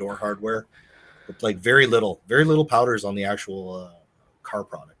track and the door hardware, with like very little powders on the actual car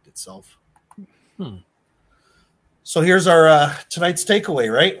product itself. So here's our tonight's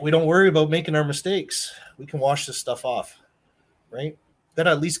takeaway, right? We don't worry about making our mistakes. We can wash this stuff off, right?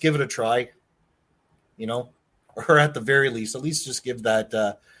 Gotta at least give it a try, or at the very least, at least just give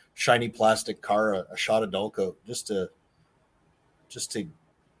that shiny plastic car a shot of dull coat, just to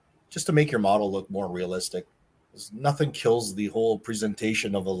make your model look more realistic. Nothing kills the whole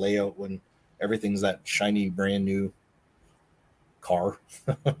presentation of a layout when everything's that shiny, brand new car,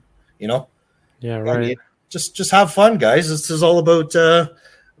 Yeah, right. I mean, just have fun, guys. This is all about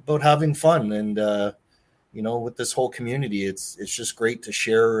having fun, and with this whole community, it's just great to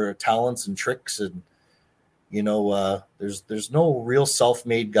share talents and tricks, and there's no real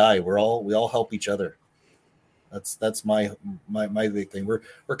self-made guy. We all help each other. That's my big thing.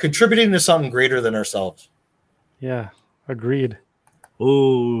 We're contributing to something greater than ourselves. Yeah, agreed.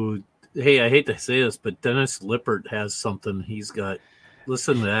 Oh, hey, I hate to say this, but Dennis Lippert has something. He's got,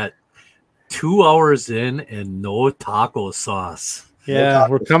 listen to that, 2 hours in and no taco sauce. Yeah,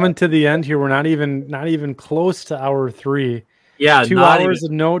 we're coming to the end here. We're not even close to hour 3. Yeah, 2 hours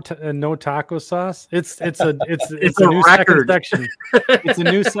and no taco sauce. It's a new record. Second section. It's a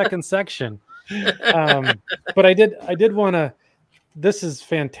new second section. But I did want to. This is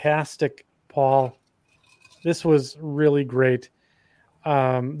fantastic, Paul. This was really great.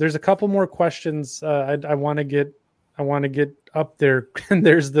 There's a couple more questions I want to get up there, and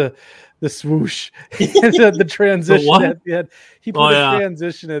there's the swoosh, the transition at the end. He put a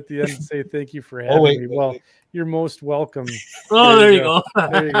transition at the end and say thank you for having me. Well, you're most welcome. There you go.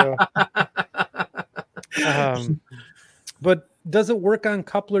 There you go. But does it work on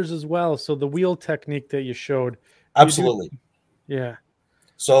couplers as well? So the wheel technique that you showed. Absolutely. Yeah.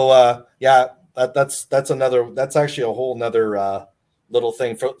 So that's actually a whole nother little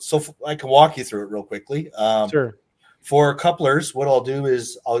thing. So I can walk you through it real quickly. Sure. For couplers, what I'll do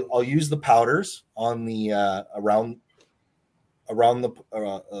is I'll use the powders on the around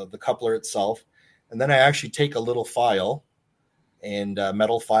the coupler itself, and then I actually take a little file and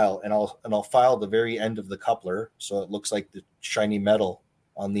metal file, and I'll file the very end of the coupler so it looks like the shiny metal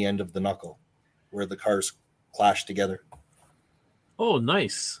on the end of the knuckle where the cars clash together. Oh,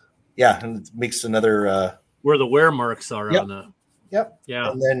 nice. Yeah, and it makes another where the wear marks are on the. Yep.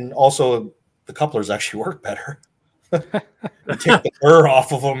 Yeah. And then also the couplers actually work better. Take the burr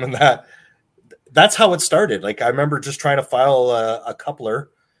off of them, and that's how it started. Like I remember just trying to file a coupler,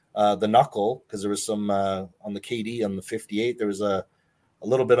 the knuckle, because there was some on the KD on the 58. There was a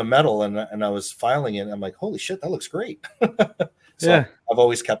little bit of metal, and I was filing it. And I'm like, holy shit, that looks great. So I've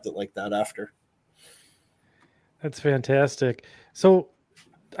always kept it like that after. That's fantastic. So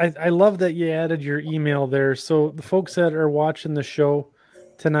I love that you added your email there. So the folks that are watching the show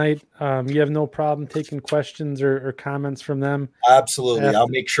tonight, you have no problem taking questions or comments from them? Absolutely. I'll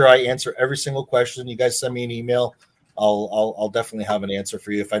make sure I answer every single question. You guys send me an email. I'll definitely have an answer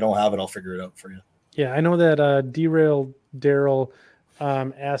for you. If I don't have it, I'll figure it out for you. Yeah, I know that Derail Daryl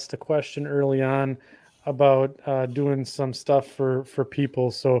asked a question early on about doing some stuff for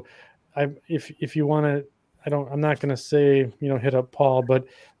people. So if you want to, I'm not going to say, hit up Paul, but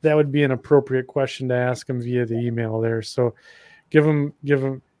that would be an appropriate question to ask him via the email there. So give him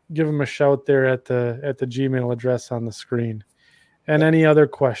give them a shout there at the Gmail address on the screen. And any other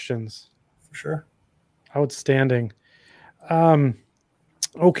questions? For sure. Outstanding.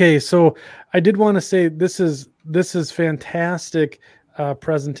 Okay, so I did want to say this is fantastic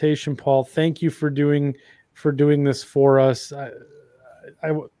presentation, Paul. Thank you for doing this for us.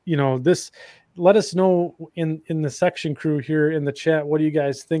 This. Let us know in the section crew here in the chat. What do you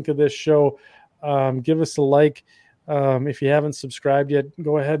guys think of this show? Give us a like. If you haven't subscribed yet,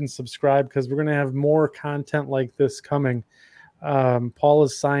 go ahead and subscribe because we're going to have more content like this coming. Paul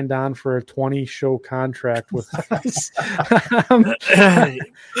is signed on for a 20-show contract with us.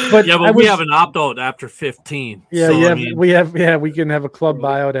 but we have an opt-out after 15. Yeah, so, we can have a club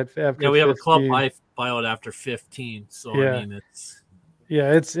buyout after. Yeah, we have 15. A club buyout after 15. So yeah. I mean,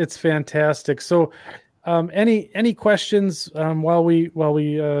 it's fantastic. So, any questions while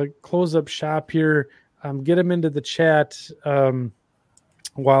we close up shop here? Get them into the chat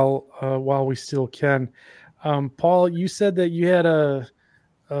while we still can. Paul, you said that you had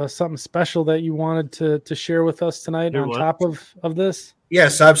something special that you wanted to share with us tonight top of this.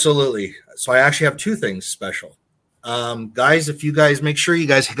 Yes, absolutely. So I actually have two things special. Guys, if you guys make sure you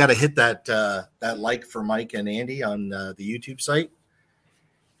guys got to hit that like for Mike and Andy on the YouTube site.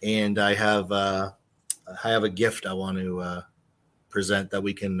 And I have a gift I want to present that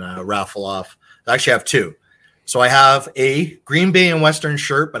we can raffle off. I actually have two. So I have a Green Bay and Western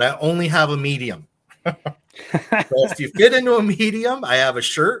shirt, but I only have a medium. So if you fit into a medium, I have a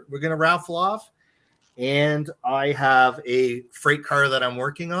shirt we're going to raffle off. And I have a freight car that I'm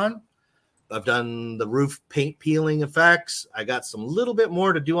working on. I've done the roof paint peeling effects. I got some little bit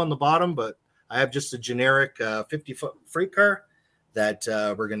more to do on the bottom, but I have just a generic 50-foot freight car that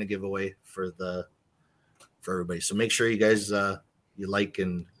we're going to give away for everybody. So make sure you guys you like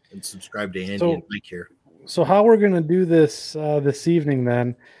and subscribe to Andy and Mike here. So how we're going to do this this evening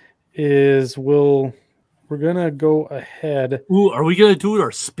then is we're going to go ahead. Ooh, are we going to do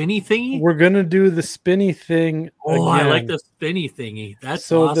our spinny thingy? We're going to do the spinny thing. Oh, again. I like the spinny thingy. That's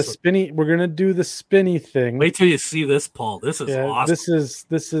so awesome. The spinny. We're going to do the spinny thing. Wait till you see this, Paul. This is awesome.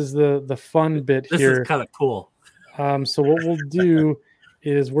 This is the fun bit here. This is kind of cool. So what we'll do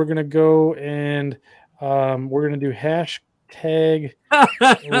is we're going to go and we're going to do hashtag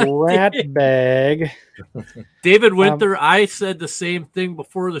rat bag. David Winter, I said the same thing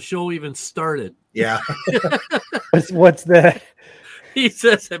before the show even started. Yeah. What's that? He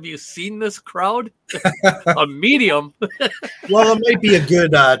says, have you seen this crowd? A medium. Well, it might be a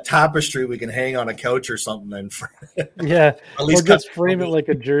good tapestry we can hang on a couch or something then. Yeah. At least just frame it like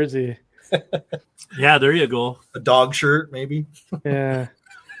a jersey. Yeah, there you go. A dog shirt, maybe. Yeah.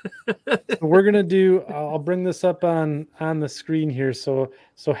 So we're gonna do. I'll bring this up on the screen here. So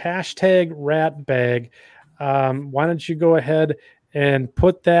hashtag rat bag. Why don't you go ahead and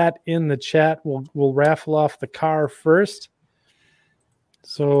put that in the chat? We'll raffle off the car first.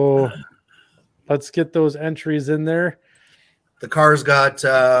 So let's get those entries in there. The car's got.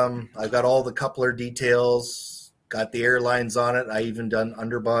 I've got all the coupler details. Got the airlines on it. I even done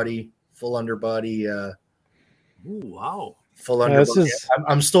underbody. Full underbody. Ooh, wow. Full underbody.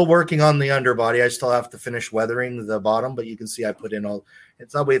 I'm still working on the underbody. I still have to finish weathering the bottom, but you can see I put in all.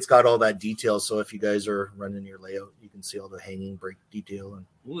 It's that way. It's got all that detail. So if you guys are running your layout, you can see all the hanging brake detail. And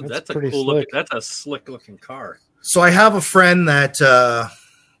ooh, that's a cool look. That's a slick looking car. So I have a friend that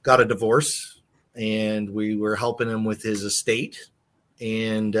got a divorce, and we were helping him with his estate,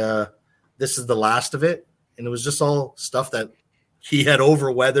 and this is the last of it. And it was just all stuff that he had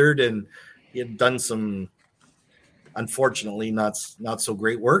over weathered, and he had done some, unfortunately, not so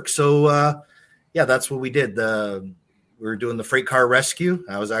great work. So, that's what we did. We were doing the freight car rescue.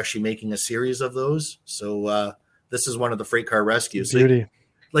 I was actually making a series of those. So this is one of the freight car rescues. Beauty.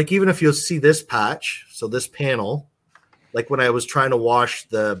 Like even if you'll see this patch, so this panel, like when I was trying to wash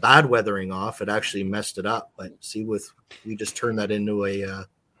the bad weathering off, it actually messed it up. But see, we just turned that into a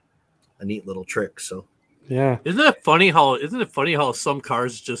neat little trick. So. Yeah. Isn't it funny how some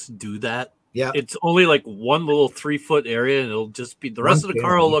cars just do that? Yeah. It's only like one little 3-foot area, and it'll just be the rest of the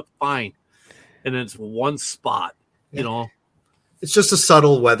car will look fine. And it's one spot, you know. It's just a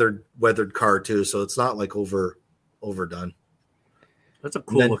subtle weathered car too, so it's not like overdone. That's a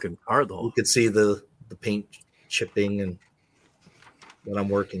cool looking car though. You could see the paint chipping and when I'm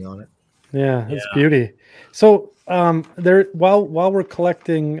working on it. Yeah, it's beauty. So there while we're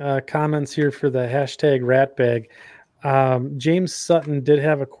collecting comments here for the hashtag rat bag, James Sutton did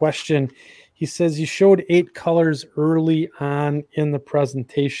have a question. He says you showed 8 colors early on in the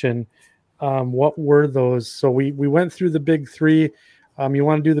presentation. What were those? So we went through the big 3. You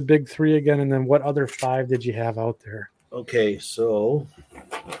want to do the big 3 again, and then what other 5 did you have out there? Okay, so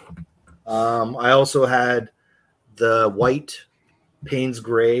I also had the white Payne's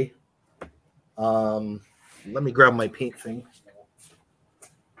Gray. Let me grab my paint thing.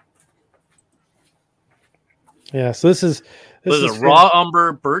 Yeah, so this is raw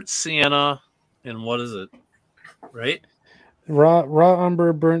umber, burnt sienna, and what is it? Right? raw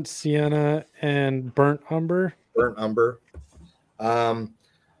umber, burnt sienna, and burnt umber. Burnt umber.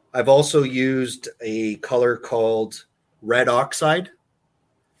 I've also used a color called red oxide.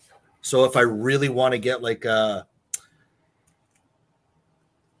 So if I really want to get like I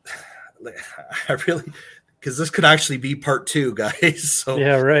really, because this could actually be part 2, guys. So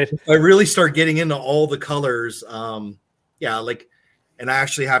yeah, right. If I really start getting into all the colors, yeah, like, and I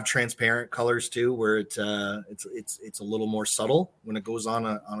actually have transparent colors too, where it's a little more subtle when it goes on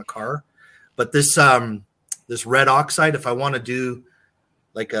a car. But this this red oxide, if I want to do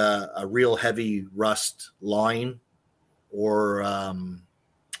like a real heavy rust line, or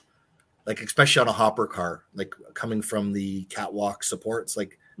like especially on a hopper car, like coming from the catwalk supports,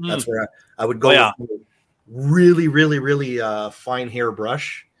 like that's where I would go with really, really, really fine hair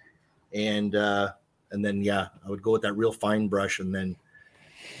brush, and then I would go with that real fine brush, and then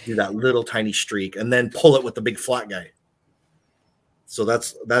do that little tiny streak, and then pull it with the big flat guy. So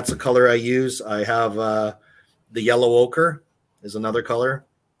that's a color I use. I have the yellow ochre is another color.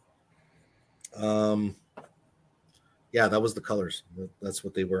 Yeah, that was the colors. That's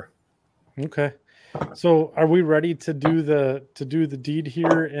what they were. Okay. So are we ready to do the deed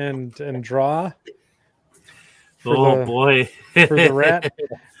here and draw? Boy. for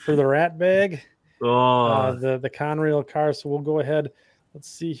the rat bag. Oh, the Conrail car. So we'll go ahead. Let's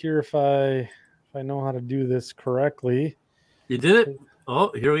see here if I know how to do this correctly. You did it.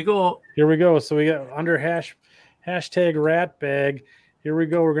 Oh, here we go. Here we go. So we got under hashtag rat bag. Here we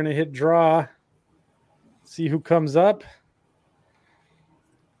go. We're gonna hit draw. See who comes up.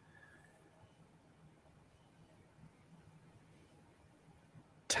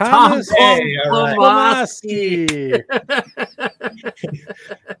 Thomas Lamasi.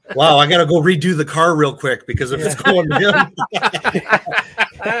 Wow, I gotta go redo the car real quick, because if it's going down.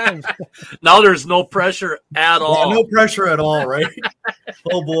 Now there's no pressure at all. Yeah, no pressure at all, right?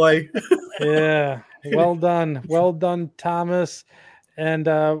 Oh boy. Yeah. Well done, Thomas. And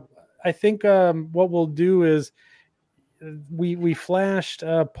I think what we'll do is we flashed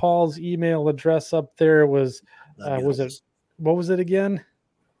Paul's email address up there. What was it again?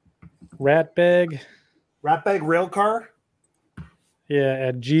 Ratbag railcar. Yeah,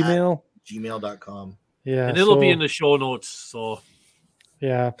 at Gmail. Gmail.com. Yeah. And it'll be in the show notes. So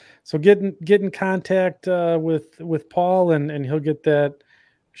yeah. So get in contact with Paul, and he'll get that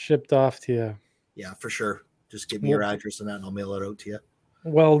shipped off to you. Yeah, for sure. Just give me your address and that, and I'll mail it out to you.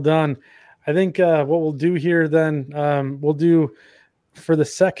 Well done. I think what we'll do here then, we'll do for the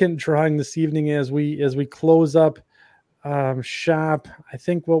second drawing this evening as we close up shop. I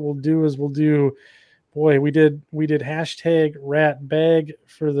think what we'll do is we did hashtag rat bag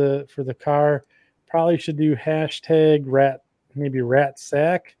for the car. Probably should do hashtag rat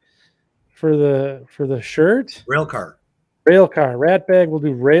sack for the shirt. Rail car. Rat bag. We'll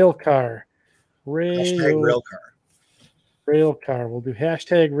do rail car. Hashtag rail car. Rail car. We'll do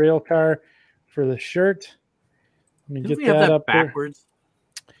hashtag rail car for the shirt. Let me Didn't get we have that up backwards.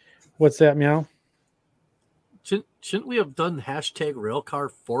 There. What's that, Meow? Shouldn't we have done hashtag rail car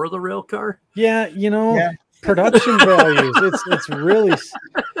for the rail car? Yeah, production values. It's really.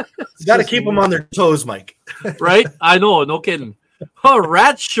 You got to keep them on their toes, Mike. Right? I know. No kidding. Oh,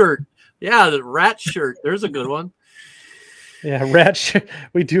 rat shirt. Yeah, the rat shirt. There's a good one. Yeah, rat shirt.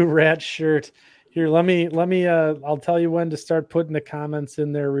 We do rat shirt. Here, let me. I'll tell you when to start putting the comments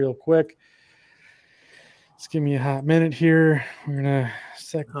in there real quick. Just give me a hot minute here. We're gonna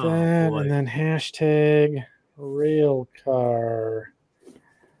sec that, and then hashtag rail car.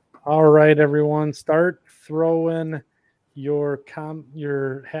 All right, everyone, start throwing your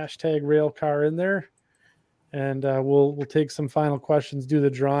hashtag rail car in there, and we'll take some final questions, do the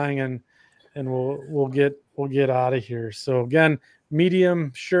drawing, and we'll get out of here. So again,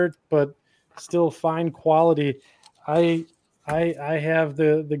 medium shirt, but still fine quality. I have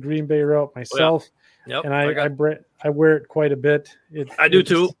the Green Bay route myself, Yep, and I wear it quite a bit. I do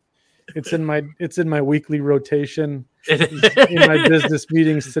too. It's in my weekly rotation in my business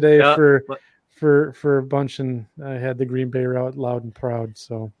meetings today for a bunch, and I had the Green Bay route loud and proud.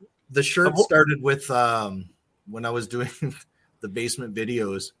 So the shirt started with when I was doing the basement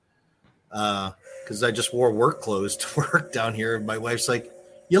videos, because I just wore work clothes to work down here. My wife's like,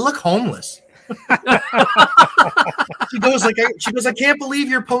 "You look homeless." She goes, "I can't believe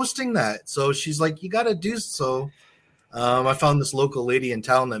you're posting that." So she's like, "You got to do so." I found this local lady in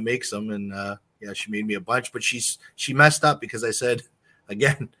town that makes them, and yeah, she made me a bunch. But she messed up because I said,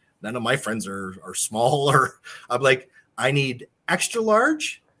 again, none of my friends are small, or I'm like, I need extra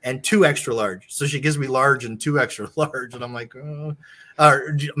large and 2 extra large. So she gives me large and 2 extra large, and I'm like,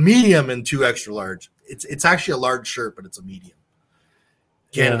 medium and 2 extra large. It's actually a large shirt, but it's a medium.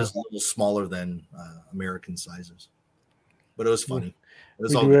 Canada's a little smaller than American sizes, but it was funny. It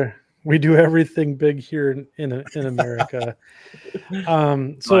was all good. We do everything big here in America.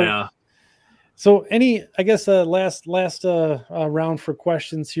 So any, I guess, last round for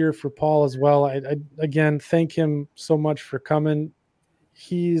questions here for Paul as well. I again thank him so much for coming.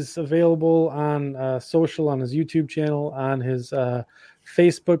 He's available on social, on his YouTube channel, on his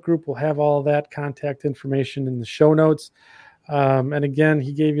Facebook group. We'll have all of that contact information in the show notes. And again,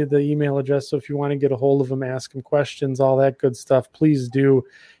 he gave you the email address. So if you want to get a hold of him, ask him questions, all that good stuff, please do.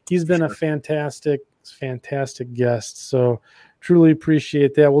 He's been a fantastic guest. So truly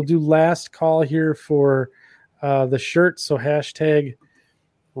appreciate that. We'll do last call here for the shirt. So hashtag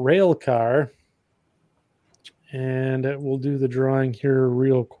railcar. And we'll do the drawing here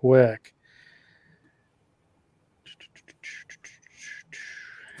real quick.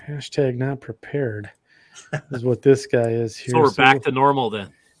 Hashtag not prepared is what this guy is here. So we're back to normal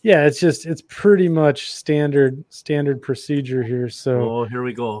then. Yeah, it's pretty much standard procedure here. So here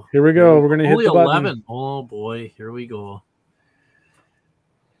we go. We're going to hit the button. 11. Oh boy, here we go.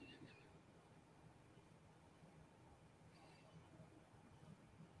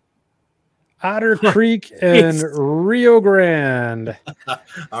 Otter Creek and Rio Grande.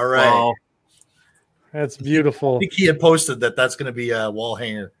 All right. Wow. That's beautiful. I think he had posted that's going to be a wall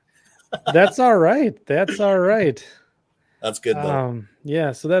hanger. That's all right. That's good though.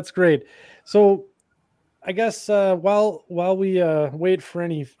 Yeah, so that's great. So I guess while we wait for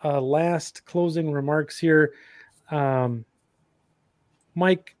any last closing remarks here,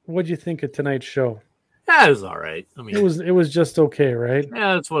 Mike, what'd you think of tonight's show? That was all right. I mean, it was just okay, right?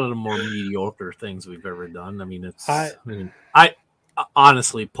 Yeah, it's one of the more mediocre things we've ever done. I mean, I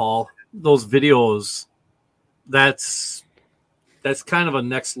honestly, Paul, those videos, that's kind of a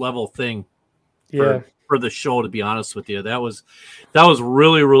next level thing for the show, to be honest with you. That was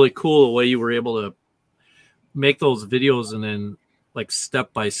really, really cool the way you were able to make those videos and then like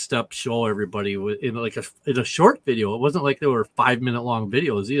step by step show everybody in a short video. It wasn't like they were 5-minute long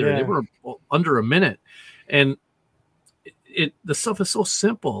videos either. Yeah. They were under a minute, and the stuff is so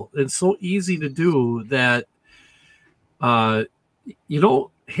simple and so easy to do that, hey, you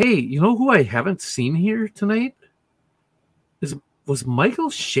know who I haven't seen here tonight? Was Michael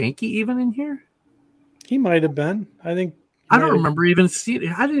Shanky even in here? He might have been. I don't remember even seeing.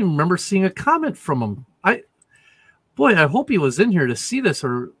 I didn't even remember seeing a comment from him. I hope he was in here to see this,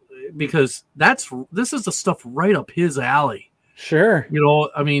 because this is the stuff right up his alley. Sure.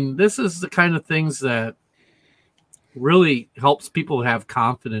 I mean, this is the kind of things that really helps people have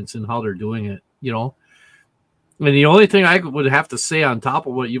confidence in how they're doing it. And the only thing I would have to say on top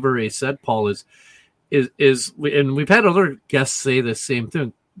of what you've already said, Paul, is, and we've had other guests say the same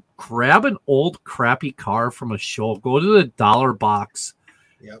thing. Grab an old crappy car from a show, go to the dollar box,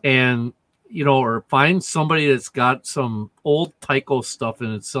 and or find somebody that's got some old Tyco stuff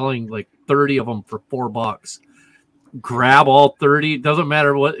and it's selling like 30 of them for $4. Grab all 30. Doesn't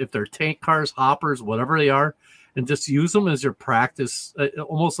matter if they're tank cars, hoppers, whatever they are, and just use them as your practice,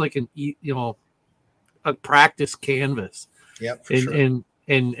 almost like a practice canvas. Yep. For sure.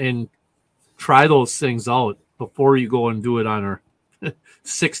 And try those things out before you go and do it on a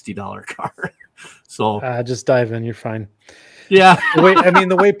 $60 car. So just dive in. You're fine. Yeah.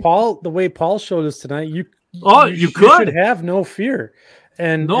 The way Paul showed us tonight, you should have no fear.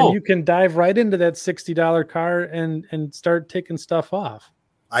 And you can dive right into that $60 car and start taking stuff off.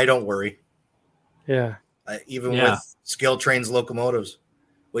 I don't worry. Yeah. Even with scale trains locomotives.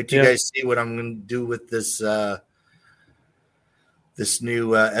 Wait till you guys see what I'm going to do with this this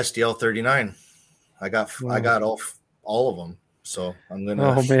new SDL 39. I got all of them. So I'm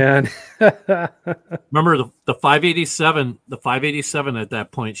gonna. Oh man! Remember the 587. The 587 at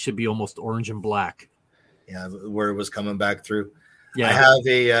that point should be almost orange and black. Yeah, where it was coming back through. Yeah, I have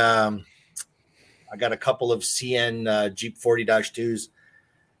I got a couple of CN Jeep 40-2s.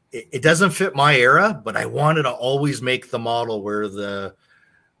 It doesn't fit my era, but I wanted to always make the model where the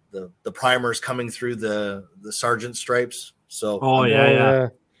primer is coming through the sergeant stripes. So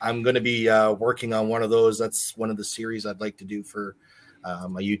I'm going to be working on one of those. That's one of the series I'd like to do for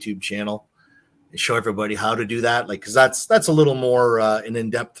my YouTube channel and show everybody how to do that. Because that's a little more an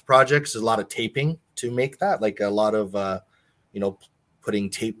in-depth project. There's a lot of taping to make that, like a lot of putting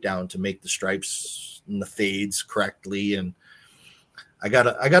tape down to make the stripes in the fades correctly. And I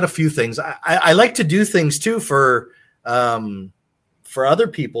got a few things. I like to do things too for other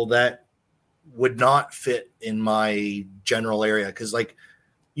people that would not fit in my general area. Because like,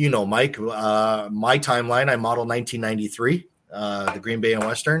 Mike, my timeline, I modeled 1993, the Green Bay and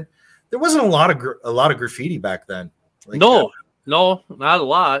Western. There wasn't a lot of graffiti back then. Like, no, not a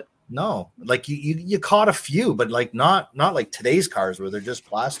lot. No, like you caught a few, but like not like today's cars where they're just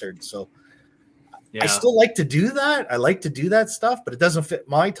plastered. So I still like to do that. I like to do that stuff, but it doesn't fit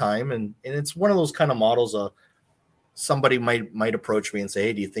my time. And it's one of those kind of models. Somebody might approach me and say,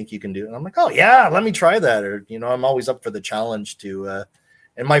 "Hey, do you think you can do it?" And I'm like, "Oh yeah, let me try that." Or I'm always up for the challenge to.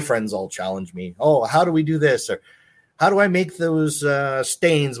 And my friends all challenge me. Oh, how do we do this? Or how do I make those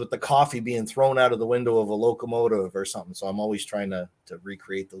stains with the coffee being thrown out of the window of a locomotive or something? So I'm always trying to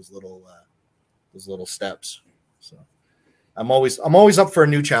recreate those little steps. So I'm always up for a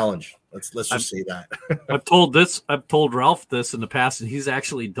new challenge. Let's just say that. I've told Ralph this in the past, and he's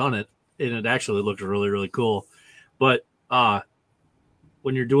actually done it, and it actually looked really, really cool. But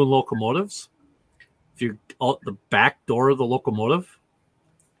when you're doing locomotives, if you're out the back door of the locomotive,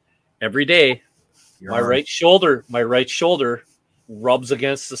 every day, my right shoulder rubs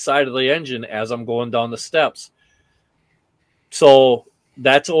against the side of the engine as I'm going down the steps. So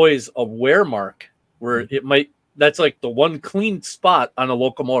that's always a wear mark where that's like the one clean spot on a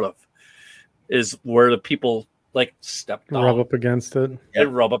locomotive is where the people like step down. Rub up against it.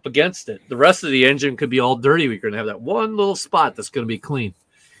 And rub up against it. The rest of the engine could be all dirty. We're going to have that one little spot that's going to be clean.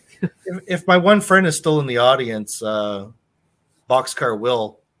 If my one friend is still in the audience, Boxcar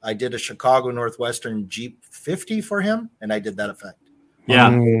Will, I did a Chicago Northwestern Jeep 50 for him, and I did that effect. Yeah.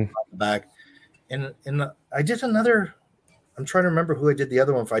 On the back. And I did another, I'm trying to remember who I did the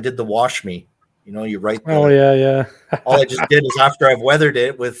other one for. I did the Wash Me. You write the, oh yeah. All I just did is after I've weathered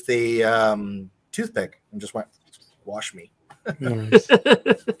it with the toothpick and just went, wash me. Nice.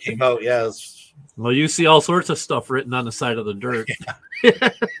 Came out, yeah. Well, you see all sorts of stuff written on the side of the dirt.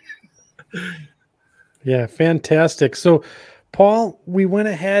 Yeah, fantastic. So, Paul, we went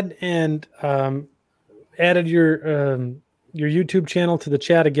ahead and added your YouTube channel to the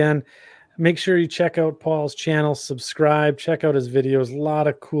chat again. Make sure you check out Paul's channel, subscribe, check out his videos. A lot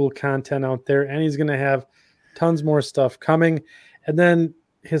of cool content out there, and he's going to have tons more stuff coming. And then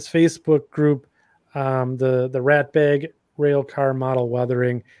his Facebook group, the Rat Bag Rail Car Model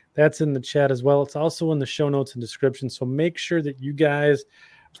Weathering, that's in the chat as well. It's also in the show notes and description. So make sure that you guys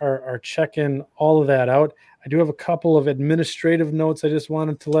are checking all of that out. I do have a couple of administrative notes I just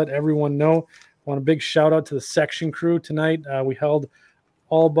wanted to let everyone know. I want a big shout out to the section crew tonight. We held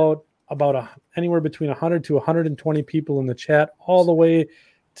all about anywhere between 100 to 120 people in the chat all the way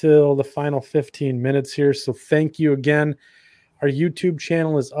till the final 15 minutes here. So thank you again. Our YouTube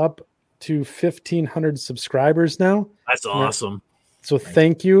channel is up to 1,500 subscribers now. That's awesome. So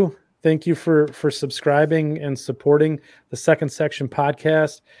thank you. Thank you for subscribing and supporting the Second Section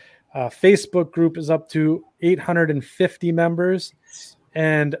podcast. Facebook group is up to 850 members,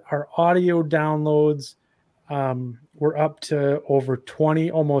 and our audio downloads we're up to over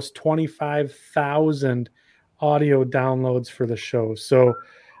almost 25,000 audio downloads for the show. So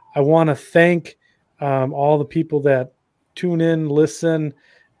I want to thank all the people that tune in, listen,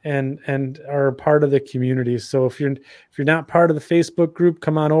 and are a part of the community. So if you're not part of the Facebook group,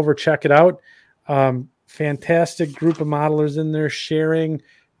 come on over, check it out. Fantastic group of modelers in there sharing,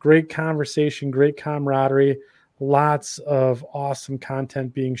 great conversation, great camaraderie, lots of awesome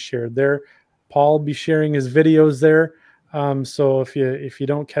content being shared there. Paul will be sharing his videos there. So if you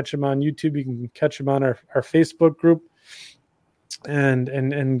don't catch him on YouTube, you can catch him on our Facebook group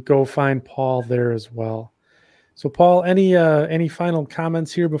and go find Paul there as well. So Paul, any final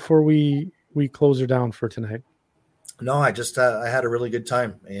comments here before we close her down for tonight? No, I just I had a really good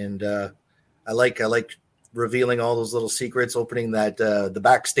time, and I like revealing all those little secrets, opening that the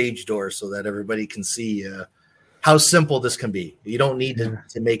backstage door so that everybody can see how simple this can be. You don't need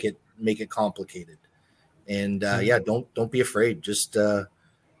to make it complicated. And don't be afraid. Just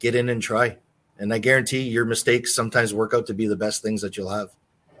get in and try. And I guarantee your mistakes sometimes work out to be the best things that you'll have.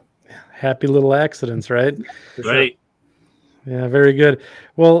 Happy little accidents, right? Right. Sure. Yeah, very good.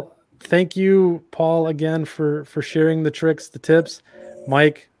 Well, thank you, Paul, again for sharing the tricks, the tips.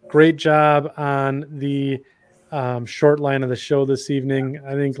 Mike, great job on the short line of the show this evening.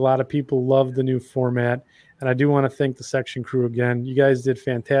 I think a lot of people love the new format. And I do want to thank the section crew again. You guys did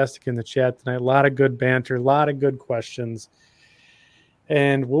fantastic in the chat tonight. A lot of good banter, a lot of good questions.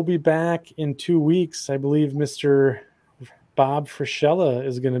 And we'll be back in 2 weeks. I believe Mr. Bob Frischella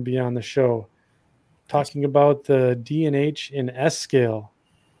is going to be on the show talking about the D&H in S scale.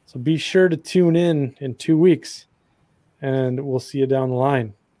 So be sure to tune in 2 weeks, and we'll see you down the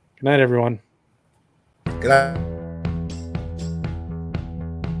line. Good night, everyone. Good night.